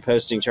going to be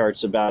posting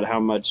charts about how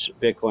much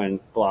Bitcoin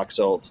Block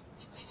sold.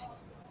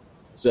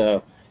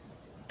 So,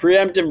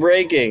 preemptive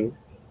breaking.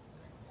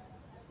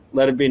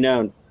 Let it be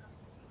known.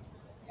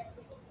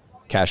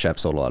 Cash App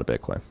sold a lot of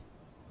Bitcoin.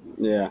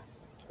 Yeah,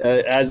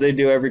 as they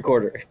do every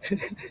quarter.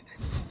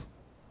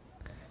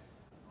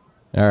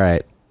 All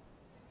right.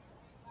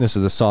 This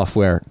is the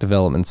software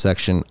development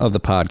section of the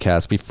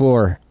podcast.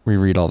 Before we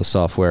read all the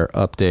software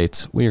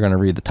updates, we are going to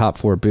read the top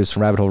 4 boosts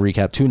from Rabbit Hole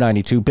Recap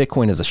 292.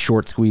 Bitcoin is a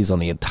short squeeze on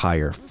the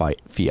entire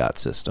fiat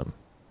system.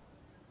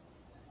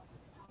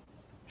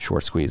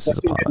 Short squeeze is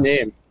upon us.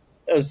 Name.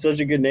 That was such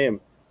a good name.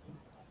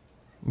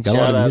 Got a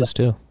lot of views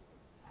too.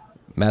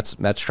 Matt's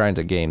trying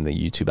to game the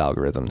YouTube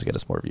algorithm to get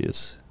us more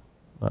views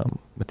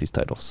with these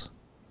titles.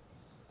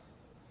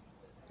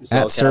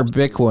 At Sir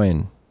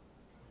Bitcoin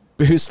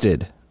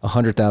boosted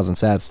 100,000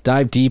 sats.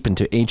 Dive deep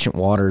into ancient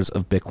waters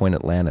of Bitcoin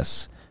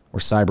Atlantis, where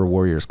cyber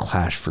warriors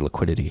clash for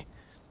liquidity.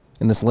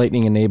 In this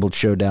lightning-enabled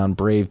showdown,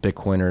 brave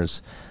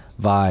Bitcoiners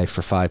vie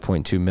for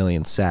 5.2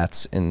 million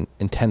sats in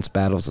intense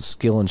battles of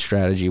skill and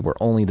strategy where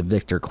only the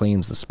victor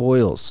claims the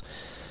spoils.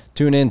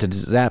 Tune in to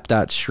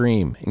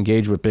Zap.stream,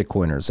 engage with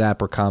Bitcoiners,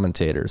 Zapper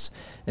commentators,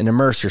 and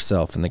immerse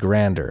yourself in the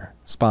grandeur.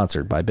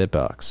 Sponsored by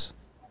Bitbox.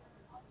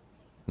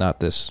 Not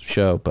this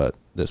show, but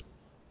this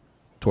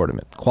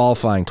tournament.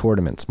 Qualifying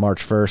tournaments,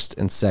 March 1st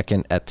and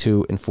 2nd at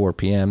 2 and 4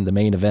 p.m. The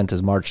main event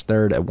is March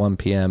 3rd at 1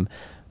 p.m.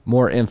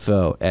 More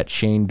info at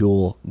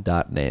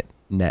chainduel.net.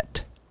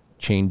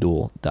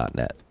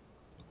 Chainduel.net.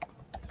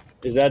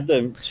 Is that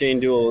the Chain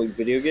Duel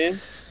video game?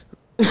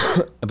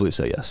 I believe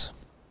so, yes.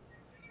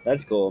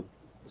 That's cool.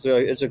 So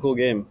it's a cool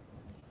game.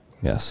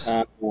 Yes.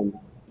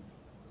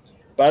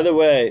 By the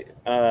way,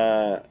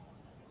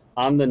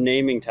 on the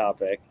naming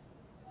topic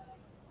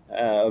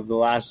of the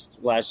last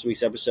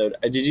week's episode,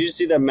 did you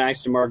see that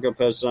Max DeMarco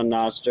posted on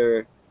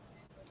Nostr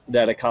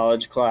that a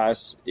college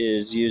class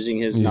is using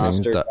his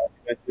Nostr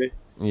documentary?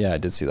 Yeah, I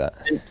did see that.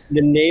 And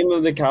the name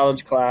of the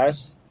college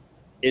class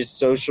is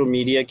social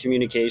media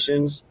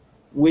communications,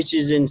 which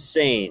is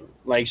insane.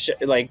 Like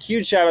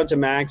huge shout out to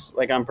Max.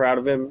 Like, I'm proud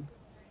of him,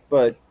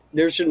 but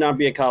there should not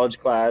be a college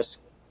class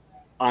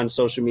on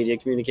social media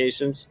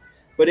communications.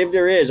 But if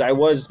there is, I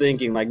was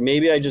thinking like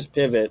maybe I just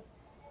pivot,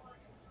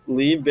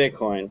 leave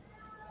Bitcoin,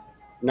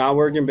 not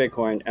work in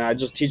Bitcoin, and I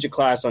just teach a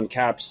class on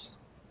caps.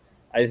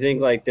 I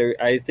think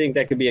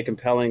that could be a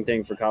compelling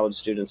thing for college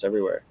students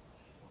everywhere.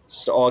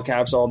 Just all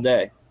caps all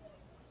day,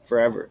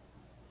 forever.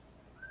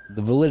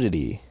 The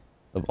validity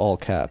of all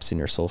caps in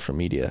your social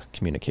media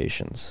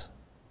communications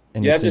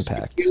and You its have to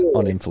impact speak clearly.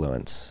 on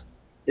influence.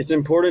 It's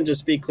important to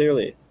speak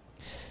clearly.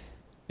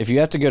 If you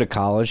have to go to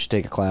college to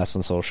take a class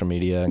on social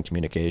media and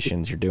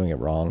communications, you're doing it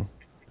wrong.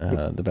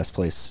 The best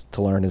place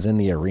to learn is in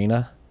the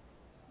arena.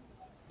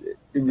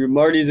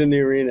 Marty's in the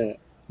arena.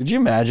 Could you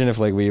imagine if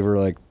like we were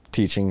like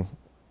teaching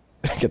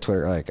get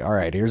Twitter like, all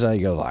right, here's how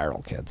you go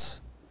viral,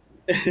 kids.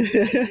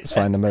 Let's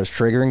find the most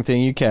triggering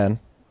thing you can.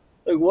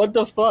 Like, what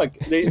the fuck?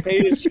 They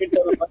paid a shit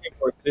ton of money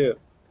for it too.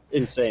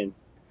 Insane.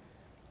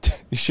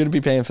 You shouldn't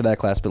be paying for that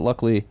class, but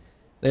luckily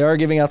they are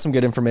giving out some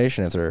good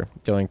information if they're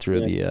going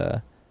through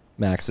the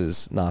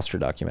Max's Nostra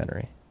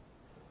documentary.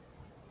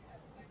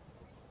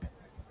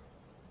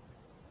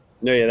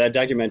 No, yeah, that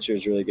documentary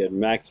is really good.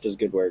 Max does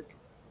good work.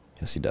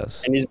 Yes, he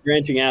does. And he's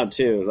branching out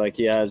too. Like,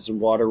 he has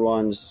water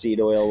ones,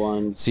 seed oil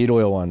ones. Seed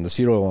oil one. The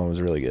seed oil one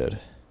was really good.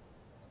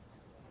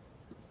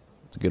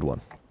 It's a good one.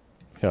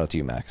 Shout out to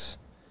you, Max.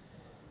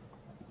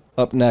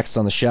 Up next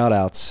on the shout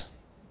outs,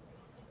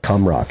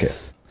 Come Rocket.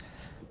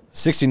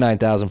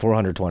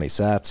 69,420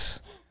 sats.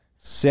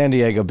 San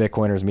Diego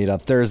Bitcoiners meet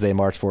up Thursday,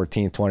 March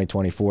 14th,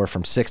 2024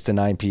 from 6 to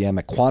 9 p.m.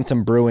 at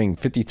Quantum Brewing,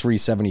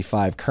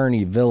 5375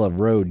 Kearney Villa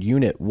Road,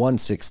 Unit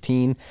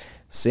 116,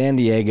 San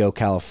Diego,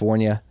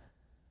 California.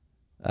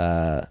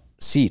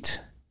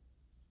 Seat.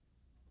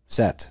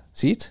 Set.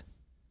 Seat?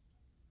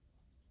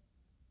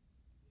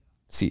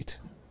 Seat.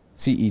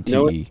 C-E-T-E.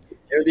 No,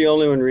 you're the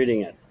only one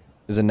reading it.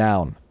 Is a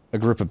noun. A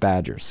group of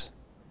badgers.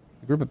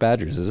 A group of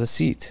badgers is a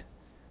seat.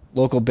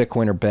 Local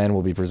Bitcoiner Ben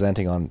will be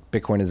presenting on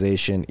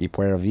Bitcoinization y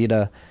Pura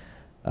Vida,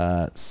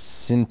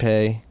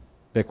 SynPay,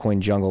 Bitcoin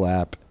Jungle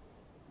app,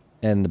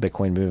 and the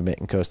Bitcoin movement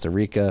in Costa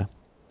Rica.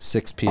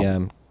 6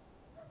 p.m.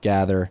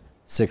 Gather.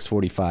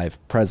 6:45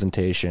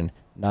 presentation.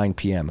 9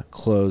 p.m.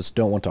 close.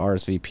 Don't want to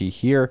RSVP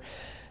here.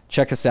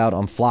 Check us out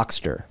on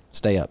Flockster.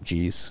 Stay up,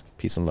 G's.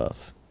 Peace and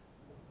love.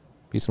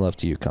 Peace and love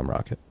to you, Come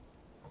Rocket.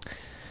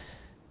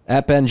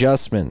 At Ben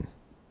Justman,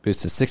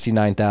 boosted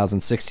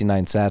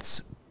 69,069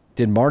 sats.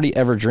 Did Marty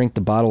ever drink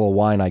the bottle of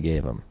wine I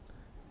gave him?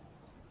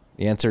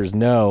 The answer is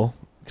no,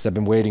 because I've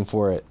been waiting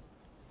for it.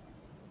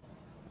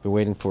 Been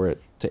waiting for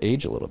it to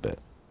age a little bit,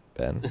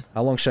 Ben.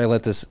 How long should I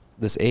let this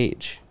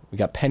age? We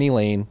got Penny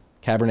Lane,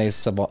 Cabernet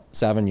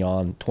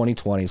Sauvignon,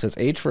 2020. So it's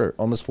aged for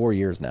almost 4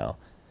 years now.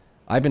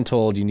 I've been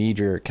told you need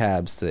your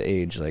cabs to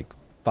age like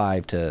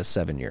 5 to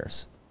 7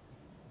 years.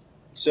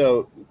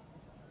 So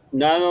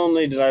not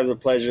only did I have the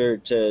pleasure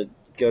to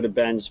go to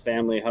Ben's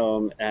family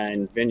home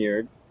and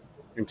vineyard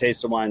and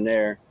taste the wine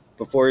there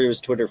before he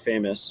was Twitter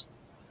famous,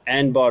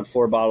 and bought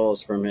 4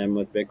 bottles from him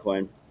with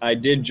Bitcoin, I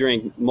did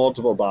drink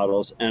multiple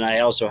bottles, and I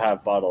also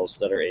have bottles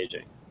that are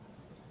aging.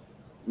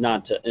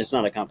 It's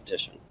not a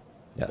competition.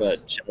 Yes.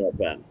 But shout out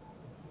Ben.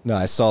 No,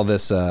 I saw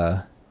this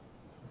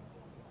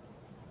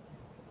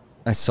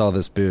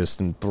boost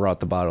and brought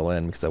the bottle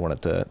in because I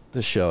wanted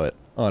to show it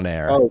on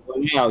air. Oh,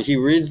 wow. He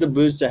reads the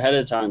boosts ahead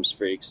of time,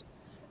 freaks.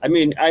 I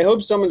mean, I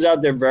hope someone's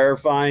out there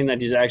verifying that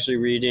he's actually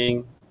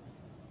reading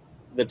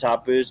the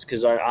top boost,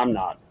 because I'm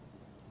not.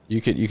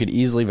 You could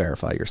easily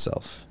verify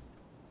yourself.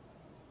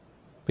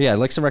 But yeah, I'd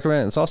like to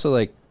recommend it. It's also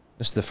like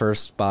it's the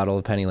first bottle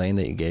of Penny Lane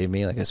that you gave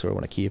me. Like, I sort of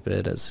want to keep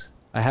it as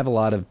I have a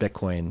lot of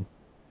Bitcoin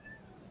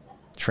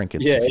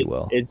trinkets, if you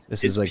will.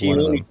 This is like one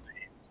of them.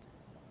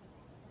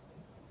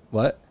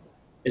 What?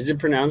 Is it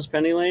pronounced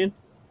Penny Lane?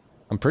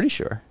 I'm pretty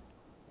sure.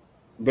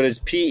 But it's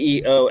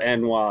Peony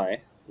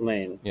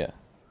Lane. Yeah.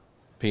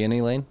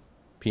 Peony Lane?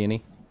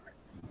 Peony?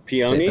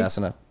 Peony? Say it fast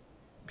enough.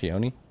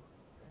 Peony?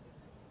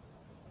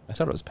 I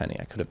thought it was Penny.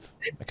 I could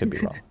be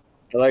wrong.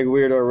 I like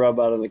weirdo rub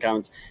out in the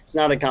comments. It's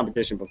not a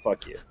competition, but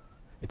fuck you.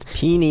 It's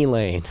Peony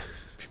Lane.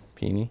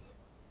 Peony?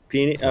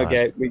 Peony? It's not.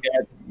 Okay, we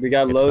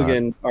got It's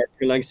Logan, our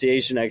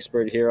pronunciation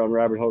expert here on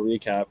Rabbit Hole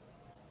Recap,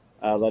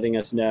 letting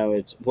us know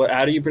it's what.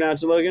 How do you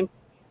pronounce it, Logan?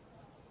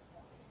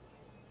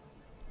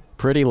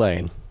 Pretty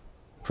Lane.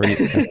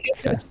 Pretty.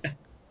 Okay.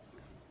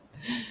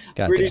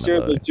 Pretty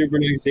sure the two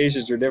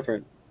pronunciations are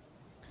different.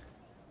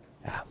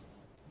 Yeah.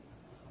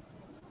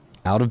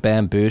 Out of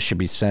band boost should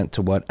be sent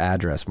to what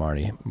address,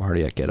 Marty?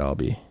 Marty at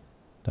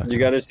getalby.com. You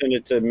got to send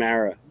it to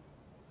Mara.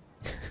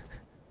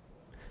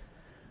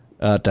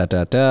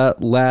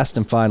 Last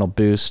and final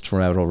boost from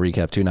Rabbit Hole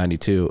Recap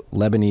 292.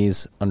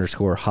 Lebanese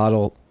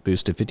 _hodl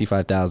boosted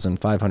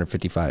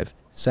 55,555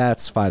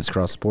 sats. 5s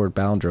across the board.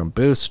 Balindrome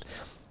boost.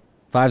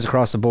 5s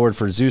across the board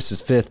for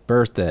Zeus's 5th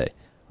birthday.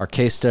 Our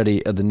case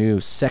study of the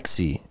new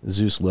sexy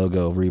Zeus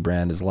logo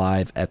rebrand is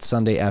live at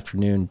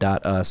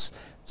sundayafternoon.us/.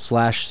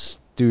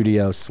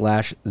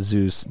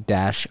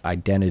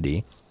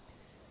 studio/Zeus-identity.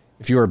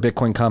 If you are a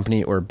Bitcoin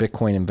company or a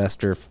Bitcoin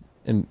investor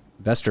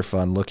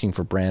fund looking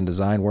for brand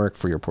design work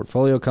for your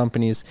portfolio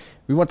companies,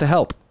 we want to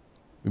help.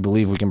 We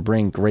believe we can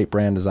bring great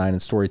brand design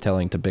and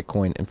storytelling to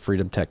Bitcoin and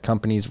freedom tech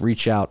companies.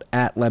 Reach out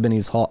at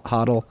Lebanese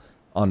Hodl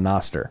on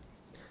Nostr.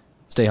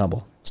 Stay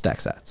humble. Stack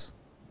sats.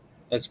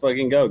 Let's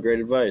fucking go. Great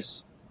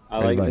advice. I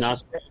like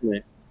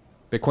Nostr.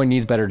 Bitcoin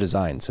needs better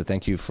design, so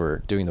thank you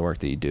for doing the work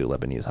that you do,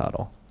 Lebanese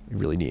Hodl. You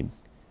really need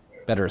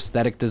better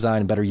aesthetic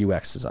design, better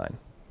UX design.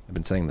 I've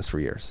been saying this for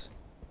years.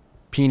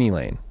 Peony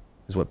Lane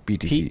is what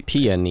BTC...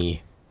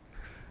 Peony.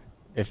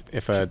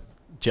 If a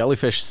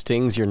jellyfish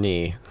stings your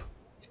knee,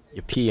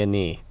 you pee a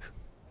knee.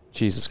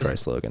 Jesus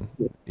Christ, Logan.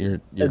 You're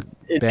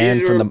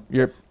banned from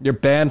the you're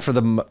banned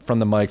from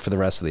the mic for the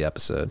rest of the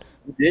episode.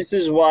 This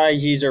is why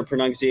he's our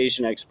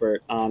pronunciation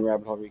expert on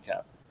Rabbit Hole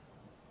Recap.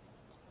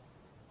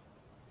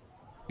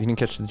 You didn't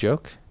catch the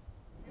joke?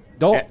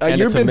 Don't.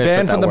 You've been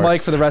banned from the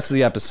mic for the rest of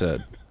the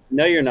episode.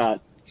 No, you're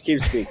not. Keep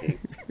speaking.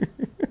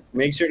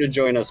 Make sure to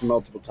join us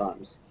multiple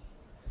times.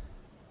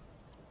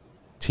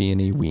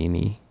 Teeny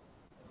weeny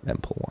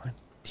memple wine.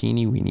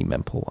 Teeny weeny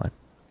memple wine.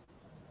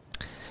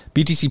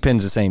 BTC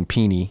Pins is saying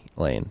Peony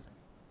Lane.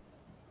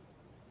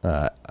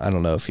 I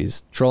don't know if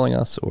he's trolling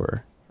us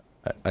or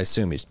I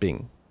assume he's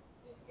being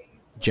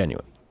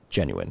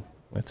genuine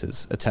with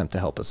his attempt to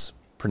help us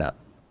pronounce.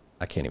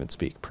 I can't even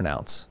speak.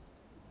 Pronounce.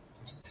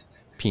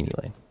 Peony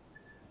Lane.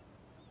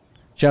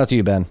 Shout out to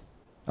you, Ben.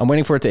 I'm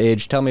waiting for it to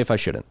age. Tell me if I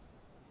shouldn't.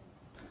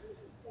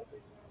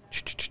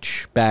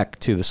 Back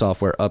to the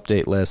software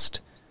update list.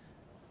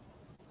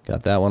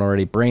 Got that one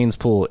already. Brains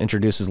Pool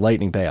introduces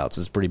lightning payouts.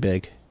 It's pretty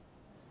big.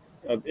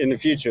 In the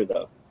future,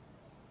 though.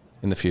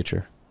 In the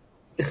future.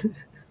 It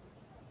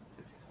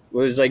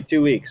was like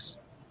 2 weeks.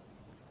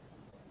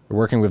 We're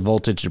working with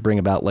Voltage to bring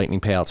about lightning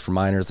payouts for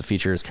miners. The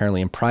feature is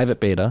currently in private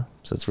beta,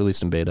 so it's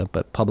released in beta,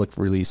 but public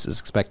release is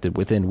expected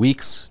within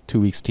weeks, 2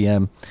 weeks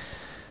TM.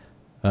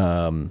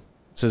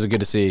 So it's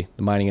good to see.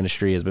 The mining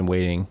industry has been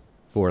waiting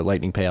for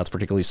lightning payouts,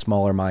 particularly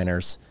smaller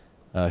miners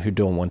who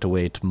don't want to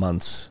wait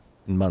months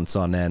and months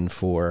on end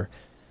for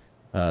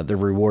the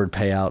reward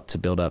payout to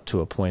build up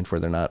to a point where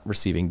they're not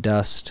receiving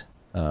dust.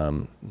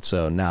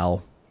 So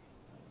now,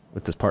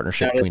 with this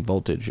partnership between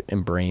Voltage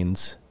and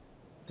Brains,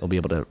 they'll be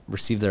able to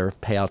receive their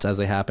payouts as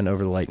they happen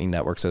over the Lightning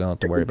Network, so they don't have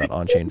to worry about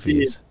on-chain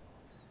fees.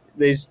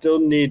 They still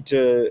need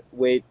to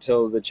wait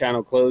till the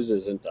channel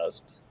closes in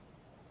dust.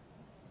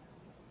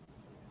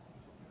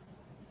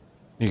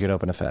 You could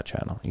open a fat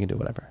channel. You can do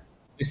whatever.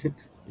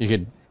 You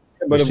could.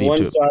 But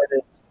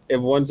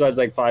if one side's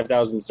like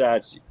 5,000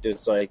 sats,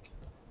 it's like.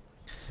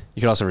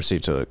 You could also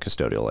receive to a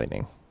custodial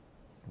Lightning.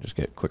 Just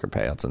get quicker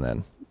payouts and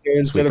then. So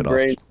instead of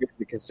Brains,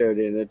 the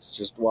custodian, it's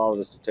just wallet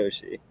of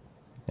Satoshi.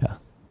 Yeah.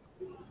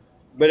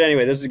 But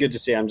anyway, this is good to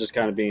see. I'm just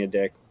kind of being a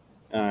dick.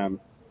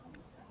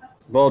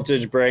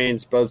 Voltage,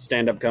 Brains, both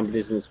stand-up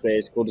companies in the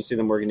space. Cool to see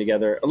them working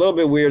together. A little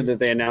bit weird that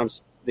they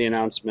announced the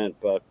announcement,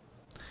 but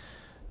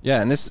yeah,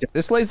 and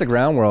this lays the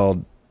groundwork.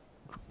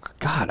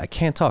 God, I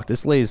can't talk.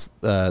 This lays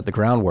the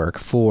groundwork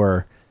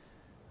for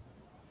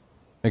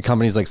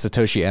companies like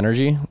Satoshi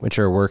Energy, which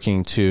are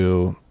working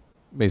to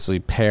basically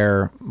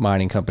pair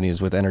mining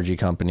companies with energy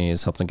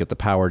companies, help them get the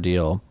power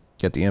deal,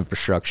 get the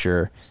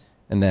infrastructure,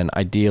 and then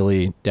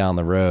ideally down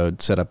the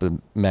road set up a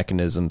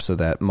mechanism so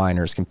that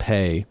miners can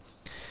pay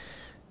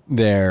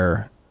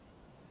their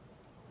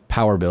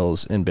power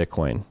bills in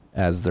Bitcoin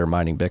as they're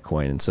mining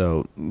Bitcoin. And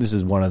so this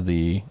is one of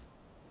the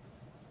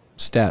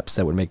steps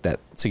that would make that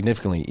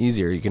significantly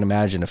easier. You can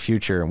imagine a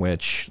future in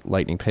which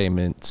Lightning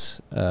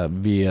payments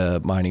via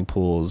mining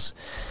pools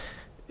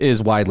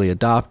is widely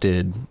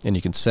adopted, and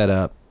you can set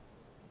up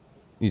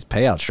these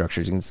payout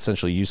structures. You can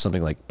essentially use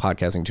something like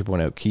Podcasting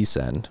 2.0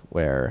 KeySend,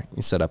 where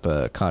you set up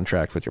a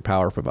contract with your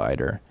power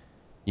provider,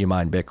 you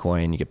mine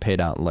Bitcoin, you get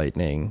paid out in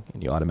Lightning,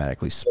 and you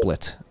automatically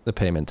split the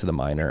payment to the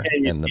miner.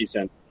 And use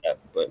KeySend for that,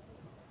 but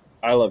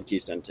I love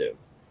KeySend too.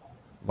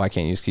 Why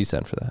can't you use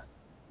KeySend for that?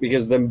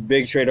 Because the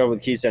big trade-off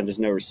with KeySend is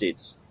no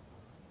receipts.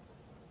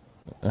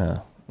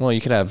 Well,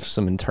 you could have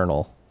some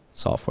internal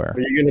software.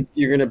 But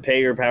you're gonna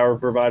pay your power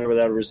provider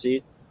without a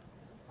receipt?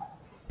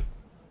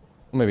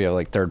 Maybe you have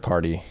like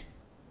third-party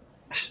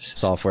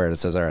software that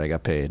says, all right, I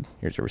got paid.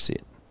 Here's your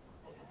receipt.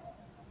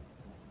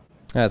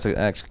 That's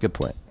actually a good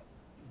point.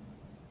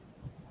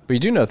 But you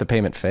do know if the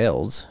payment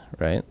fails,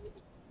 right?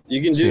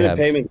 You can do the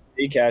payment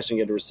through eCash and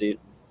get a receipt.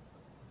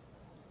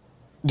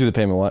 Do the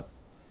payment what?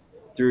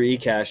 Through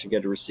eCash and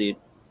get a receipt.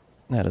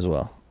 That as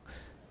well.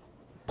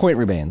 Point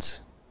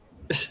remains.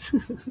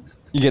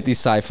 You get these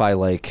sci-fi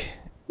like.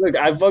 Look,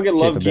 I fucking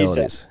love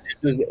KeySend.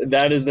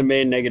 That is the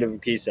main negative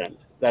of KeySend.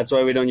 That's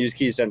why we don't use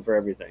KeySend for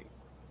everything.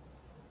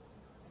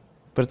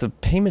 But if the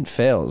payment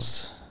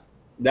fails.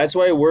 That's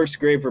why it works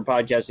great for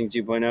Podcasting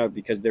 2.0,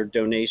 because they're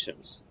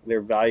donations.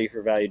 They're value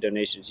for value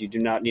donations. You do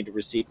not need a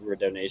receipt for a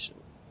donation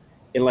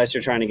unless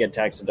you're trying to get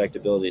tax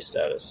deductibility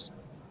status,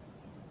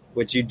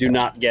 which you do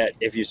not get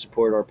if you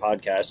support our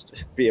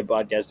podcast via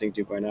Podcasting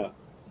 2.0.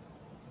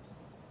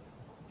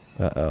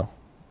 Uh-oh.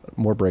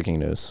 More breaking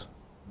news.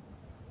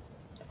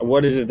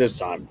 What is it this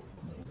time?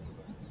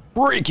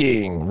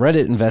 Breaking!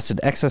 Reddit invested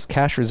excess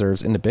cash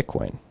reserves into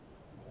Bitcoin,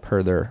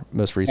 per their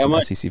most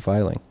recent SEC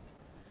filing.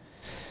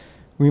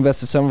 We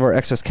invested some of our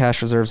excess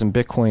cash reserves in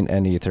Bitcoin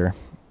and Ether,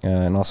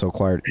 and also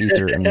acquired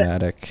Ether and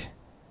Matic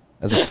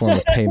as a form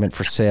of payment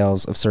for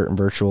sales of certain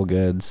virtual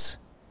goods.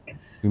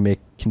 We may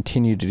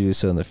continue to do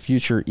so in the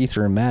future.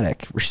 Ether and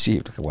Matic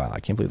received, wow, I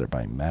can't believe they're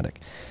buying Matic,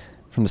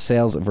 from the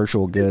sales of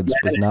virtual goods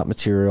was not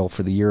material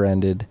for the year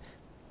ended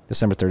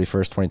December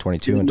 31st,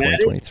 2022 and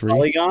 2023.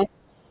 Polygon?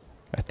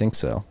 I think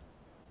so.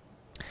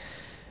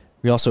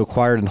 We also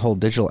acquired and hold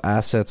digital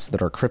assets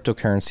that are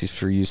cryptocurrencies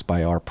for use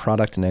by our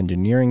product and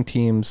engineering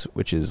teams,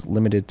 which is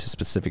limited to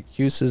specific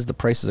uses. The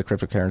prices of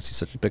cryptocurrencies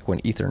such as Bitcoin,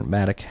 Ether, and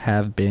Matic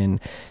have been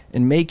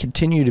and may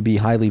continue to be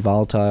highly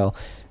volatile,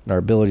 and our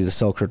ability to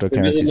sell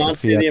cryptocurrencies for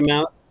fiat. The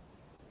amount?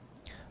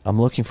 I'm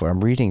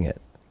reading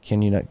it.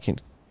 Can you not? Do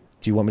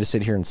you want me to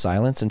sit here in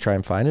silence and try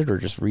and find it, or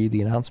just read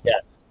the announcement?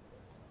 Yes.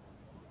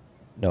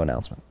 No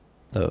announcement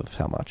of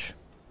how much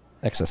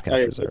excess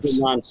cash reserves. It's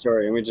a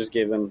non-story, and we just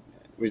gave them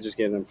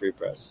free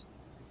press.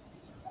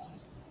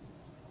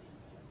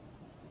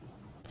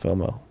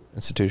 FOMO,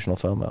 institutional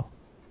FOMO,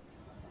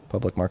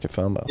 public market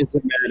FOMO. It's a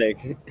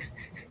Matic.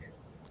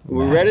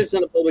 Reddit's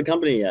not a public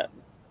company yet.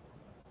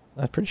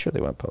 I'm pretty sure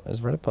they went public.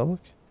 Is Reddit public?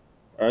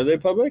 Are they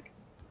public?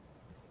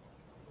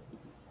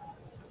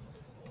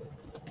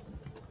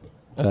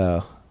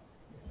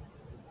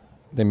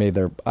 They made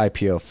their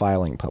IPO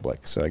filing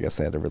public, so I guess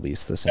they had to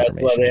release this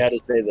information. That's why they had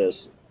to say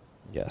this.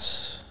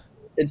 Yes.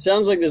 It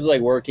sounds like this is like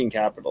working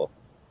capital.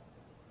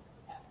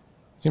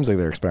 Seems like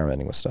they're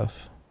experimenting with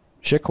stuff.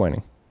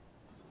 Shitcoining.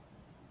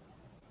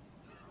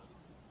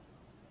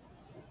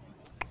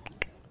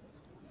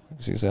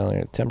 He's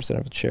only 10%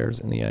 of the shares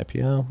in the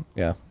IPO.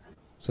 Yeah.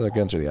 So they're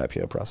going through the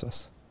IPO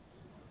process.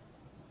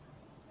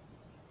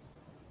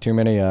 Too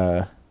many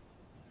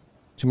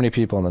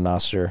people in the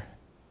Nostr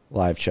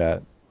live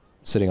chat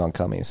sitting on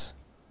cummies.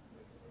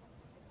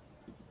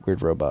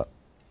 Weird robot.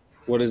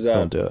 What is that?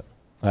 Don't do it.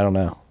 I don't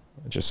know.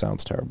 It just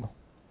sounds terrible.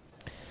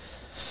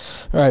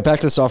 All right, back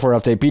to the software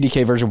update.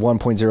 BDK version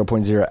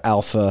 1.0.0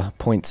 alpha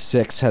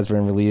 0.6 has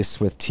been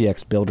released with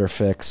TX Builder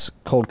fix.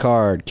 Cold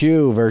Card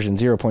Q version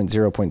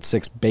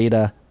 0.0.6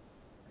 beta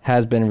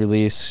has been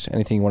released.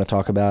 Anything you want to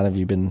talk about? Have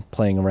you been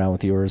playing around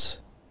with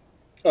yours?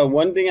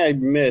 One thing I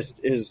missed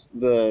is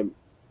the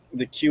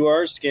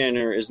QR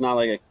scanner is not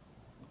like a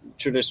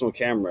traditional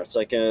camera. It's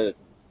like a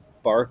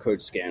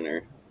barcode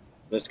scanner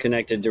that's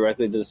connected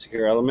directly to the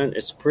secure element.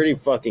 It's pretty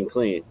fucking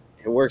clean.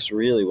 It works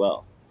really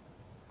well.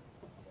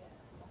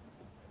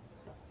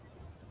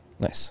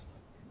 Nice.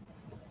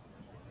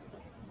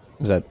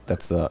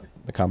 That's the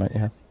comment you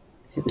have?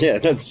 Yeah,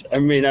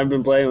 I've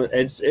been playing with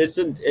it's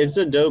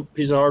a dope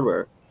piece of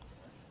hardware.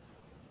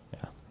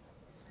 Yeah.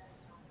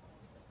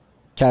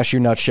 Cashew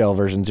Nutshell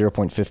version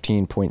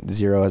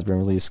 0.15.0 has been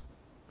released.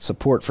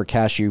 Support for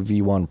Cashew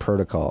V1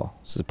 protocol.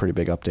 This is a pretty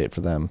big update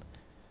for them.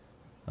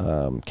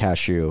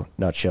 Cashew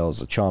Nutshell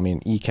is a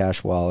Chaumian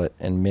eCash wallet,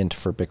 and Mint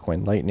for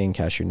Bitcoin Lightning.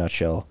 Cashew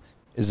Nutshell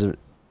is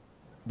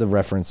the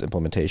reference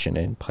implementation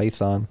in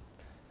Python.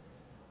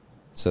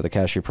 So the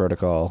Cashew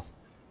protocol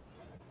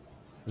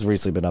has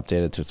recently been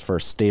updated to its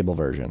first stable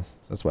version.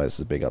 That's why this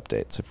is a big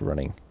update. So if you're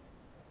running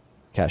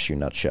Cashew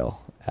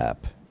Nutshell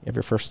app, you have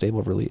your first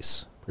stable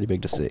release. Pretty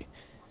big to see.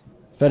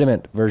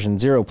 Fediment version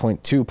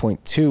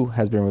 0.2.2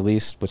 has been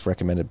released with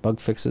recommended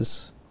bug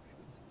fixes.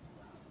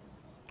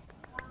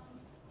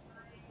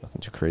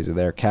 Nothing too crazy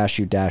there.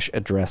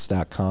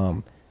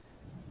 Cashew-address.com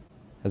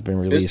has been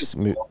released.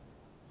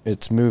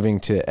 It's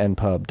moving to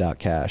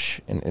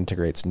npub.cache and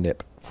integrates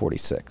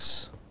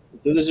NIP46.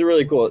 So this is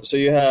really cool. So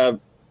you have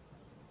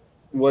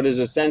what is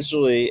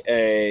essentially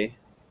it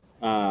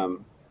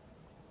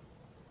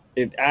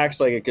acts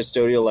like a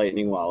custodial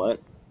Lightning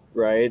wallet,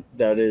 right?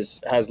 That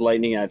has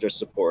Lightning address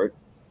support.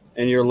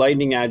 And your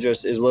Lightning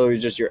address is literally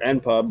just your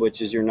npub,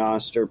 which is your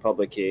Nostr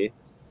public key,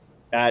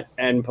 at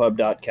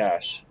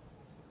npub.cache.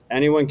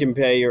 Anyone can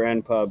pay your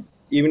npub,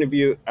 even if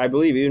you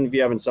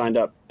haven't signed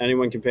up,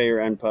 anyone can pay your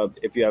npub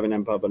if you have an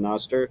npub on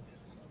Nostr.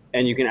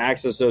 And you can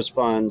access those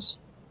funds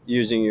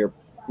using your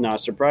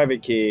Nostr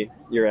private key,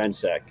 your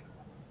NSEC.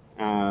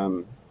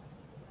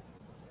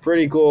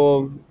 Pretty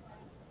cool.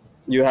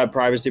 You have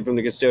privacy from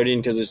the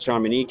custodian because it's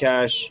Chaumian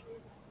eCash.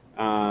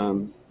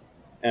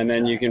 And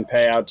then you can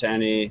pay out to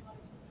any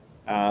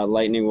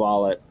Lightning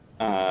wallet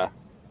at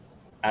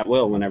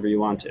will whenever you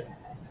want to.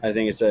 I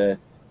think it's a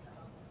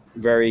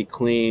very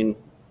clean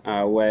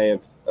way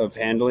of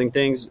handling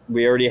things.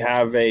 We already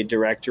have a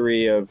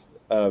directory of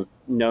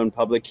known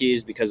public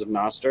keys because of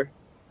Nostr.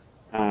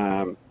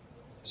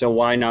 So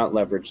why not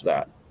leverage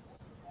that?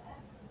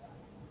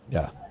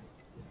 Yeah.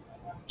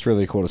 It's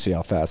really cool to see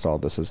how fast all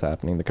this is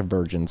happening. The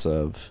convergence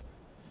of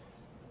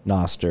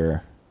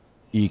Nostr,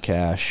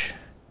 eCash,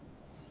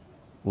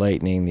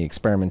 Lightning, the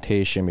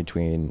experimentation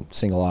between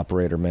single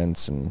operator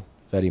mints and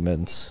Fedi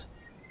mints.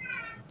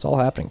 It's all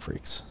happening,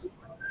 freaks.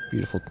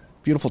 Beautiful,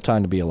 beautiful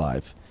time to be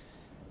alive.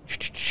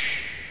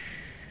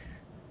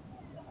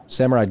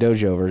 Samurai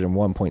Dojo version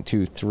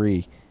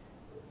 1.23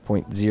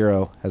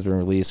 2.0 has been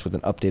released with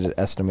an updated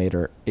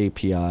estimator,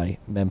 API,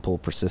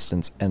 mempool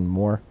persistence, and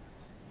more.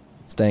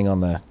 Staying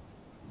on the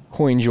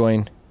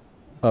CoinJoin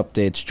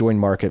updates, Join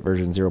Market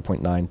version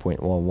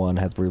 0.9.11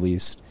 has been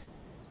released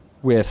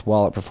with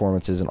wallet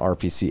performances and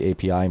RPC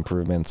API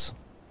improvements.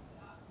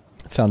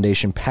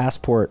 Foundation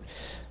Passport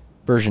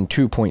version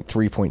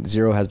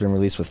 2.3.0 has been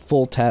released with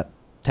full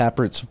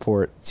taproot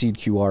support, seed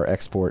QR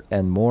export,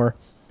 and more.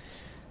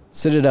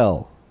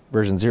 Citadel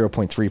version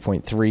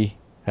 0.3.3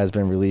 has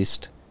been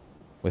released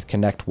with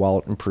Connect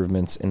wallet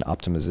improvements and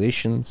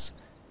optimizations.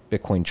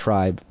 Bitcoin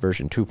Tribe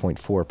version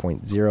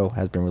 2.4.0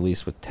 has been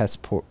released with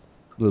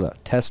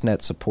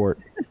testnet support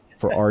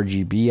for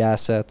RGB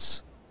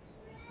assets.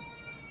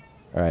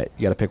 All right,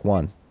 you got to pick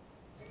one.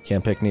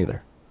 Can't pick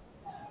neither.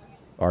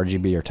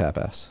 RGB or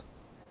TapAss.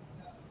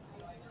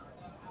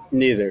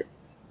 Neither.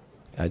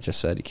 I just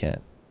said you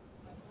can't.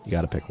 You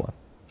got to pick one.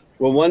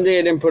 Well, one thing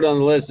I didn't put on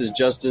the list is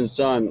Justin's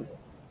son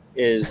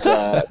is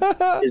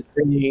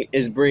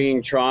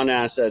bringing Tron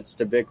assets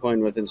to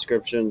Bitcoin with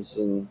inscriptions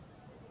and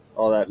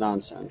all that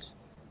nonsense.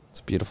 It's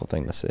a beautiful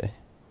thing to see.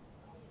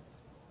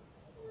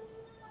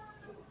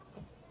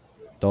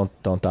 Don't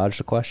dodge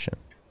the question.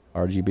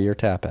 RGB or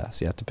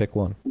TapAss. You have to pick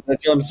one.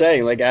 That's what I'm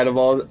saying. Like out of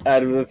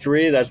the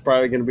three, that's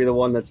probably going to be the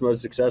one that's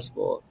most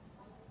successful.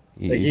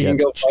 Like he can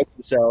go fuck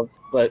himself,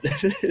 but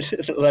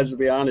let's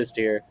be honest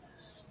here.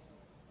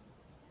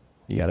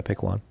 You got to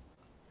pick one.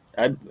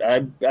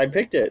 I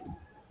picked it.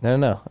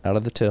 No. Out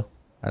of the two,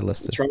 I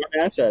listed Tron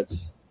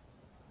assets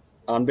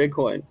on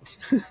Bitcoin.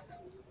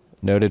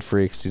 Noted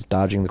freaks. He's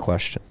dodging the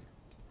question.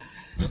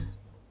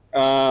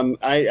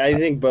 I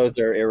think both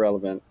are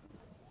irrelevant.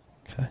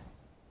 Okay,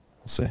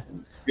 we'll see.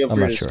 Feel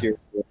free to skew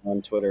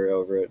on Twitter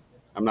over it.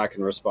 I'm not going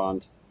to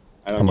respond.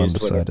 I don't I'm use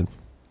undecided.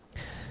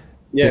 Twitter.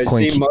 Yeah,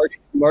 Bitcoin see,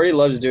 Marty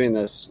loves doing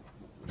this.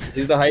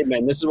 He's the hype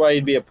man. This is why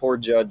he'd be a poor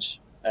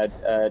judge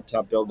at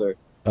Top Builder.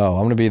 Oh, I'm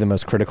going to be the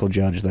most critical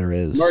judge there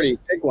is. Marty,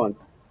 pick one.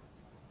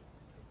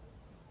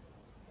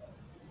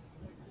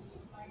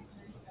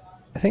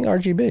 I think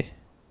RGB.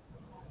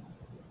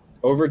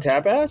 Over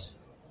TapAss?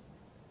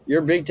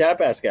 You're a big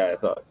TapAss guy, I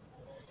thought.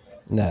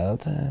 No,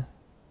 that's I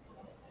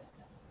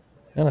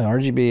don't know.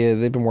 RGB,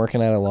 they've been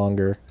working at it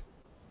longer.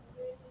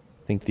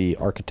 I think the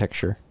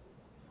architecture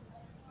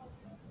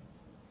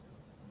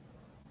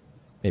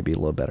maybe a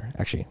little better.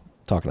 Actually,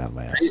 talking out of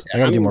my ass. I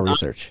got to do more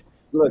research.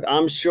 Look,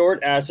 I'm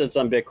short assets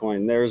on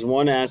Bitcoin. There's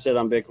one asset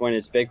on Bitcoin.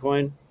 It's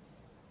Bitcoin.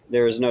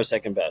 There is no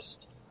second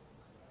best.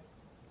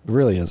 It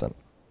really isn't.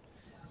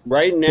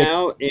 Right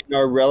now, in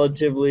our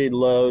relatively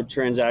low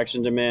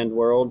transaction demand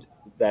world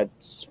that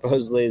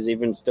supposedly is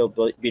even still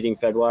beating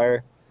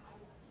Fedwire,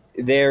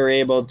 they're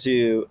able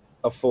to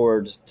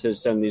afford to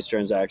send these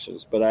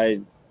transactions. But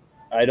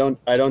I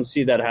don't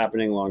see that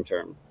happening long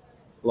term.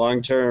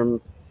 Long term,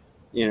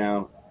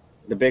 the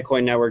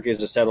Bitcoin network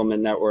is a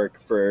settlement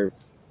network for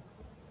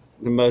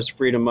the most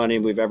freedom money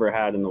we've ever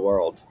had in the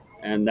world,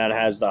 and that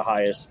has the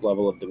highest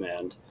level of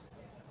demand.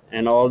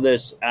 And all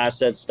this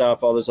asset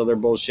stuff, all this other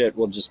bullshit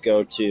will just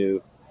go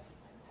to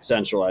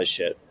centralized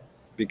shit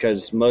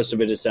because most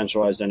of it is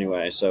centralized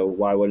anyway. So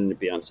why wouldn't it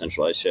be on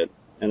centralized shit?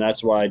 And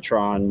that's why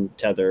Tron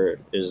Tether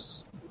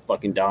is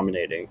fucking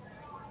dominating.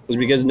 It's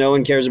because no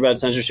one cares about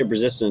censorship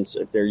resistance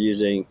if they're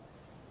using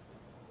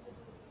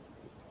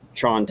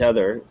Tron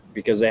Tether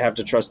because they have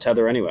to trust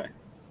Tether anyway.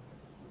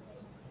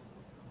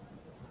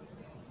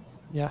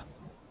 Yeah.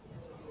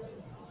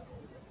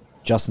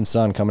 Justin's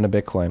son coming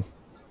to Bitcoin.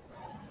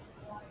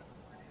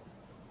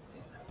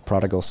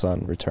 Prodigal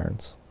son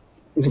returns.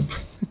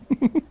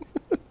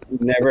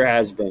 Never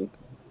has been.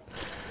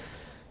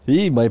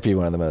 He might be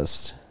one of the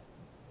most.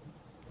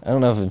 I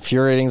don't know if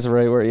infuriating is the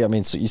right word. I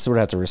mean, so you sort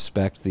of have to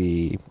respect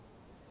the.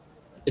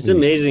 It's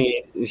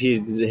amazing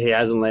he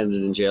hasn't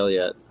landed in jail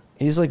yet.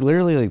 He's like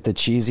literally like the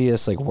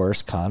cheesiest, like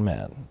worst con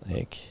man.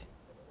 Like.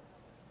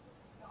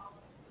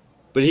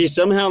 But he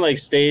somehow like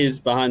stays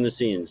behind the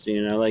scenes,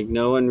 like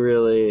no one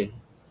really.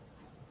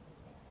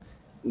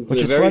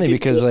 Which is funny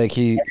because like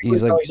he's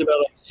like talks about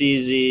like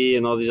CZ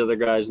and all these other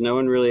guys. No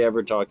one really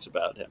ever talks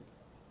about him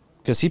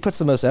because he puts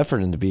the most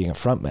effort into being a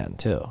front man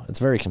too. It's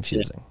very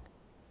confusing. Yeah.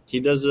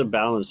 He does a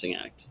balancing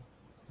act.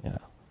 Yeah.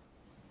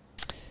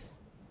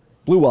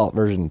 Blue Wallet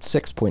version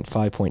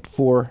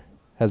 6.5.4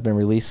 has been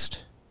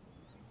released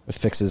with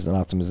fixes and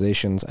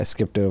optimizations. I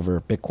skipped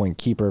over Bitcoin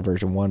Keeper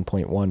version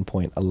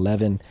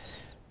 1.1.11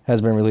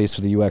 has been released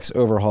with a UX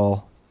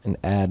overhaul and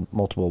add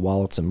multiple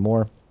wallets and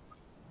more.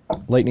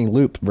 Lightning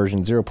Loop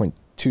version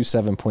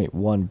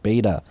 0.27.1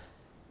 beta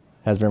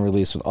has been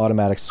released with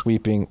automatic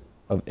sweeping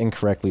of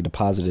incorrectly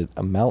deposited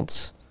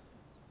amounts.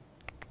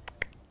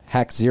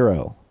 Hack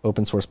Zero,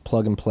 open source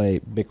plug and play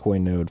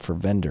Bitcoin node for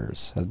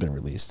vendors, has been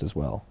released as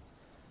well.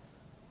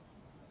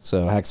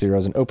 So Hack Zero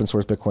is an open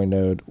source Bitcoin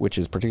node which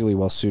is particularly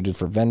well suited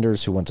for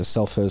vendors who want to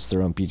self-host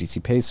their own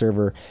BTC Pay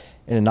server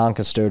in a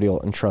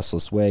non-custodial and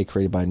trustless way,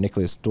 created by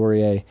Nicolas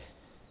Dorier.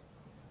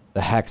 The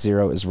Hack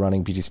Zero is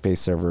running BTC Pay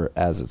server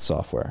as its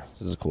software.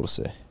 This is cool to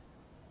see.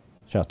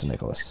 Shout out to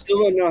Nicholas. I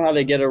still don't know how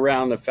they get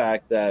around the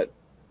fact that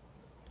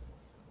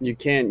you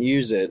can't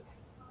use it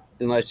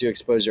unless you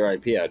expose your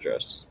IP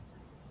address.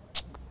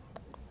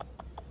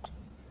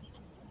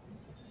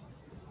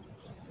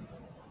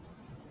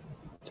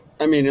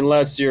 I mean,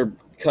 unless your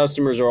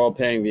customers are all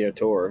paying via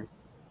Tor.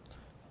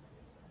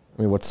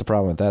 I mean, what's the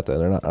problem with that, though?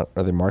 They're not.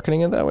 Are they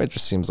marketing it that way? It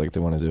just seems like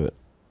they want to do it.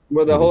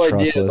 Well, the Maybe whole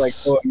idea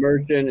trustless. is like, a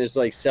merchant is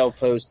like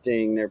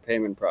self-hosting their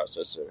payment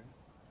processor.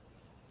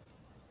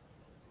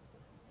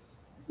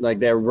 Like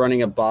they're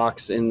running a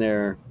box in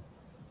their.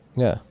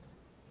 Yeah.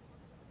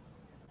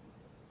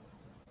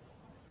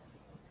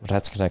 It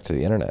has to connect to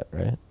the internet,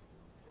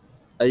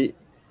 right?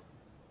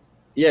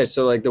 Yeah,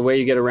 so like the way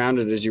you get around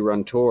it is you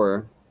run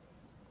Tor,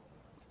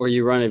 or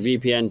you run a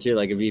VPN too,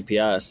 like a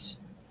VPS.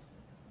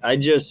 I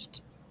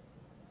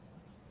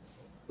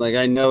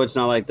know it's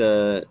not like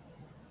the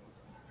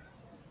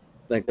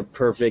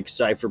perfect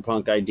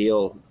cypherpunk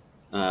ideal,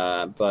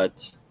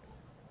 but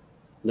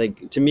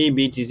like to me,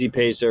 BTC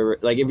Pay server,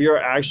 like if you're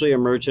actually a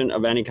merchant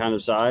of any kind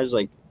of size,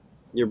 like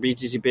your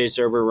BTC Pay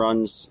server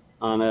runs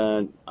on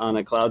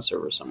a cloud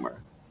server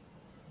somewhere.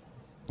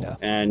 Yeah.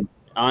 And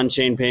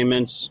on-chain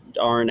payments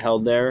aren't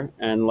held there,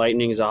 and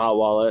Lightning is a hot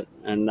wallet,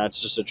 and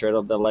that's just a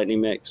trade-off that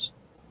Lightning makes.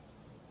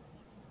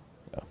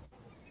 Yeah.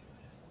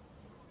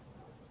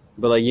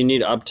 But like you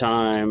need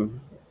uptime.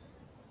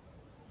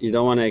 You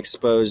don't want to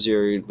expose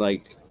your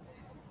like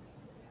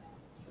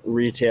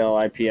retail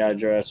IP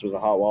address with a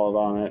hot wallet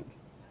on it.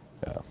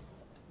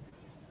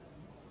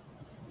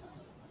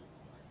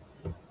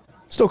 Yeah.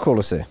 Still cool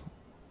to see.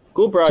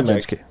 Cool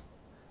project.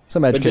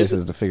 Some edge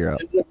cases to figure out.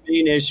 This is the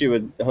main issue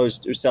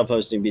with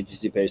self-hosting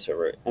BTC Pay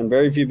server, and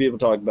very few people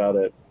talk about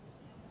it.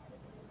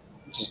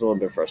 It's just a little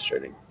bit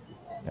frustrating.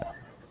 Yeah. You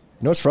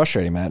know what's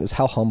frustrating, Matt, is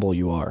how humble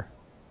you are.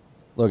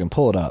 Logan,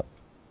 pull it up.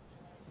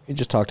 You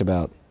just talked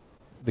about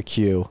the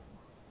queue.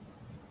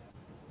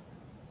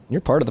 You're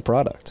part of the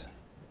product.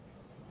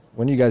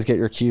 When you guys get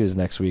your queues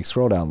next week,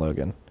 scroll down,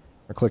 Logan,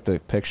 or click the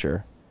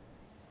picture.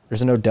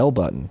 There's an Odell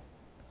button.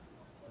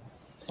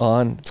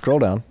 Scroll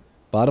down,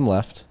 bottom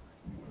left.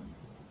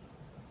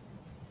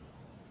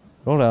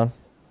 Scroll down.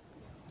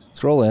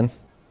 Scroll in.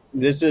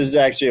 This is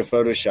actually a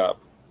Photoshop.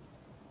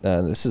 I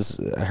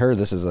heard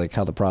this is like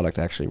how the product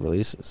actually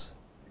releases.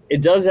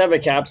 It does have a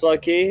caps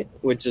lock key,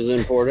 which is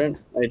important.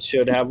 It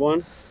should have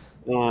one.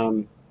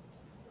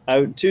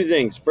 Two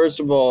things. First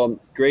of all,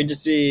 great to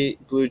see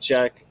Blue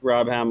Check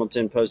Rob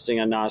Hamilton posting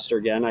on Nostr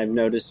again. I've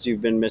noticed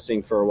you've been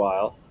missing for a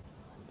while.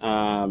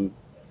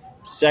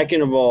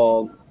 Second of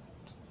all,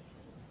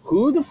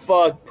 who the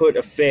fuck put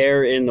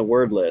affair in the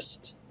word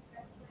list?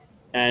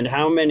 And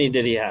how many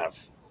did he have?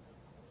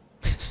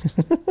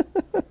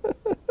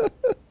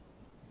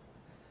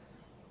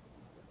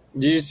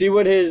 Did you see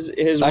what his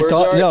words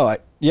are? No,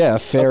 a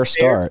fair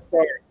start.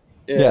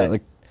 Yeah,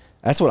 like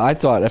that's what I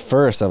thought at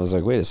first. I was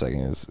like, wait a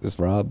second, is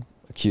Rob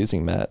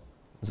accusing Matt?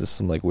 Is this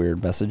some like weird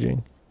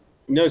messaging?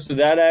 No, so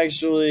that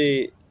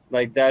actually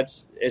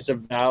it's a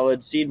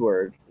valid seed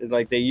word.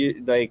 Like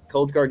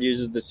Cold Card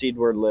uses the seed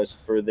word list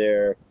for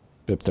their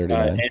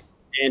BIP39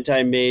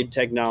 anti-maid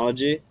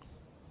technology.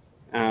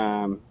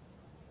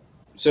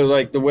 So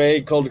like the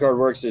way Cold Card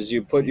works is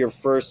you put your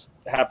first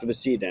half of the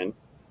seed in,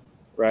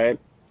 right?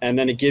 And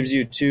then it gives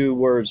you 2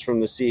 words from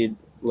the seed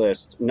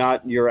list,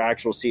 not your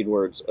actual seed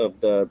words of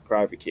the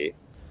private key.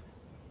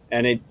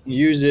 And it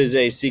uses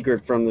a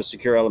secret from the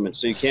secure element.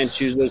 So you can't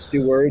choose those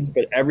 2 words,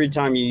 but every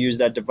time you use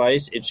that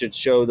device, it should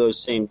show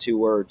those same 2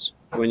 words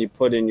when you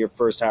put in your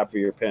first half of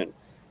your PIN.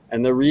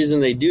 And the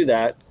reason they do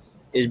that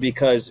is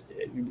because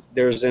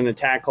there's an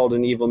attack called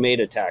an evil maid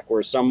attack,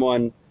 where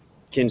someone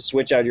can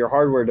switch out your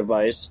hardware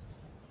device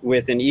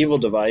with an evil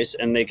device,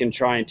 and they can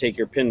try and take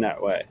your PIN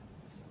that way.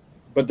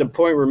 But the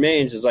point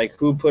remains is like,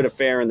 who put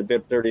affair in the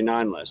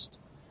BIP39 list?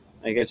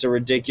 Like, it's a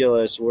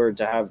ridiculous word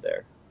to have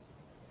there.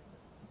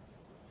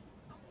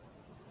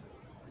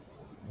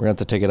 We're going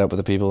to have to take it up with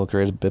the people who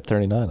created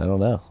BIP39. I don't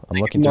know. I'm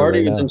looking through it Marty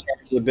right was now. in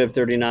charge of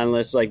the BIP39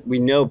 list. Like, we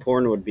know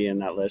porn would be in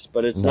that list,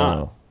 but it's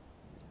not.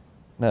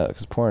 No,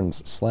 because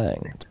porn's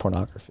slang. It's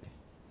pornography.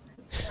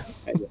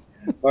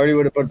 Marty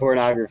would have put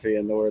pornography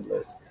in the word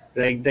list.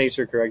 Thanks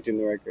for correcting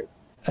the record.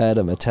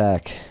 Adam,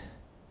 attack.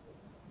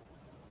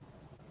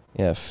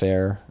 Yeah,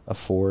 fair,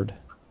 afford.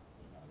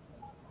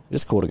 It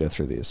is cool to go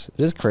through these.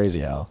 It is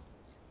crazy how.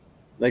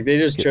 Like, they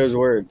just chose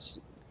words.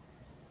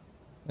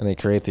 And they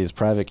create these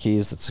private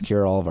keys that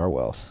secure all of our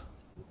wealth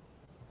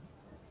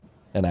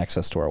and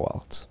access to our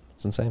wallets.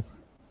 It's insane.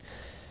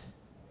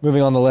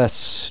 Moving on the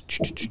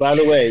list. By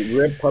the way,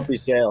 rip puppy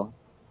sale.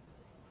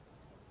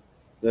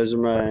 Those are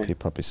my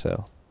puppy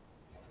sale.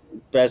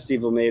 Best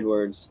evil maid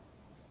words.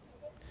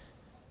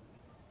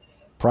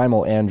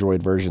 Primal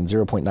Android version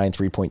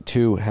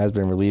 0.93.2 has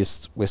been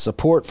released with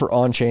support for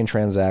on-chain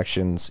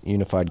transactions,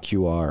 unified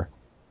QR,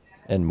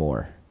 and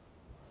more.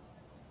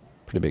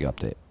 Pretty big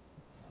update.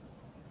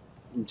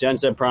 Jen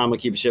said Primal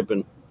keep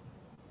shipping.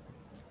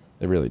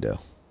 They really do.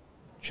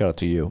 Shout out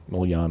to you,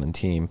 Miljan and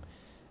team.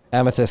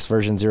 Amethyst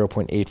version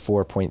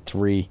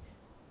 0.84.3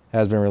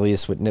 has been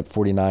released with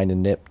NIP49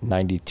 and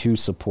NIP92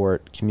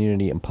 support,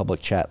 community and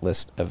public chat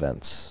list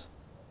events.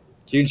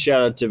 Huge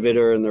shout out to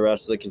Vitor and the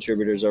rest of the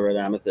contributors over at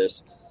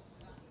Amethyst.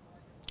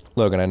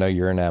 Logan, I know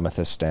you're an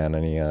Amethyst stan.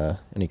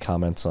 Any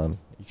comments on?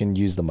 You can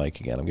use the mic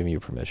again. I'm giving you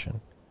permission.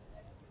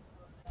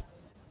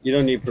 You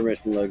don't need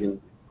permission,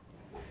 Logan.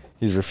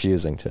 He's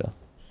refusing to.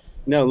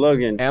 No,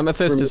 Logan.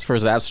 Amethyst is for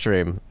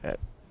Zapstream.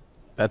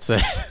 That's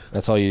it.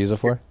 That's all you use it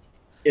for?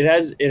 It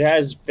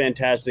has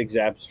fantastic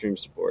Zapstream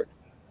support.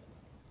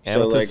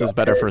 Amethyst is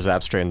better for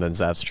Zapstream than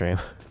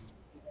Zapstream.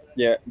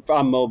 Yeah,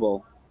 on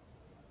mobile.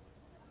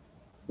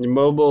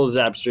 Mobile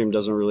Zapstream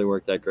doesn't really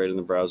work that great in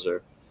the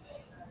browser.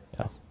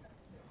 Yeah.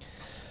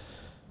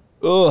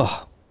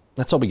 Ugh.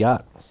 That's all we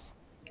got.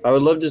 I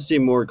would love to see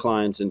more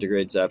clients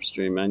integrate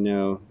Zapstream. I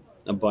know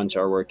a bunch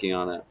are working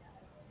on it.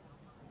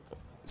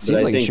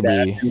 Seems like it should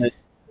be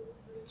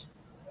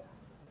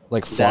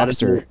like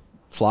Flockster.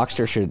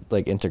 Flockster should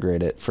like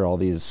integrate it for all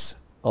these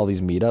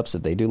meetups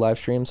that they do live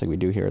streams like we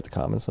do here at the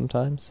Commons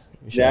sometimes.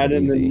 That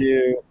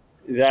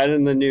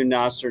and the new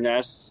Noster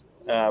Nests,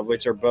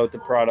 which are both the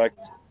product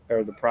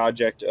or the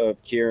project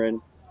of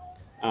Kieran,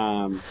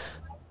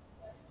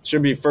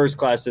 should be first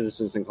class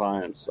citizens and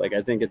clients. Like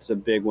I think it's a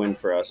big win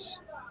for us.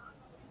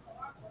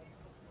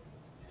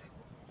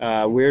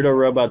 Weirdo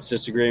Robot's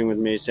disagreeing with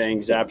me,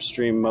 saying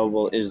Zapstream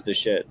mobile is the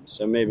shit.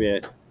 So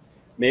maybe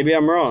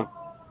I'm wrong.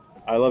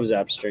 I love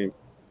Zapstream.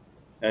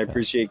 I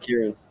appreciate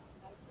Kieran.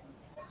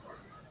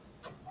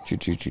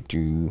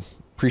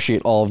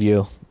 Appreciate all of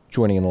you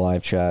joining in the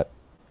live chat,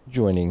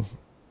 joining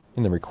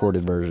in the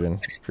recorded version.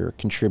 If you're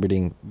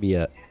contributing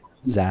via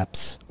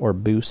Zaps or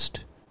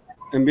Boost.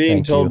 I'm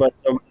being told by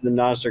some of the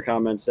Noster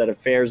comments that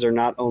affairs are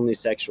not only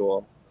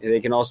sexual; they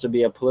can also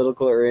be a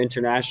political or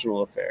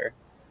international affair.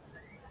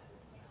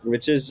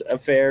 Which is a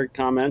fair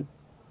comment,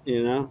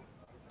 you know.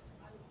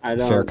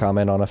 Fair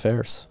comment on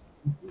affairs.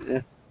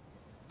 Yeah.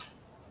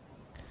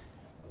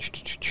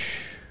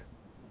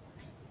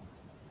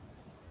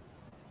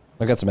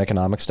 I got some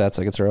economic stats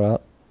I could throw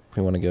out. If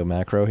we want to go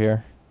macro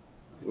here.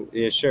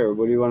 Yeah, sure.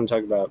 What do you want to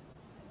talk about?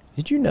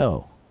 Did you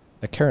know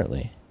that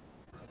currently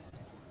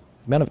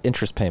the amount of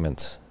interest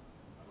payments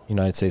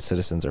United States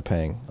citizens are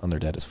paying on their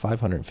debt is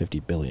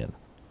 $550 billion?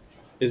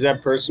 Is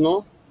that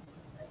personal?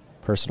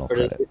 Personal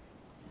credit.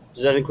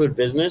 Does that include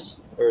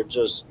business or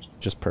just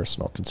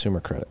personal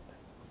consumer credit?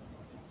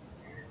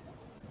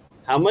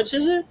 How much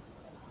is it?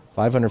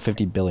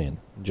 $550 billion,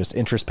 just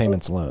interest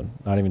payments alone,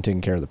 not even taking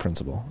care of the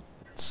principal.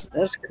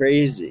 That's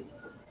crazy.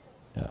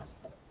 Yeah.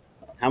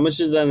 How much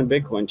is that in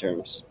Bitcoin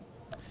terms?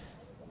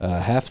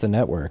 Half the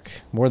network,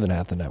 more than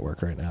half the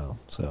network right now.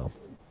 So,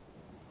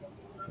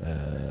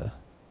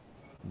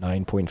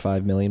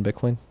 9.5 million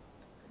Bitcoin.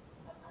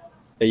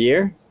 A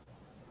year?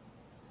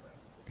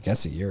 I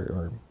guess a year,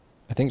 or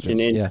I think just,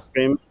 Canadian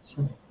payments?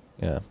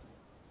 Yeah.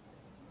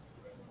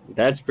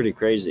 That's pretty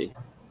crazy.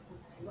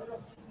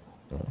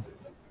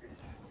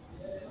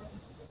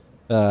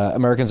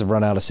 Americans have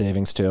run out of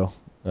savings too.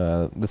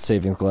 The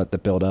savings glut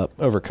that built up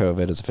over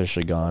COVID is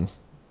officially gone.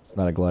 It's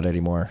not a glut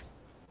anymore.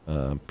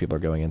 People are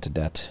going into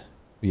debt.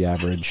 The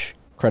average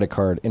credit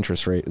card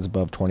interest rate is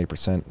above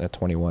 20% at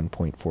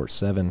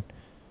 21.47.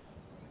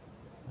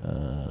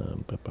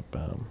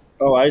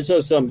 Oh, I saw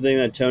something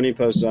that Tony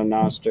posted on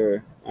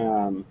Noster.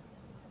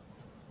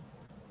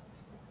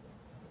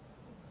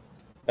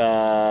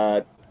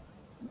 The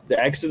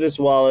Exodus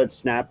Wallet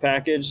Snap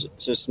package.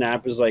 So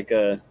Snap is like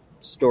a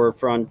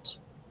storefront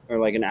or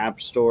like an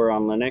app store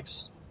on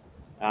Linux.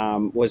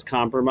 Was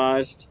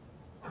compromised,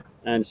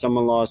 and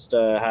someone lost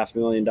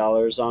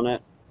 $500,000 on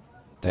it.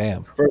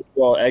 Damn. First of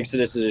all,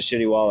 Exodus is a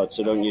shitty wallet,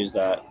 so don't use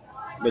that.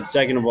 But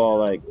second of all,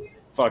 like,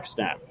 fuck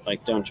Snap.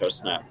 Like, don't trust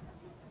Snap.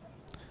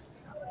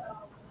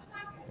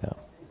 Yeah.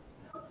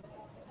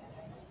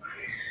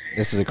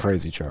 This is a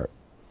crazy chart.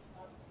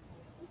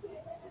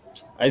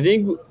 I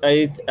think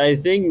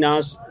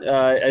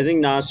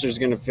Noster's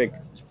going to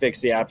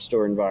fix the App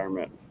Store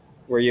environment,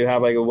 where you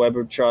have like a web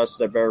of trust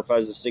that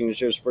verifies the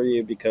signatures for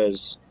you,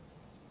 because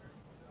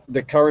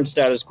the current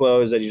status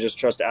quo is that you just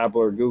trust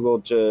Apple or Google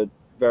to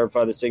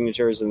verify the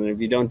signatures, and then if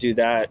you don't do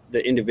that,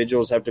 the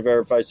individuals have to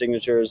verify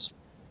signatures,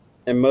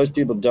 and most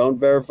people don't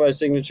verify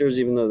signatures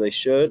even though they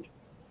should.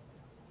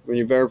 When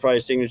you verify a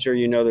signature,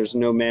 you know there's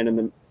no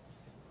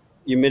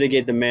you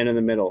mitigate the man in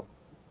the middle,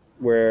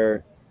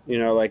 where, you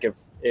know, like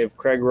if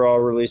Craig Raw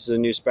releases a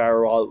new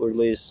Sparrow wallet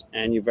release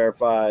and you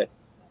verify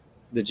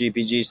the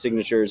GPG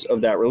signatures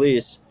of that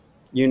release,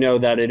 you know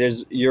that it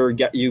is you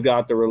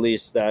got the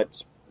release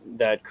that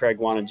Craig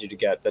wanted you to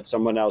get, that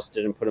someone else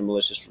didn't put a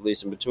malicious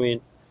release in between.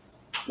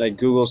 Like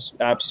Google's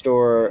App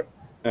Store,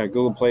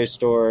 Google Play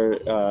Store,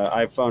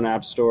 iPhone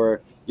App Store,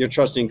 you're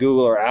trusting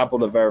Google or Apple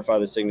to verify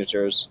the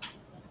signatures.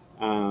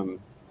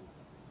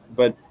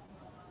 But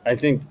I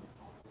think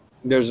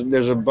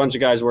there's a bunch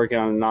of guys working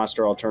on a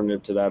Nostr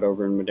alternative to that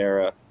over in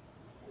Madeira,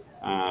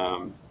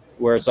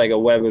 where it's like a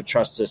web of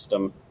trust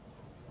system,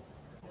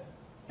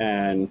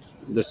 and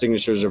the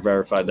signatures are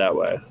verified that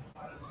way.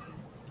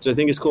 So I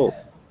think it's cool.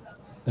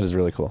 That is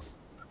really cool.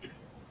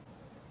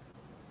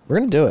 We're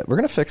going to do it. We're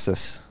going to fix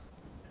this.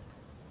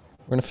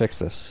 We're going to fix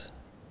this.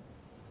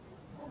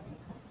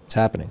 It's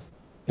happening.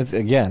 It's,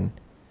 again,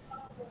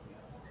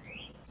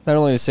 It's not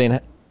only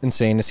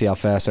insane to see how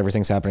fast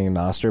everything's happening in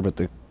Nostr, but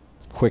the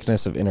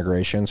quickness of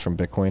integrations from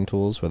Bitcoin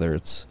tools, whether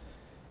it's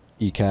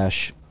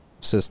eCash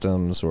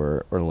systems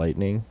or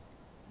Lightning.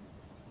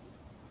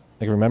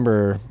 Like,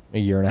 remember a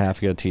year and a half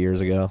ago, 2 years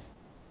ago?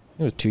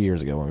 It was 2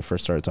 years ago when we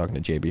first started talking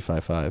to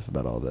JB55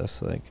 about all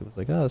this. Like, it was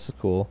like, oh, this is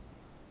cool.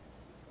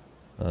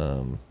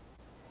 When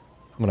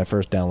I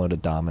first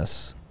downloaded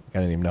Damus, I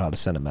didn't even know how to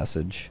send a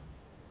message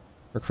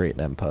or create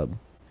an MPub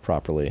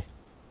properly.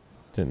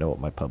 Didn't know what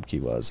my pub key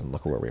was, and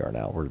look at where we are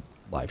now. We're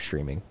live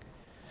streaming,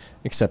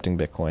 accepting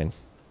Bitcoin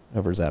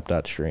over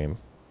Zap.stream,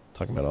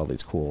 talking about all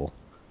these cool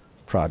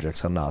projects,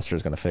 how Nostr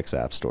is going to fix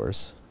app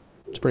stores.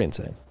 It's pretty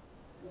insane.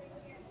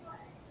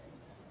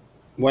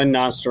 When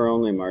Nostr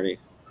only, Marty?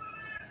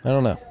 I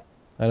don't know.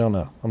 I'm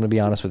going to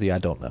be honest with you. I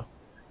don't know.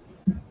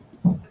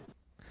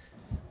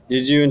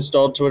 Did you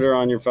install Twitter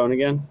on your phone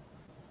again?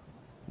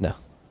 No.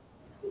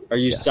 Are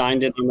you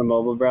signed in on the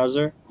mobile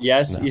browser?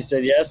 Yes? No. You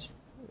said yes?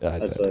 I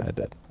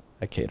did.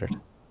 I catered.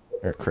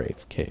 Or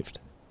caved.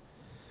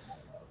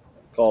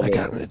 I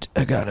got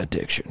an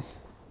addiction.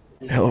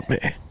 Help me.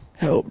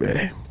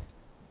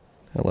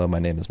 Hello, my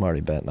name is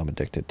Marty Bent, and I'm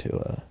addicted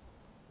to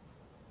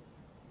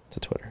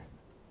Twitter.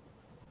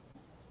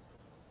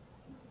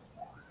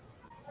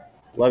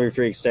 Love your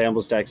freaks. Stay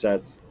humble, stack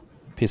sets.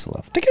 Peace and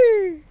love. Take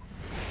care.